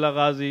for Abdullah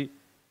Ghazi.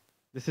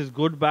 This is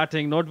good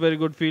batting, not very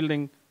good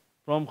fielding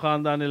from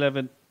Khandan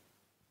 11.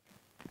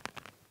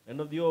 End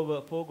of the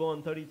over, 4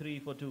 gone, 33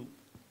 for 2.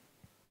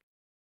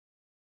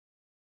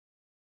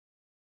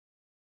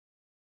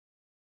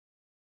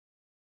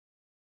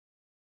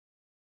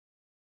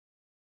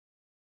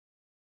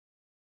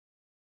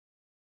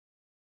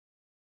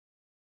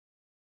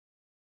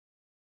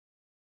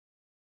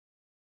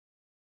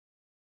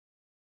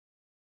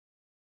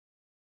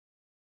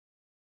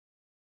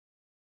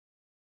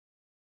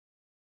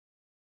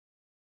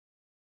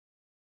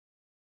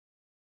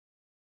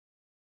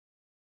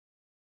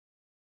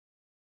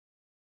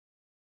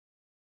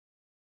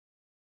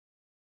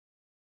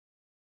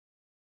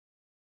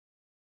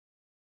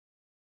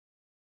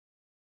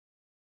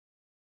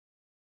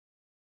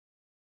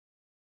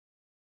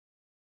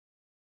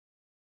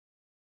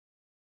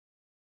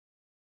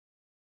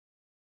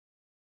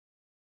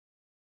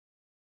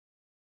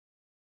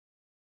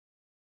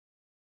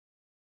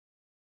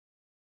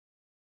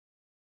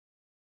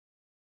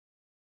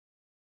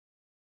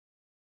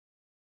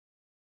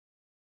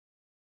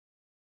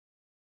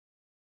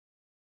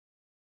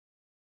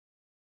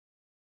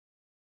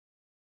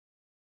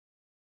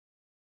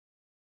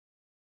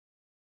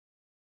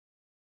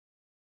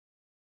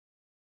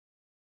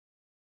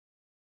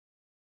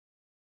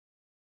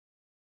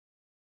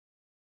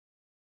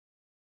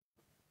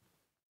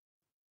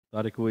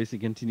 Tariq Owaisi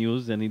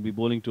continues, and he'll be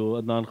bowling to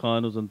Adnan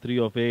Khan, who's on 3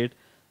 of 8.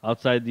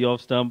 Outside the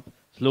off stump,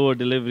 slower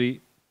delivery.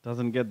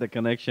 Doesn't get the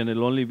connection.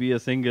 It'll only be a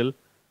single.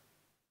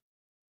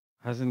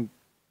 Hasn't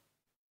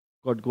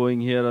got going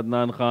here,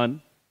 Adnan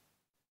Khan.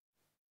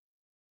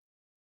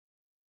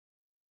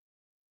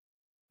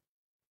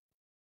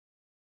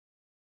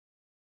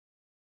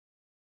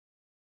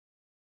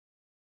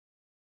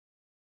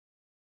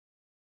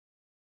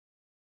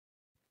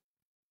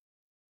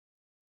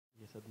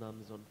 Yes,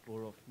 Adnan is on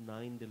 4 of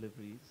 9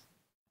 deliveries.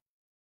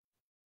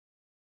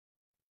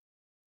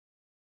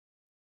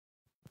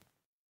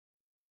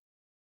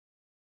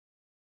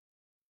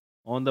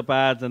 On the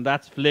pads, and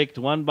that's flicked.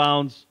 1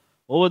 bounce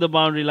over the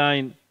boundary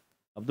line.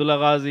 Abdullah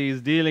Ghazi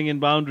is dealing in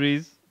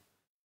boundaries,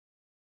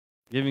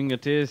 giving a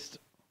taste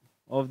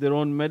of their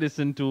own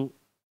medicine to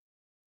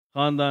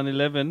Khandan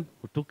 11,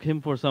 who took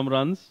him for some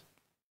runs.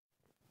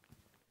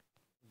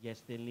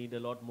 Yes, they'll need a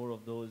lot more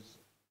of those.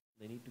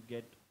 They need to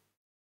get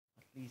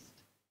at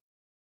least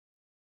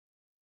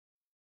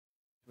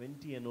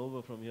 20 and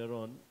over from here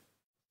on.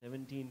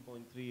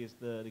 17.3 is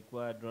the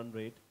required run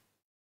rate.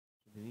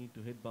 They need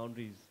to hit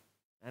boundaries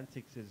and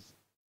sixes.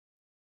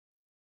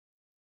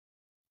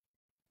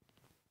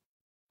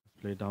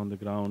 Play down the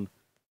ground.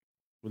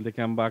 Will they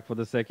come back for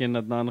the second?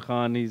 Adnan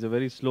Khan, he's a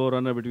very slow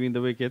runner between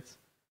the wickets.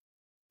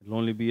 It'll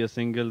only be a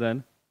single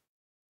then.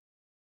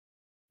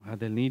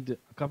 They'll need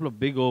a couple of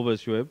big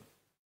overs, Shoaib.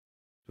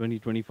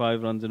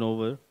 20-25 runs an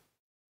over.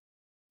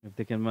 If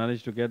they can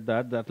manage to get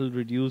that, that will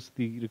reduce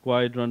the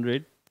required run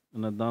rate.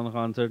 And Adnan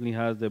Khan certainly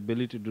has the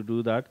ability to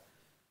do that.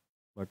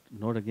 But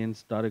not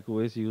against Tariq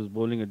Owaisi. He was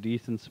bowling a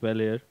decent spell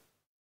here.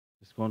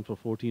 He's gone for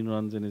 14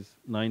 runs in his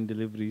 9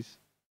 deliveries.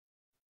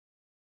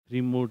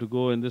 3 more to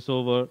go in this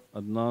over.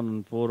 Adnan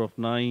on 4 of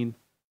 9.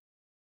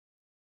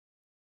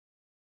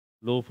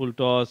 Low full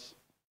toss.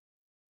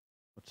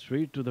 But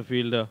straight to the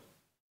fielder.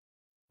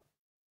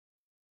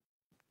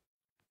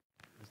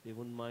 They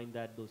wouldn't mind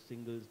that. Those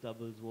singles,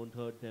 doubles won't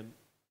hurt them.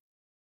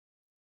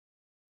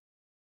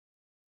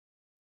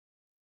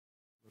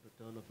 What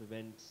a turn of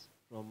events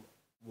from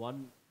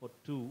 1 for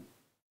 2.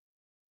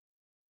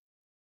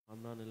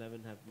 Khandan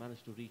 11 have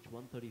managed to reach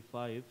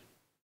 135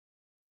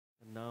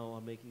 and now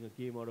are making a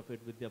game out of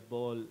it with their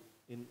ball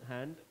in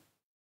hand.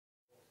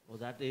 Oh,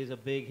 that is a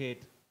big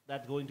hit.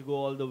 That's going to go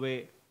all the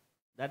way.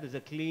 That is a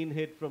clean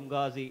hit from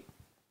Ghazi.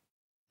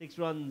 6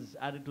 runs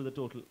added to the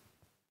total.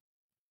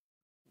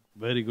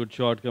 Very good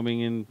shot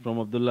coming in from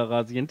Abdullah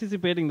Ghazi,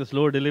 anticipating the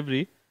slow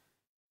delivery.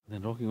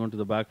 Then rocking onto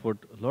the back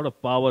foot. A lot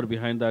of power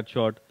behind that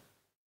shot.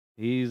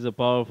 He's a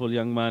powerful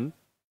young man.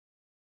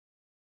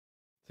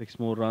 6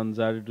 more runs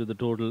added to the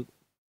total.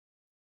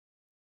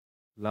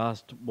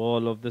 Last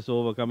ball of this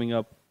over coming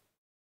up.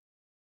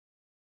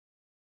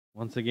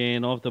 Once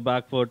again off the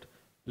back foot.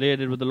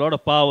 Played it with a lot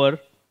of power.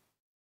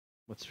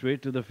 But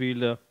straight to the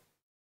fielder.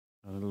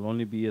 And it'll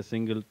only be a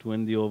single to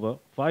end the over.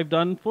 5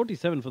 done,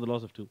 47 for the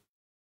loss of 2.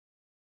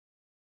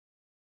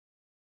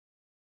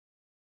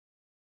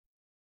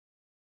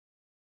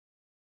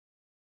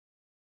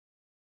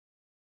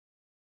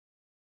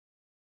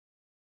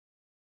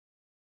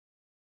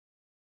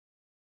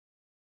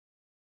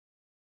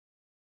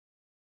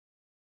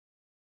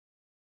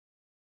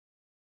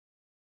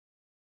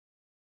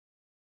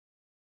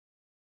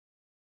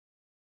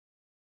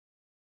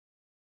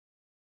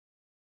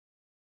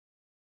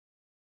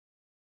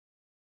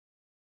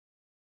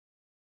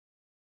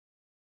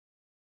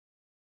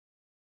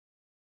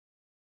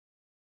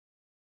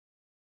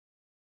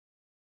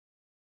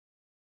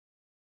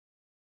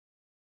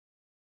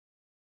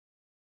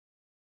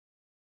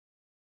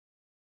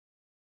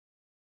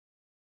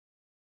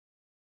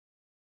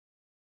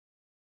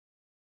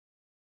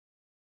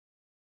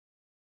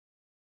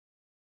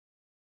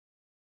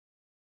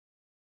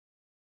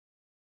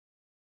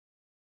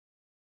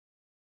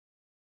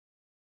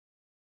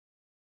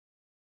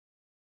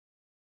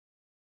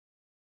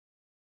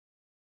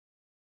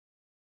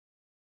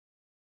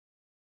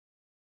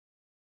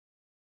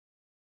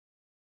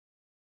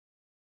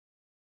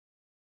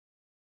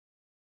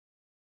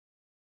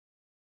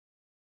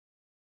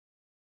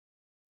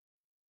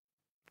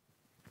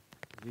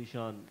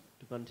 Zishan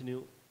to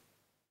continue.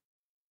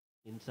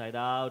 Inside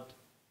out.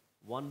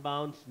 1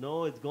 bounce.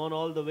 No, it's gone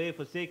all the way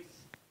for 6.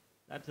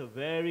 That's a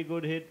very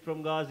good hit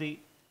from Ghazi.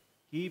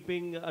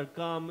 Keeping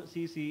Arqam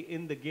CC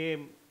in the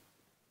game.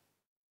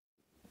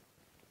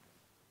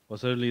 Well,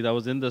 certainly that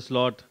was in the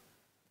slot.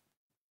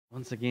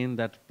 Once again,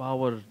 that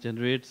power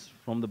generates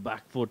from the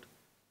back foot.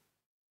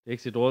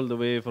 Takes it all the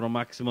way for a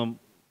maximum.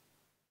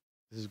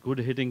 This is good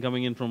hitting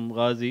coming in from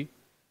Ghazi.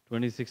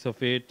 26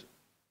 of 8.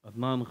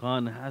 Adnan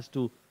Khan has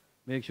to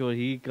make sure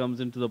he comes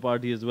into the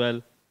party as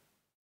well.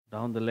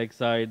 Down the leg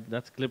side.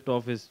 That's clipped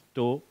off his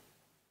toe.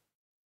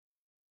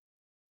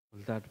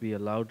 Will that be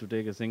allowed to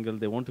take a single?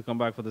 They want to come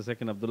back for the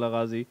second. Abdullah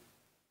Ghazi.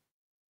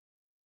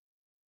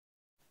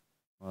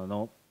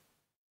 No.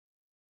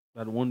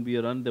 That won't be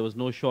a run. There was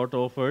no shot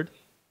offered.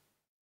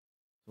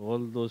 So all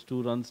those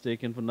 2 runs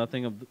taken for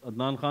nothing.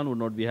 Adnan Khan would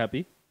not be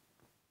happy.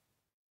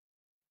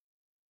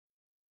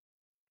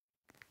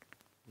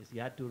 Yes, he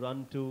had to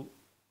run 2.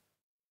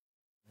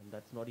 And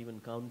that's not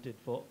even counted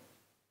for.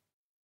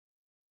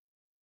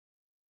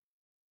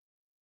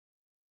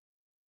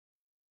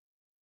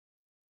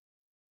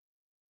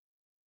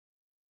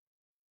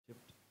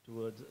 Chipped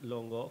towards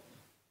long off.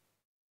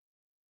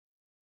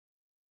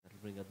 That'll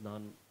bring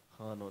Adnan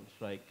Khan on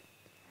strike.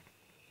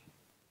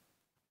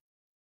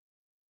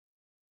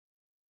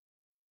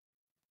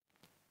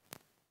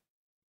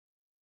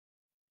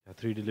 Yeah,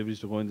 3 deliveries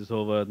to go in this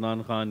over.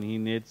 Adnan Khan, he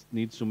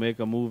needs to make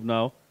a move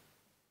now.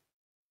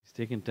 He's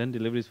taken 10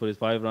 deliveries for his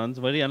 5 runs.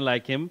 Very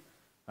unlike him.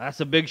 That's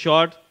a big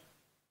shot.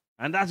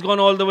 And that's gone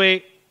all the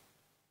way.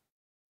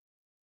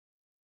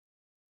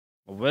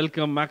 A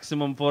welcome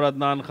maximum for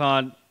Adnan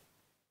Khan.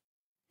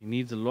 He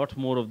needs a lot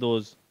more of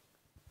those.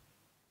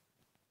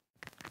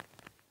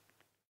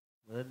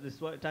 Well,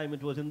 this time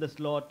it was in the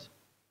slot.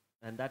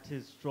 And that's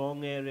his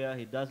strong area.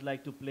 He does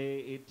like to play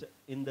it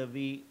in the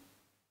V.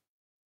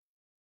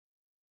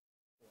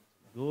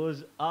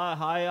 Goes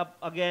high up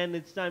again.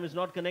 This time it's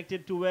not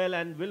connected too well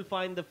and will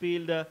find the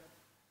fielder.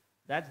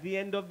 That's the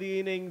end of the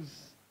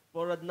innings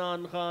for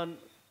Adnan Khan.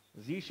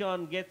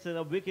 Zishan gets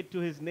a wicket to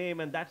his name,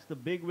 and that's the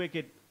big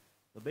wicket,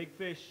 the big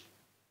fish,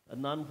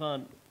 Adnan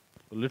Khan.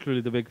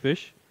 Literally the big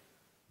fish.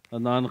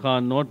 Adnan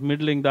Khan not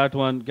middling that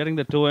one, getting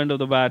the toe end of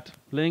the bat,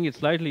 playing it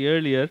slightly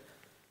earlier,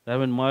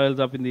 11 miles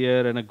up in the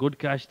air, and a good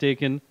catch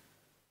taken.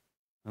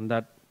 And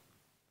that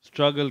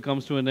struggle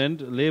comes to an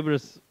end.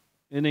 Laborious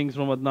innings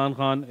from Adnan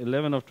Khan,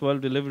 11 of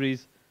 12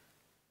 deliveries.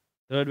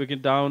 Third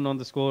wicket down on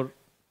the score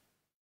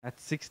at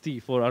 60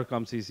 for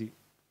Arqam CC.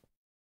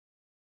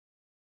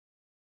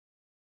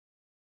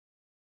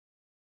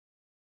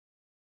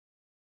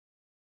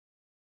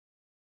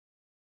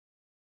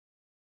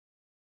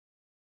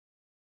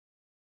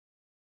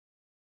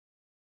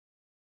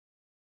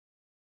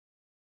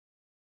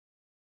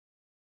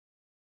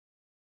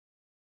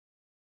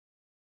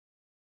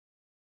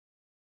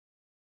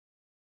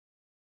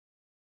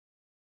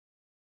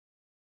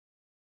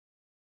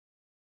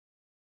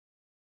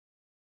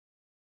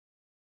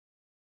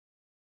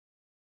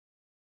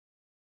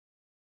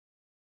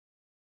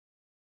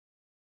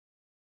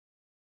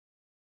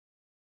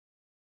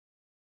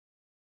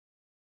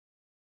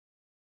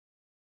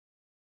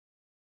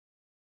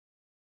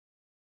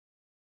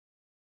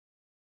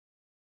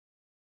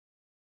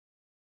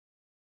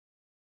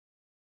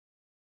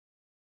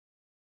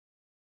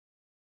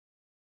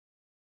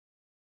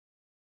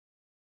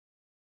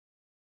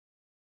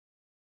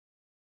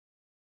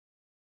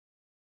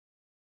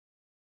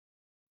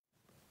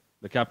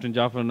 The captain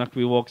Jafar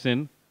Naqvi walks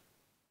in.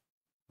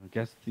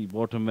 Gets the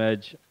bottom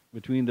edge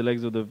between the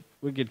legs of the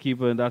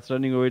wicketkeeper, and that's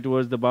running away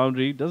towards the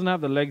boundary. Doesn't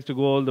have the legs to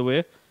go all the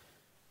way,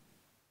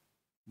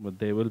 but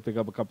they will pick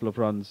up a couple of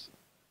runs.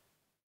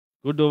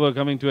 Good over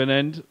coming to an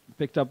end.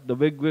 Picked up the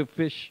big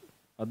fish,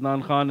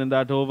 Adnan Khan, in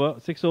that over.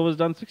 6 overs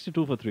done,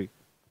 62 for 3.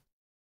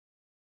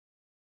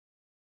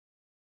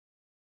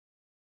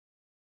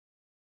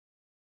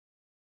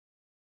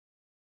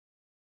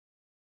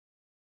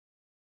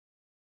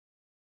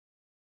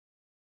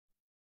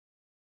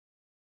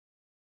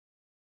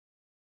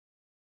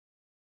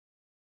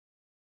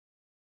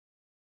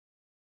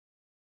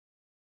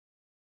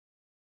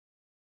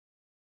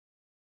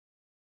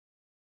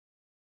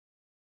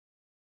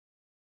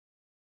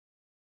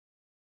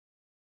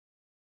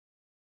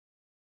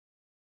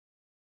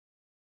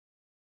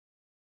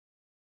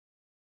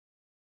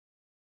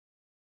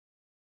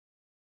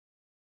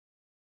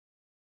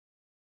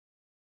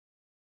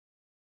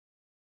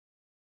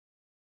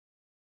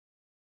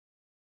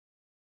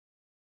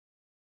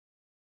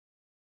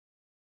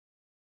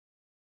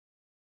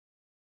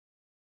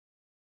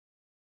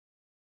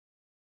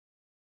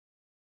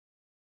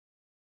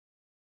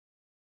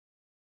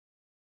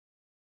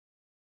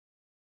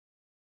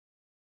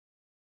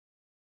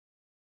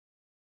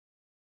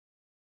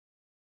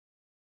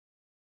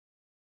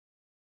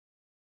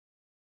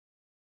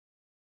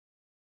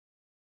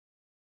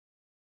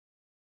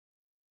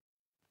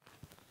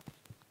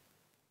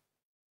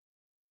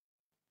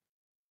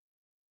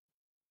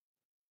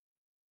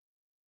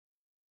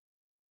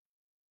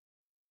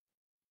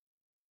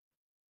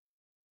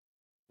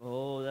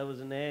 Oh, that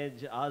was an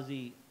edge.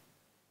 Azi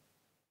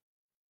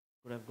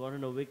could have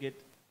gotten a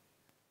wicket.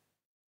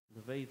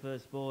 The very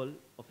first ball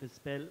of his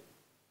spell.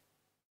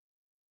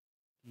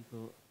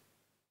 Keeper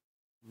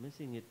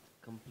missing it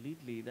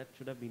completely. That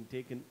should have been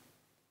taken.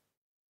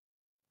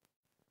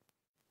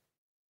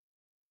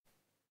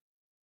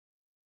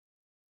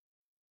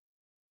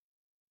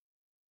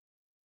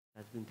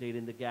 Has been played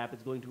in the gap.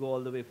 It's going to go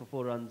all the way for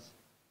 4 runs.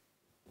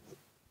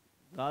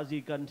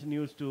 Ghazi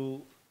continues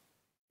to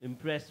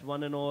impress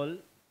one and all.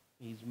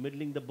 He's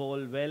middling the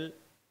ball well,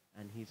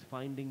 and he's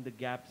finding the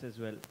gaps as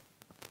well.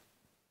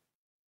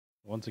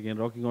 Once again,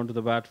 rocking onto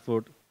the bat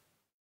foot.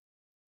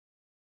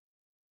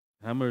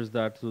 Hammers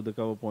that through the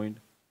cover point.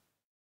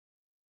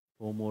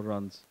 4 more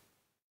runs.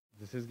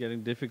 This is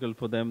getting difficult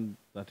for them.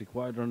 That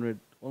required run rate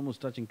almost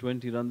touching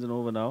 20 runs and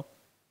over now.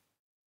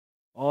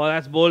 Oh,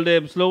 that's bowled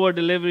him. Slower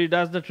delivery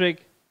does the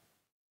trick.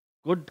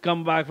 Good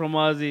comeback from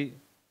Azi.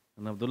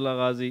 And Abdullah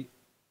Ghazi,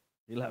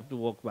 he'll have to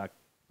walk back.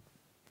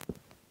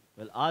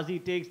 Well, Azi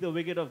takes the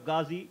wicket of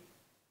Ghazi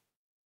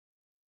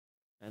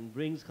and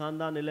brings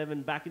Khandan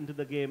 11 back into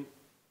the game.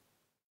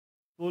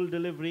 Full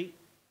delivery.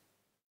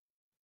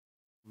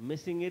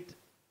 Missing it,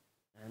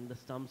 and the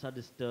stumps are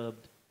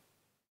disturbed.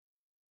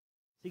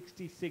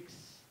 66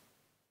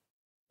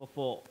 for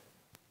 4.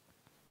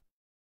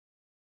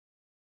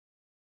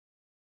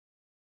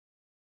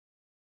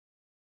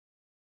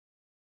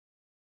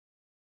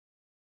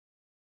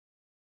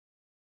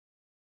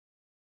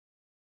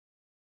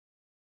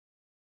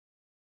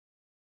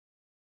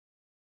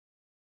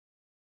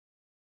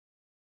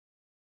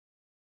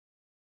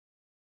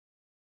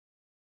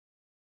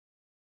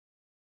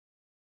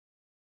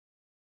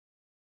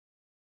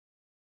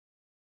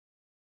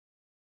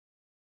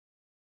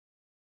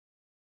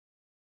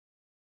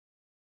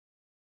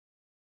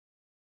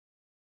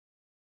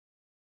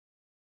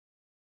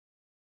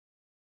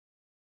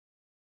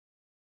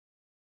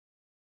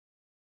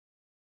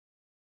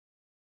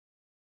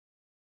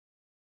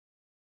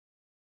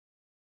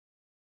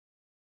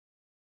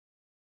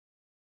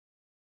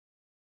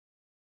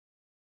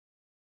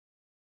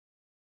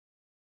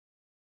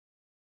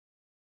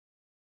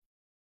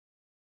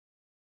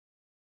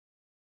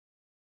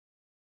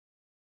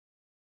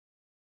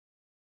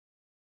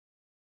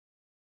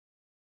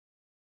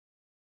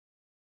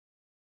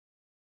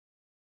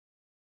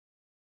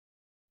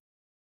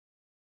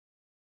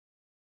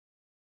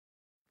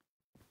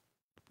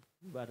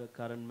 Batter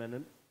Karan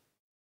Menon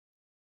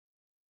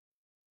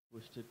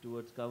pushed it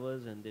towards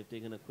covers and they've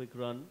taken a quick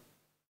run.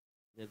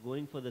 They're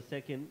going for the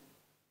second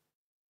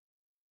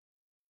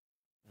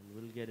and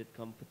will get it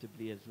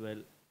comfortably as well.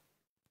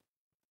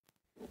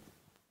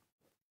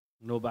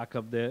 No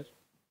backup there.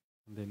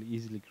 They'll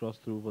easily cross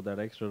through for that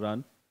extra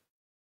run.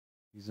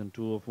 He's on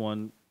 2 of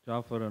 1.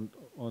 Jafar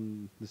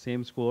on the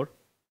same score.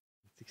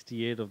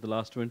 68 of the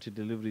last 20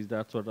 deliveries.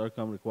 That's what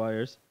Arqam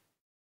requires.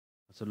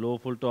 That's a low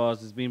full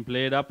toss. It's been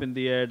played up in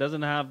the air.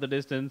 Doesn't have the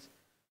distance.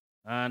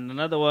 And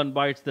another one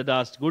bites the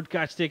dust. Good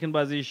catch taken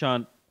by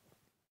Zishan.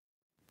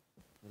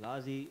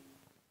 Lazi,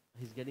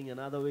 he's getting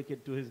another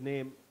wicket to his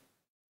name.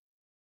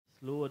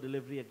 Slower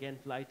delivery again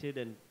flighted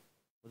and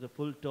was a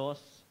full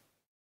toss.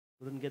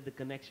 Couldn't get the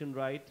connection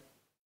right.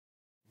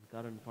 And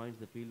Karan finds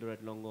the fielder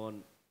at long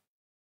on.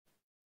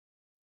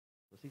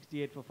 So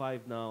 68 for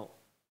 5 now.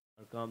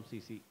 Arqam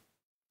CC.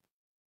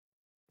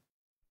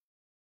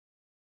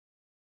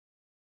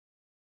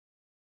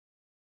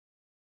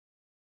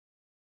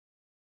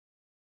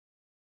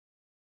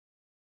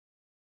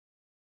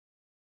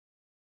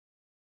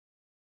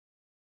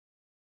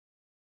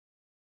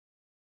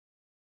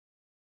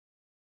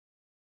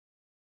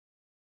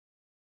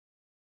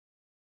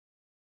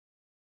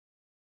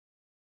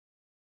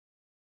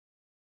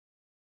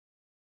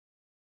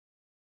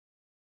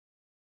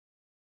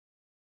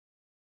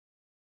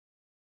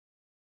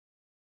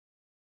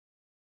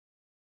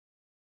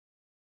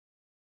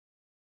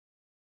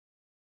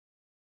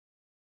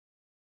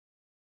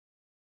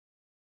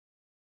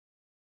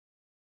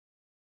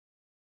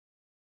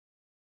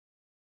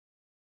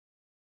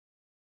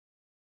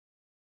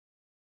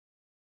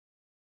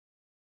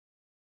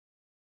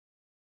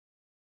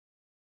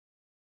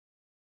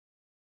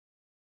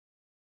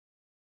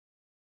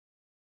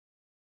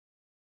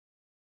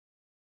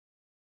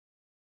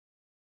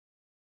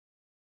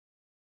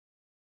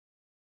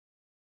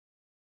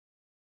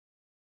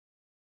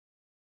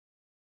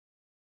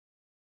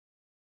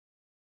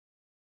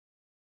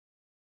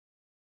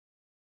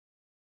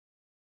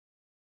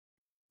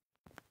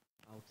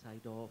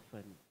 Outside off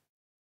and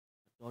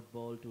a dot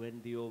ball to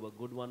end the over.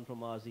 Good one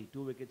from Azi.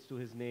 2 wickets to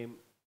his name.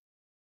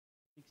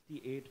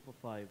 68 for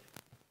 5.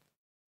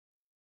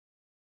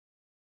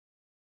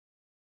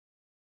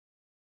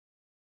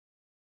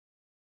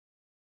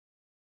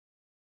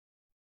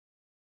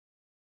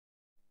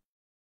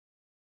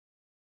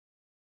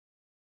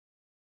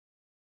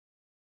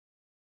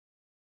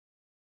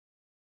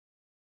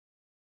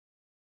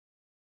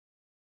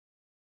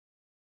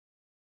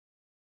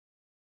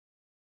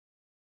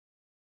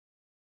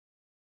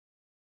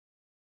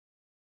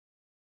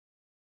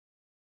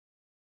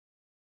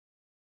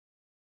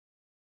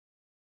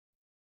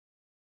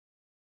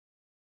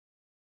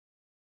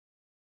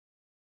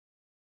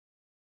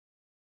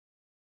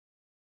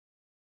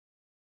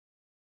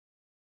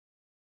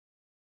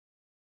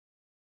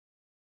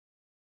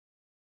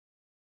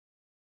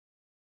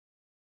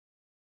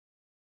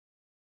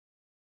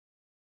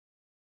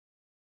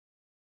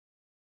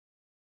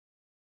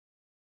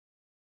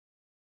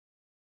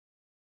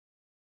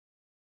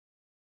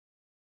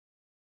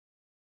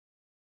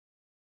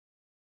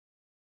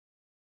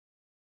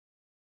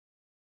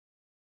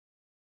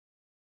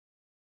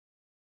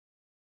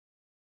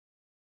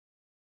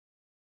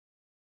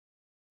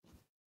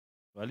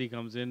 Ali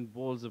comes in,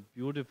 bowls a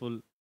beautiful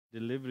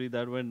delivery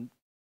that went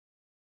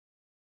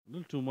a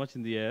little too much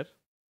in the air,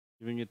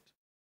 giving it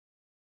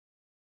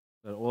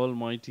that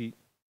almighty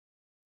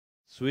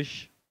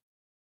swish.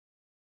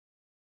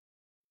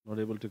 Not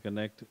able to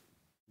connect.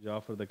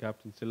 Jafar, the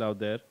captain, still out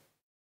there.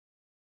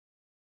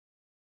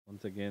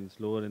 Once again,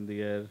 slower in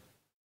the air,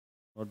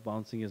 not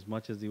bouncing as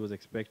much as he was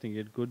expecting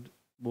it. Good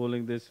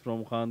bowling this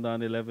from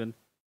Khandan 11.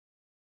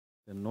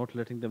 They're not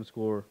letting them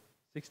score.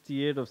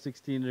 68 of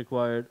 16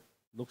 required.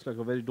 Looks like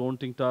a very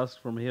daunting task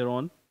from here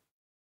on.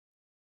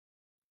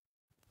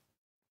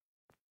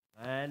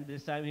 And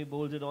this time he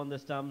bowls it on the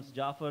stumps.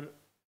 Jafar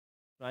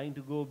trying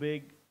to go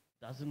big.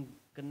 Doesn't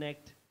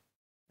connect.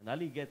 And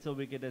Ali gets a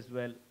wicket as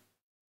well.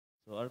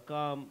 So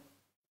Arqam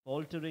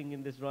faltering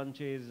in this run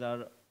chase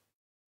are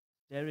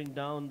staring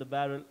down the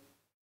barrel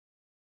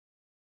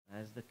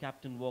as the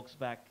captain walks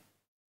back.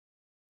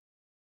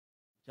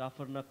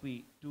 Jafar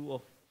Naqvi, 2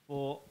 of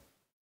 4.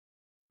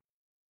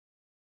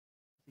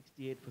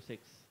 68 for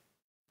 6.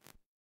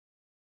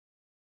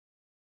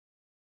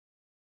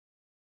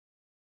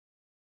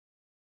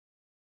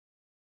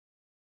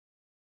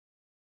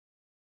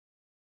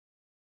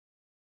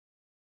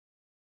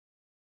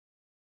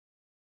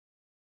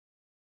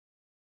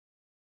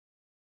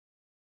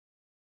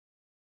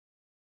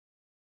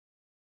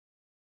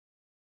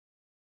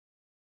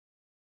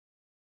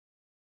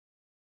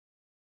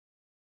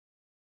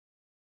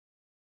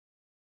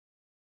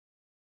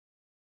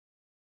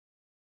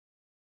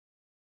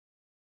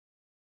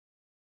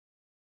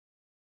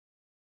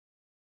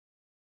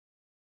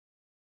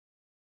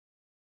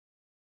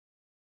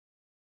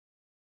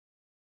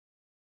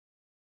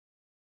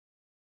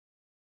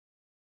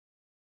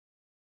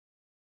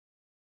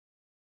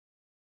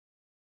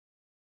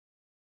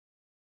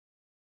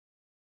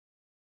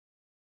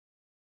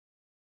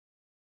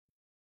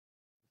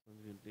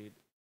 been played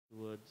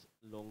towards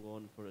long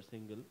on for a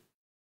single.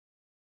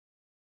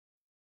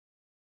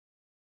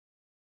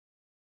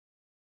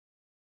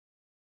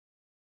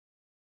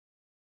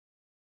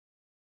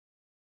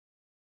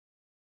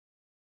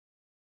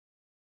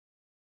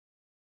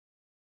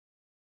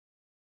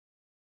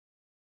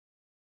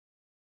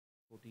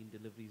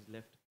 Deliveries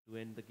left to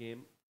end the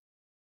game.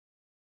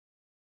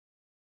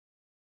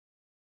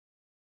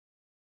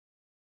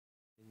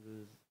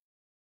 Singles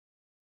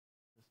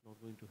just not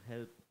going to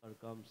help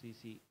Arqam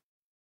CC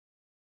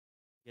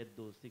get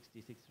those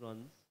 66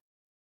 runs.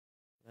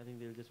 I think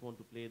they'll just want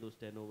to play those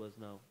 10 overs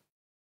now.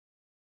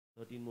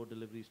 13 more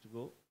deliveries to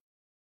go.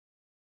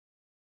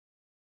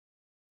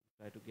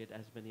 Try to get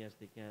as many as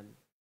they can.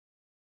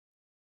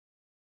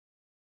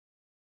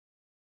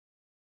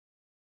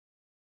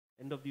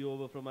 End of the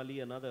over from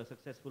Ali, another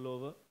successful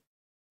over.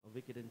 A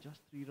wicket in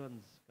just 3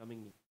 runs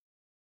coming.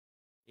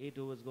 8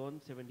 overs gone,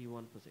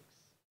 71 for 6.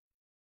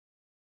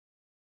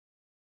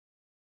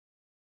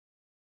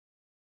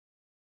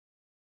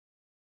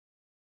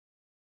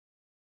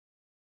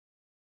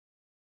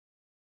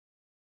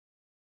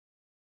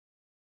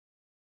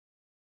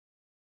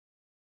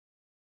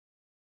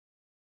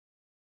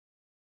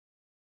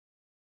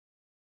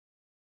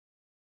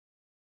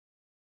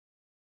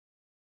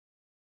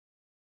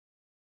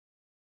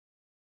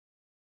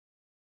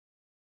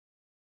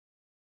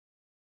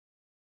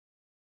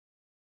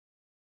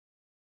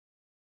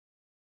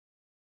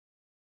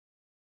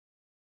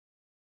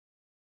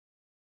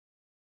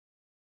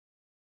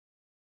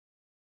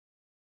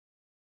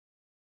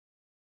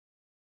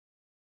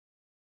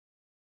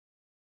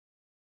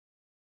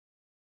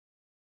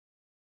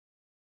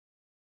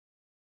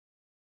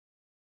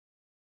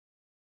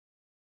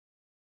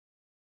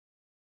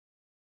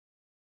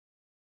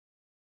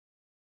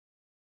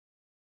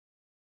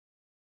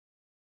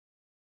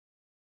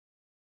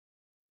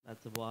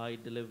 That's a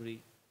wide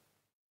delivery.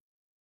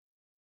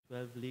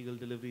 12 legal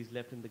deliveries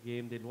left in the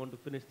game. They'd want to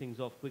finish things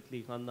off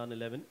quickly. Khandan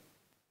 11.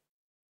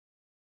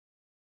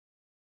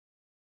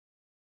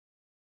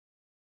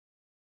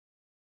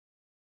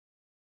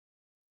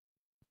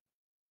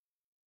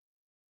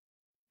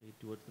 Played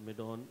towards the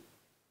mid-on.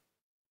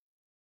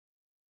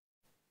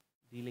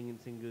 Dealing in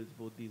singles,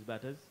 both these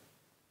batters.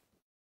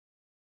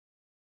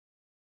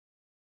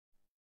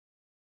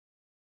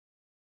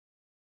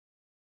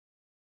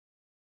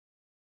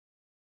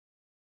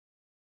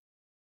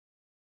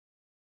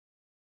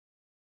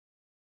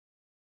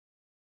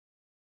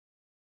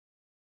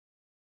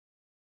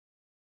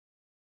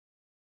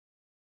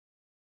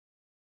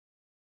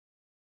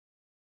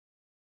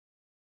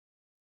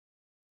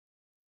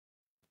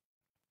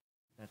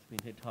 That's been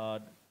hit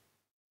hard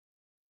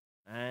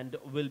and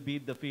will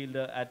beat the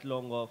fielder at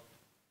long off.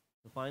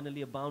 So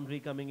finally a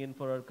boundary coming in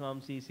for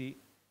Arqam CC.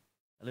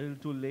 A little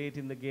too late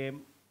in the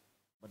game,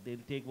 but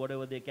they'll take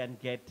whatever they can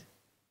get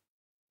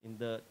in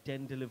the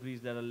 10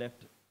 deliveries that are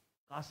left.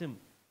 Qasim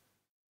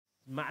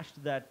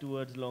smashed that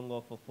towards long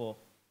off for 4.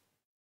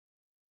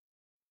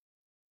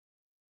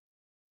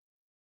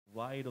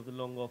 Wide of the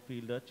long off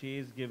fielder,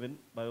 chase given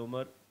by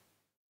Umar,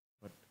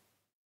 but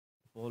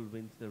the ball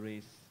wins the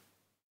race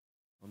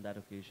on that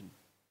occasion.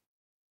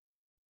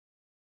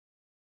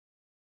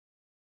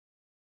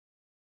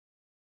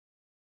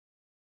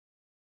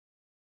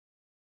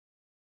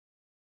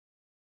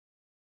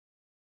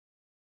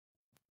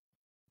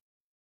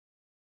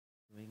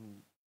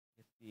 Swing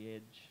gets the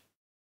edge.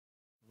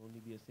 Will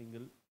only be a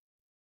single.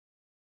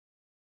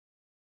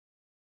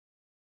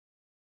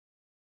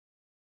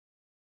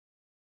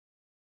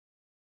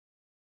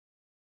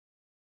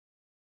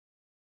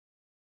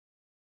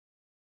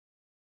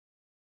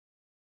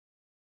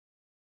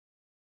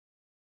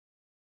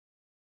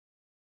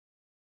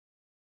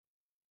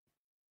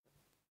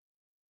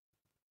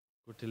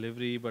 Good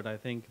delivery, but I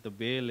think the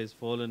bail is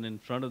fallen in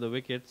front of the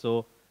wicket,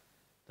 so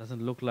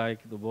doesn't look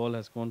like the ball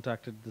has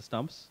contacted the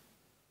stumps.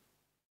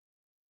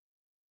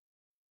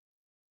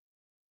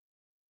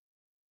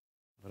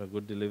 But a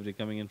good delivery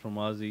coming in from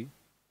Azi.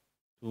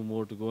 2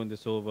 more to go in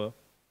this over.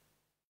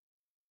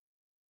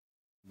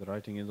 The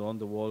writing is on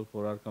the wall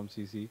for Arqam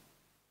CC.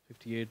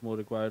 58 more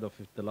required of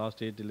the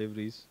last 8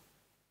 deliveries.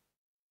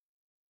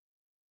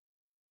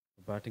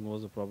 The batting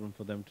was a problem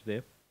for them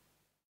today.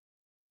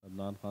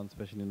 Adnan Khan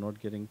especially not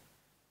getting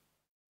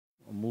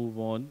a move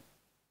on.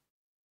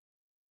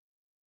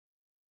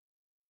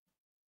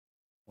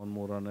 1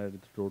 more run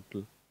added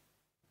total.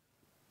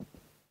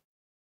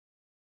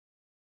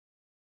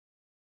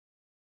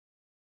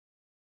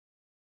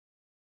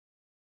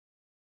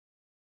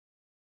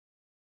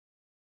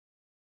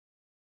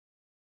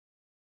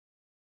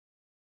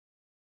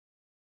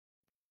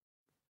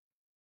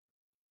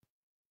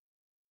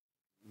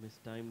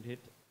 Mistimed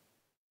hit.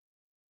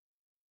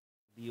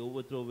 The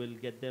overthrow will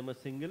get them a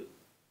single.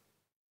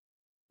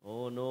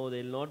 Oh no,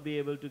 they'll not be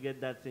able to get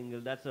that single.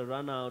 That's a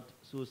run out.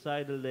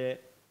 Suicidal there.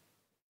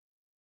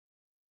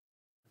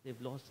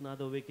 They've lost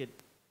another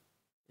wicket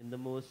in the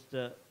most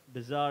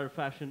bizarre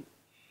fashion.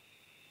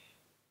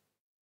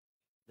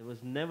 There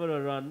was never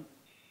a run.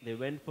 They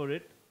went for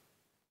it.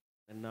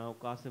 And now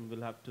Qasim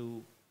will have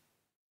to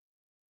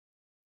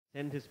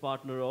sent his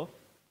partner off.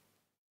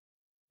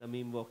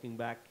 Tamim walking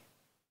back.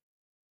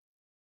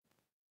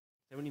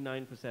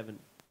 79 for 7.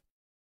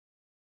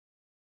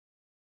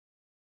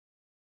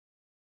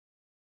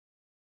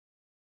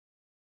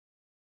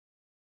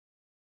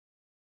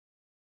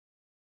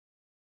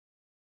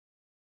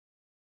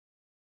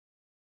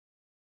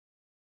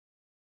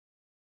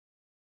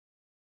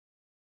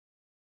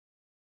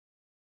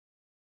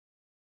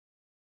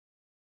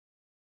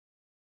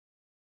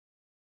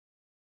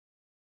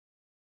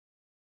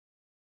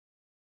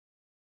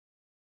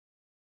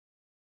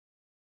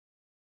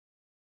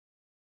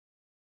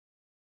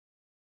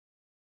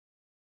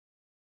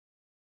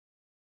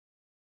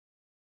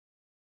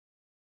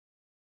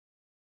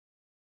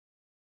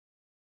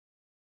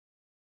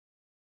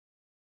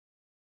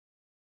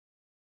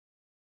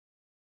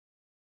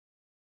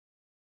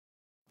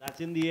 That's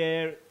in the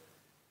air.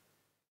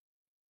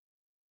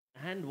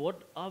 And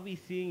what are we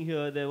seeing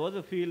here? There was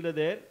a fielder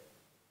there.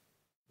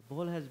 The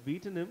ball has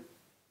beaten him.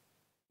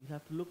 You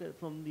have to look at it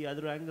from the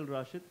other angle,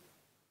 Rashid.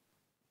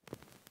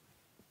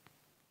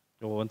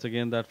 Oh, once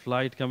again, that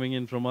flight coming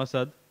in from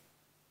Asad.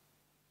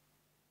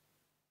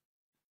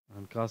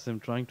 And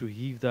Qasim trying to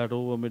heave that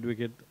over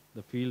mid-wicket.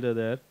 The fielder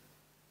there,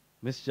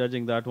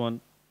 misjudging that one.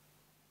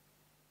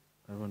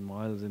 That one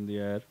miles in the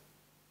air.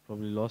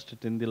 Probably lost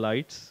it in the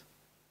lights.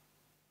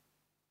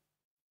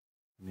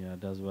 Yeah,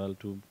 does well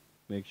to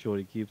make sure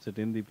he keeps it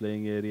in the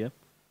playing area.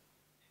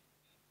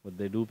 But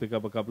they do pick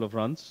up a couple of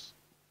runs.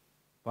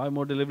 5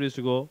 more deliveries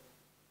to go.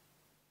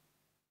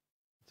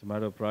 It's a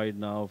matter of pride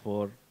now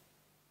for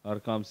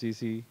Arqam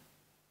CC.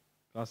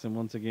 Qasim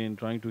once again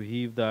trying to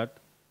heave that.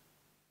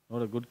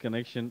 Not a good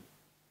connection.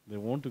 They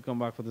want to come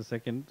back for the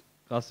second.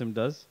 Qasim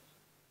does.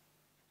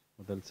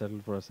 But they'll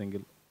settle for a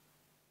single.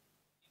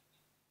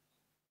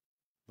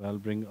 Well,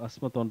 bring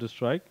Asmat on to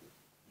strike.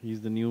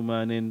 He's the new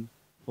man in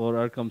for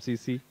Arqam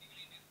CC.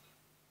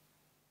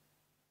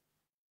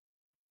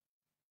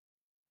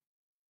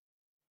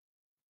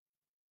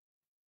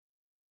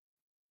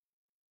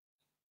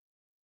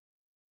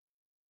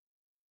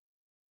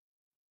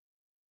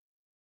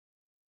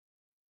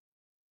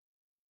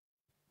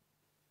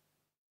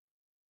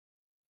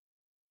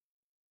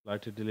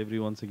 Lighted delivery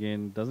once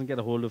again. Doesn't get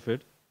a hold of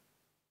it.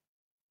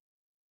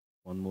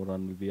 One more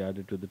run will be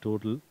added to the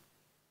total.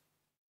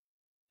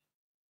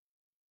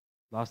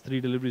 Last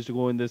 3 deliveries to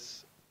go in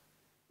this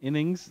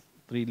innings.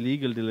 3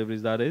 legal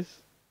deliveries, that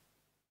is.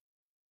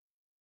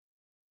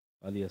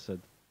 Ali Asad.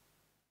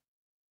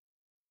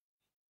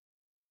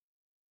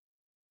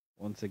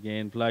 Once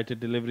again,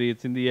 flighted delivery.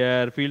 It's in the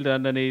air. Fielder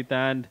underneath.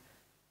 And,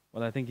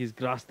 well, I think he's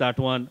grasped that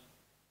one.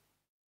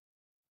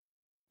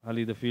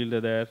 Ali, the fielder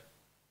there.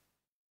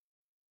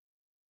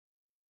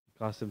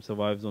 Qasim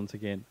survives once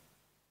again.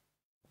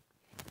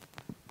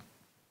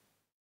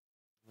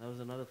 That was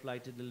another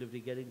flighted delivery,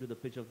 getting to the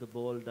pitch of the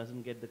ball,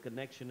 doesn't get the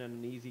connection,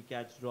 and an easy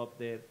catch drop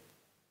there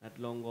at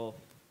long off.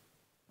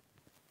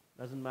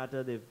 Doesn't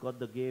matter, they've got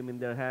the game in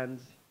their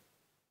hands.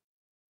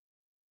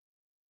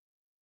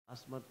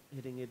 Asmat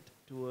hitting it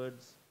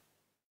towards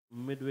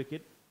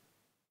mid-wicket.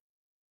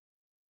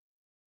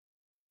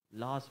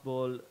 Last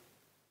ball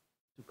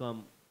to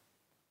come.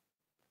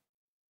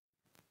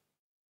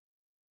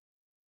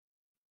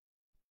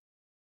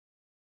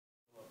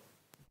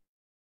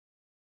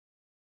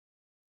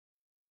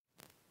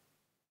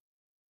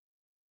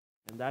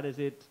 And that is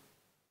it.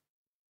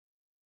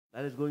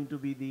 That is going to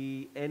be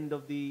the end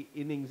of the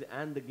innings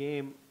and the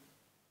game.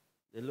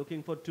 They're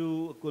looking for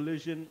 2, a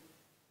collision.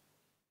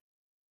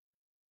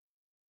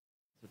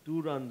 So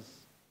 2 runs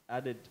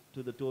added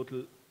to the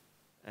total.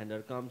 And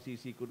Arqam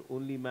CC could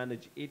only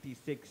manage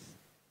 86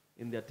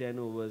 in their 10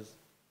 overs.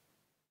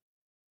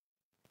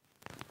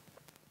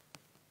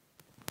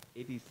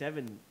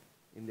 87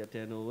 in their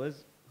 10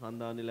 overs.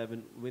 Khandan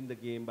 11 win the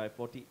game by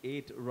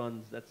 48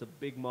 runs. That's a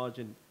big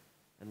margin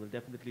and will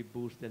definitely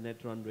boost their net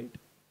run rate.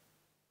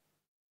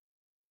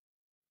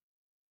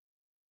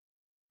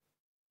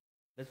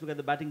 Let's look at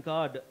the batting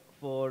card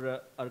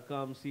for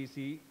Arqam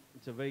CC.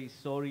 It's a very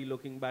sorry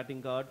looking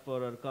batting card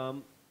for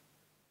Arqam.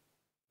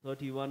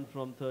 31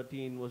 from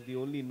 13 was the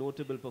only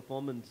notable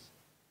performance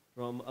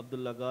from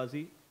Abdullah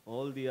Ghazi.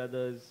 All the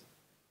others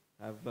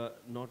have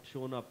not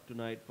shown up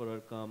tonight for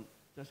Arqam.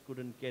 Just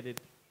couldn't get it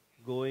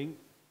going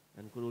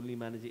and could only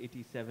manage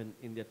 87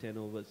 in their 10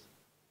 overs.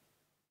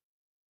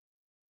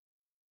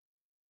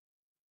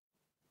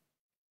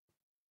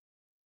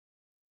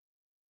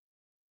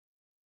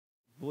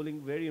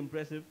 Bowling very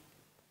impressive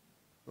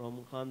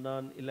from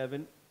Khandan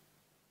 11.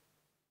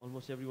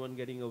 Almost everyone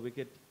getting a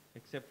wicket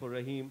except for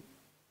Rahim.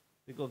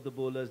 Pick of the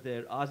bowlers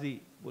there. Azi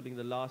bowling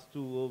the last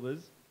 2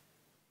 overs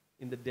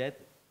in the death,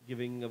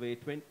 giving away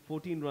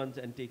 14 runs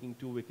and taking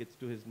 2 wickets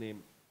to his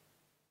name.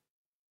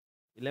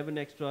 11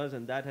 extras,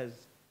 and that has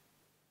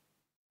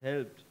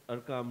helped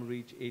Arqam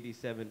reach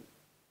 87.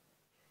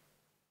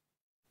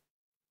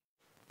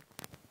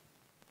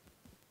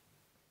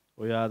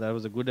 Oh yeah, that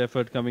was a good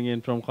effort coming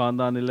in from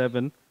Khandan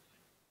 11.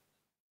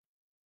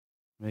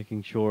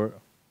 Making sure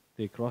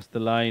they crossed the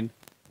line.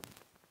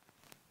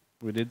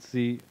 We did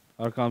see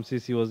Arqam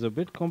CC was a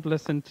bit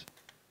complacent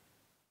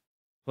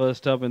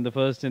first up in the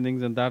first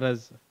innings, and that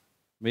has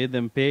made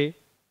them pay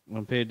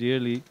and pay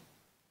dearly.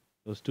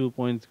 Those 2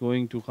 points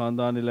going to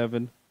Khandan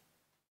 11.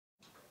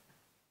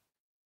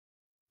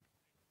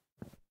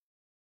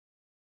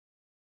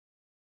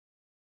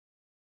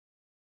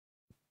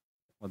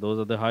 Well, those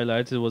are the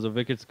highlights. It was a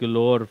wickets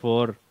galore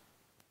for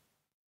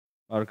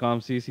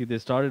Arqam CC. They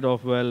started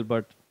off well,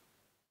 but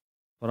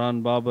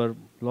Farhan Babar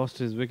lost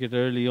his wicket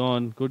early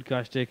on. Good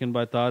catch taken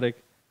by Tariq.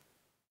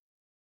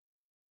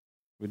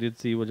 We did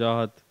see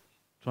Wajahat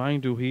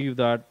trying to heave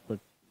that, but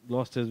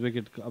lost his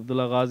wicket.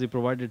 Abdullah Ghazi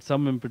provided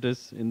some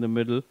impetus in the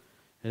middle,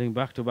 hitting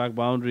back-to-back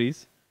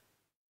boundaries.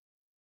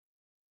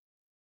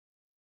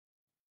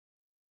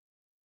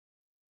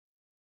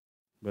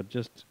 But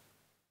just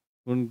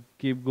couldn't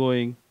keep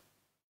going.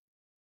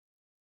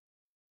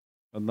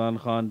 Adnan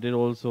Khan did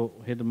also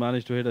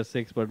manage to hit a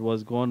 6, but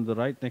was gone the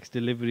right next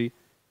delivery.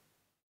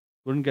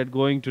 Couldn't get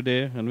going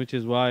today, and which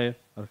is why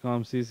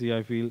Arqam CC,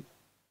 I feel,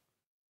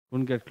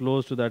 couldn't get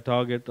close to that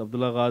target.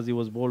 Abdullah Ghazi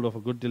was bowled off a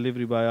good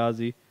delivery by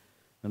Azi,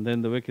 and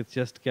then the wickets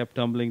just kept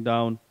tumbling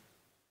down.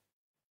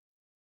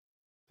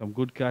 Some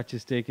good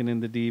catches taken in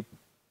the deep.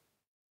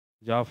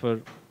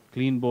 Jafar,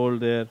 clean bowl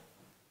there.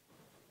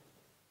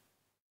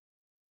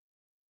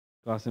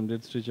 Qasim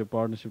did stitch a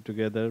partnership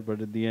together,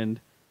 but at the end,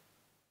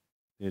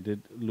 they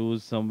did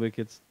lose some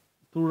wickets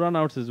through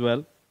run-outs as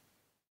well.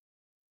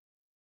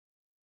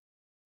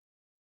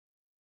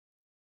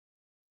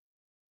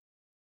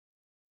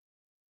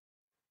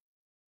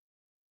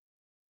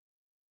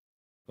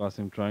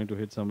 Qasim trying to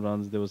hit some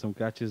runs. There were some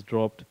catches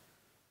dropped.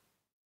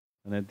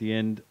 And at the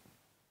end,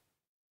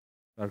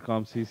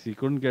 Arqam CC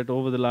couldn't get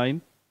over the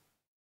line.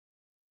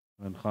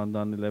 And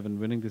Khandan 11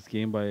 winning this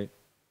game by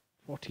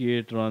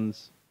 48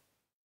 runs.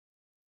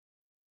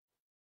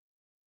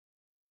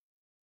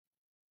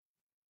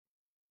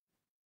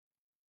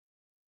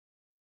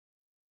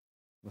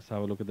 Let's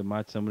have a look at the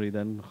match summary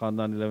then.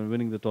 Khandan 11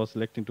 winning the toss,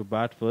 selecting to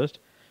bat first.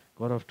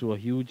 Got off to a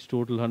huge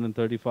total,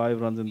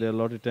 135 runs in their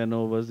allotted 10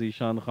 overs.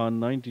 Ishan Khan,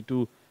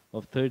 92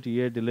 of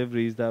 38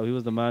 deliveries. He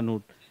was the man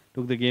who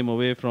took the game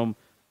away from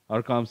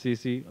Arqam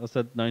CC.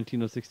 Asad,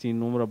 19 of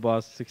 16. Umar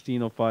Abbas,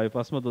 16 of 5.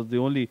 Asmat was the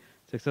only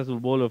successful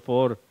bowler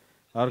for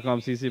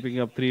Arqam CC,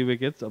 picking up 3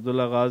 wickets.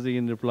 Abdullah Ghazi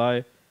in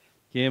reply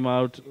came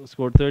out,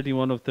 scored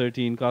 31 of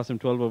 13. Qasim,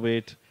 12 of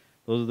 8.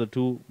 Those are the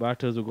two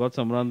batters who got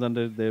some runs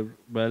under their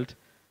belt.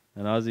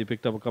 And Azi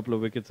picked up a couple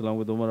of wickets along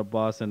with Umar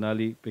Abbas and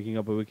Ali picking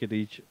up a wicket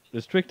each,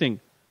 restricting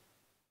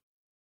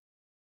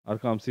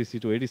Arqam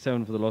CC to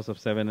 87 for the loss of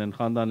 7, and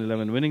Khandan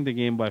 11 winning the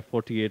game by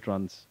 48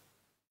 runs.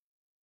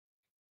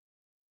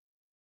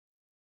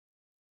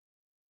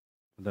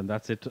 And then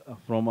that's it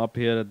from up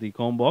here at the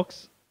com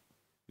box.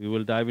 We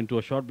will dive into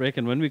a short break,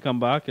 and when we come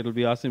back, it will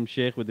be Asim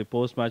Sheikh with the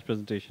post-match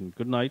presentation.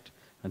 Good night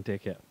and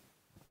take care.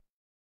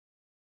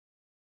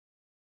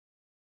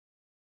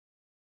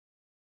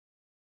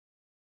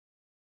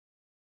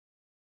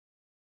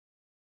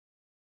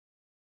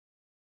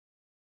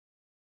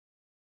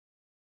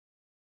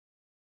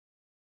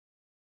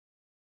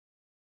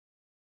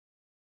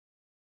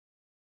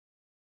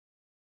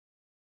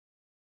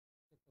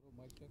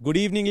 Good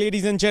evening,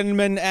 ladies and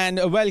gentlemen, and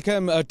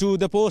welcome to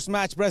the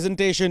post-match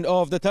presentation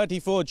of the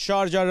 34th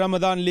Sharjah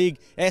Ramadan League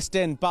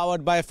S10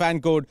 powered by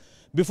FanCode.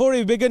 Before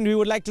we begin, we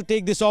would like to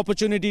take this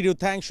opportunity to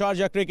thank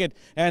Sharjah Cricket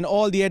and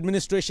all the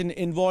administration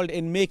involved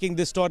in making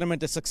this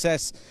tournament a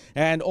success,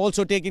 and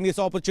also taking this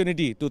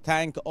opportunity to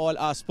thank all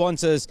our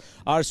sponsors,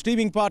 our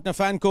streaming partner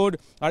FanCode,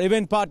 our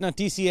event partner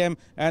TCM,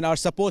 and our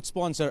support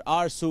sponsor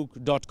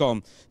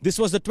rsook.com. This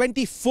was the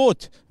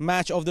 24th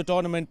match of the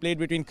tournament played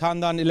between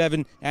Khandan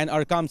 11 and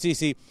Arqam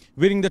CC.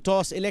 Winning the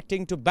toss,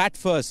 electing to bat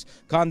first,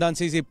 Khandan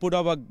CC put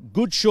up a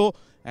good show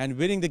and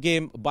winning the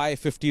game by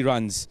 50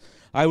 runs.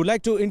 I would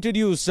like to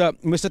introduce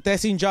Mr.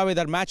 Tehseen Javed,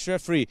 our match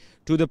referee,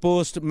 to the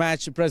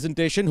post-match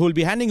presentation, who will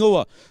be handing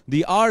over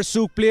the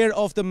Arsook Player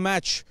of the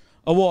Match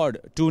award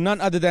to none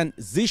other than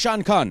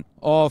Zishan Khan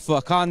of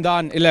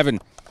Khandan 11.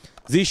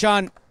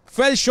 Zishan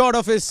fell short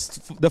of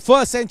the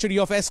first century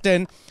of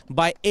S10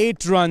 by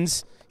 8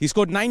 runs. He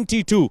scored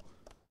 92,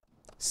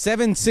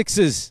 7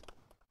 sixes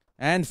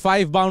and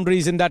 5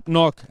 boundaries in that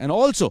knock, and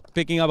also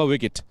picking up a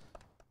wicket.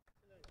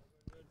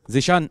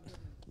 Zishan,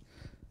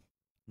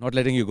 not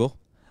letting you go.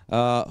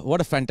 What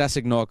a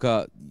fantastic knock.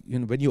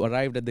 When you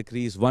arrived at the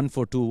crease, 1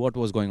 for 2, what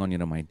was going on in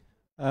your mind?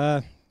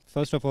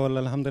 First of all,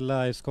 Alhamdulillah,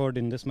 I scored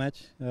in this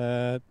match.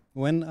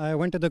 When I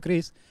went to the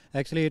crease,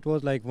 actually it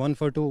was like 1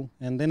 for 2.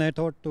 And then I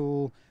thought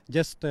to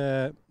just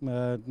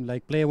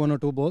like play 1 or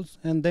 2 balls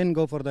and then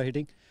go for the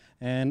hitting.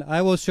 And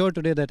I was sure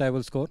today that I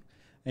will score,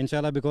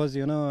 inshallah, because,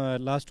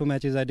 last 2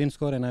 matches I didn't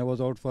score and I was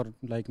out for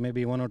like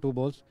maybe 1 or 2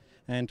 balls.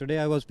 And today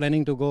I was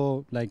planning to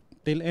go like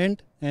till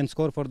end and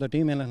score for the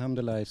team, and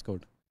Alhamdulillah, I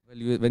scored.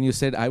 Well, when you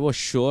said I was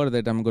sure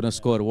that I'm going to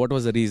score, what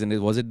was the reason?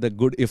 Was it the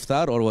good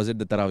iftar or was it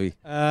the Taraweeh?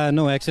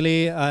 No,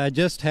 actually, I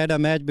just had a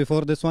match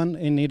before this one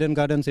in Eden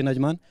Gardens in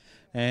Ajman.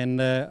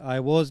 and I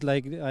was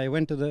like, I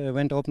went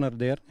opener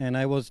there, and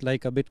I was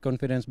like a bit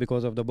confident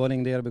because of the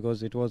bowling there,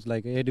 because it was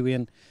like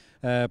Adrian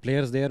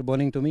players there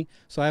bowling to me,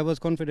 so I was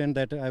confident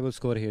that I will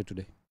score here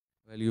today.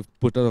 Well, you've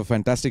put on a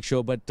fantastic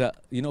show, but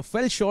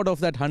fell short of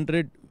that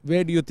 100.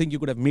 Where do you think you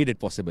could have made it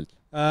possible?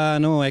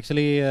 No,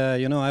 actually,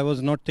 I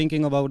was not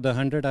thinking about the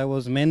 100. I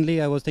was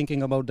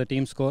thinking about the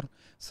team score.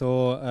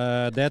 So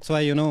that's why,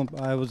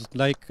 I was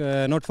like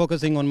not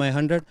focusing on my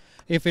 100.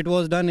 If it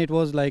was done, it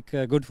was like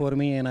good for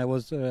me, and I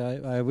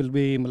will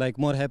be like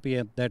more happy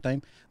at that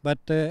time. But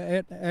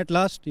at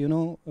last,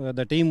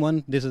 the team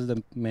won. This is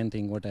the main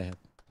thing what I have.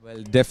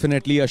 Well,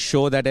 definitely a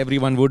show that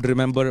everyone would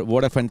remember.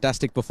 What a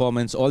fantastic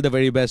performance. All the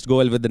very best. Go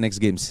well with the next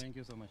games. Thank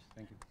you so much.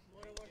 Thank you.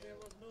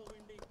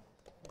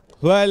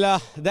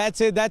 Well, that's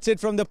it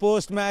from the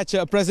post-match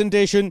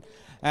presentation.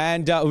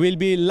 And we'll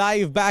be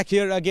live back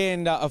here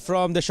again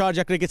from the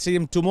Sharjah Cricket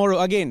Stadium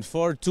tomorrow again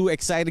for 2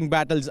 exciting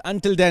battles.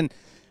 Until then,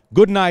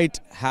 good night.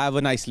 Have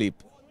a nice sleep.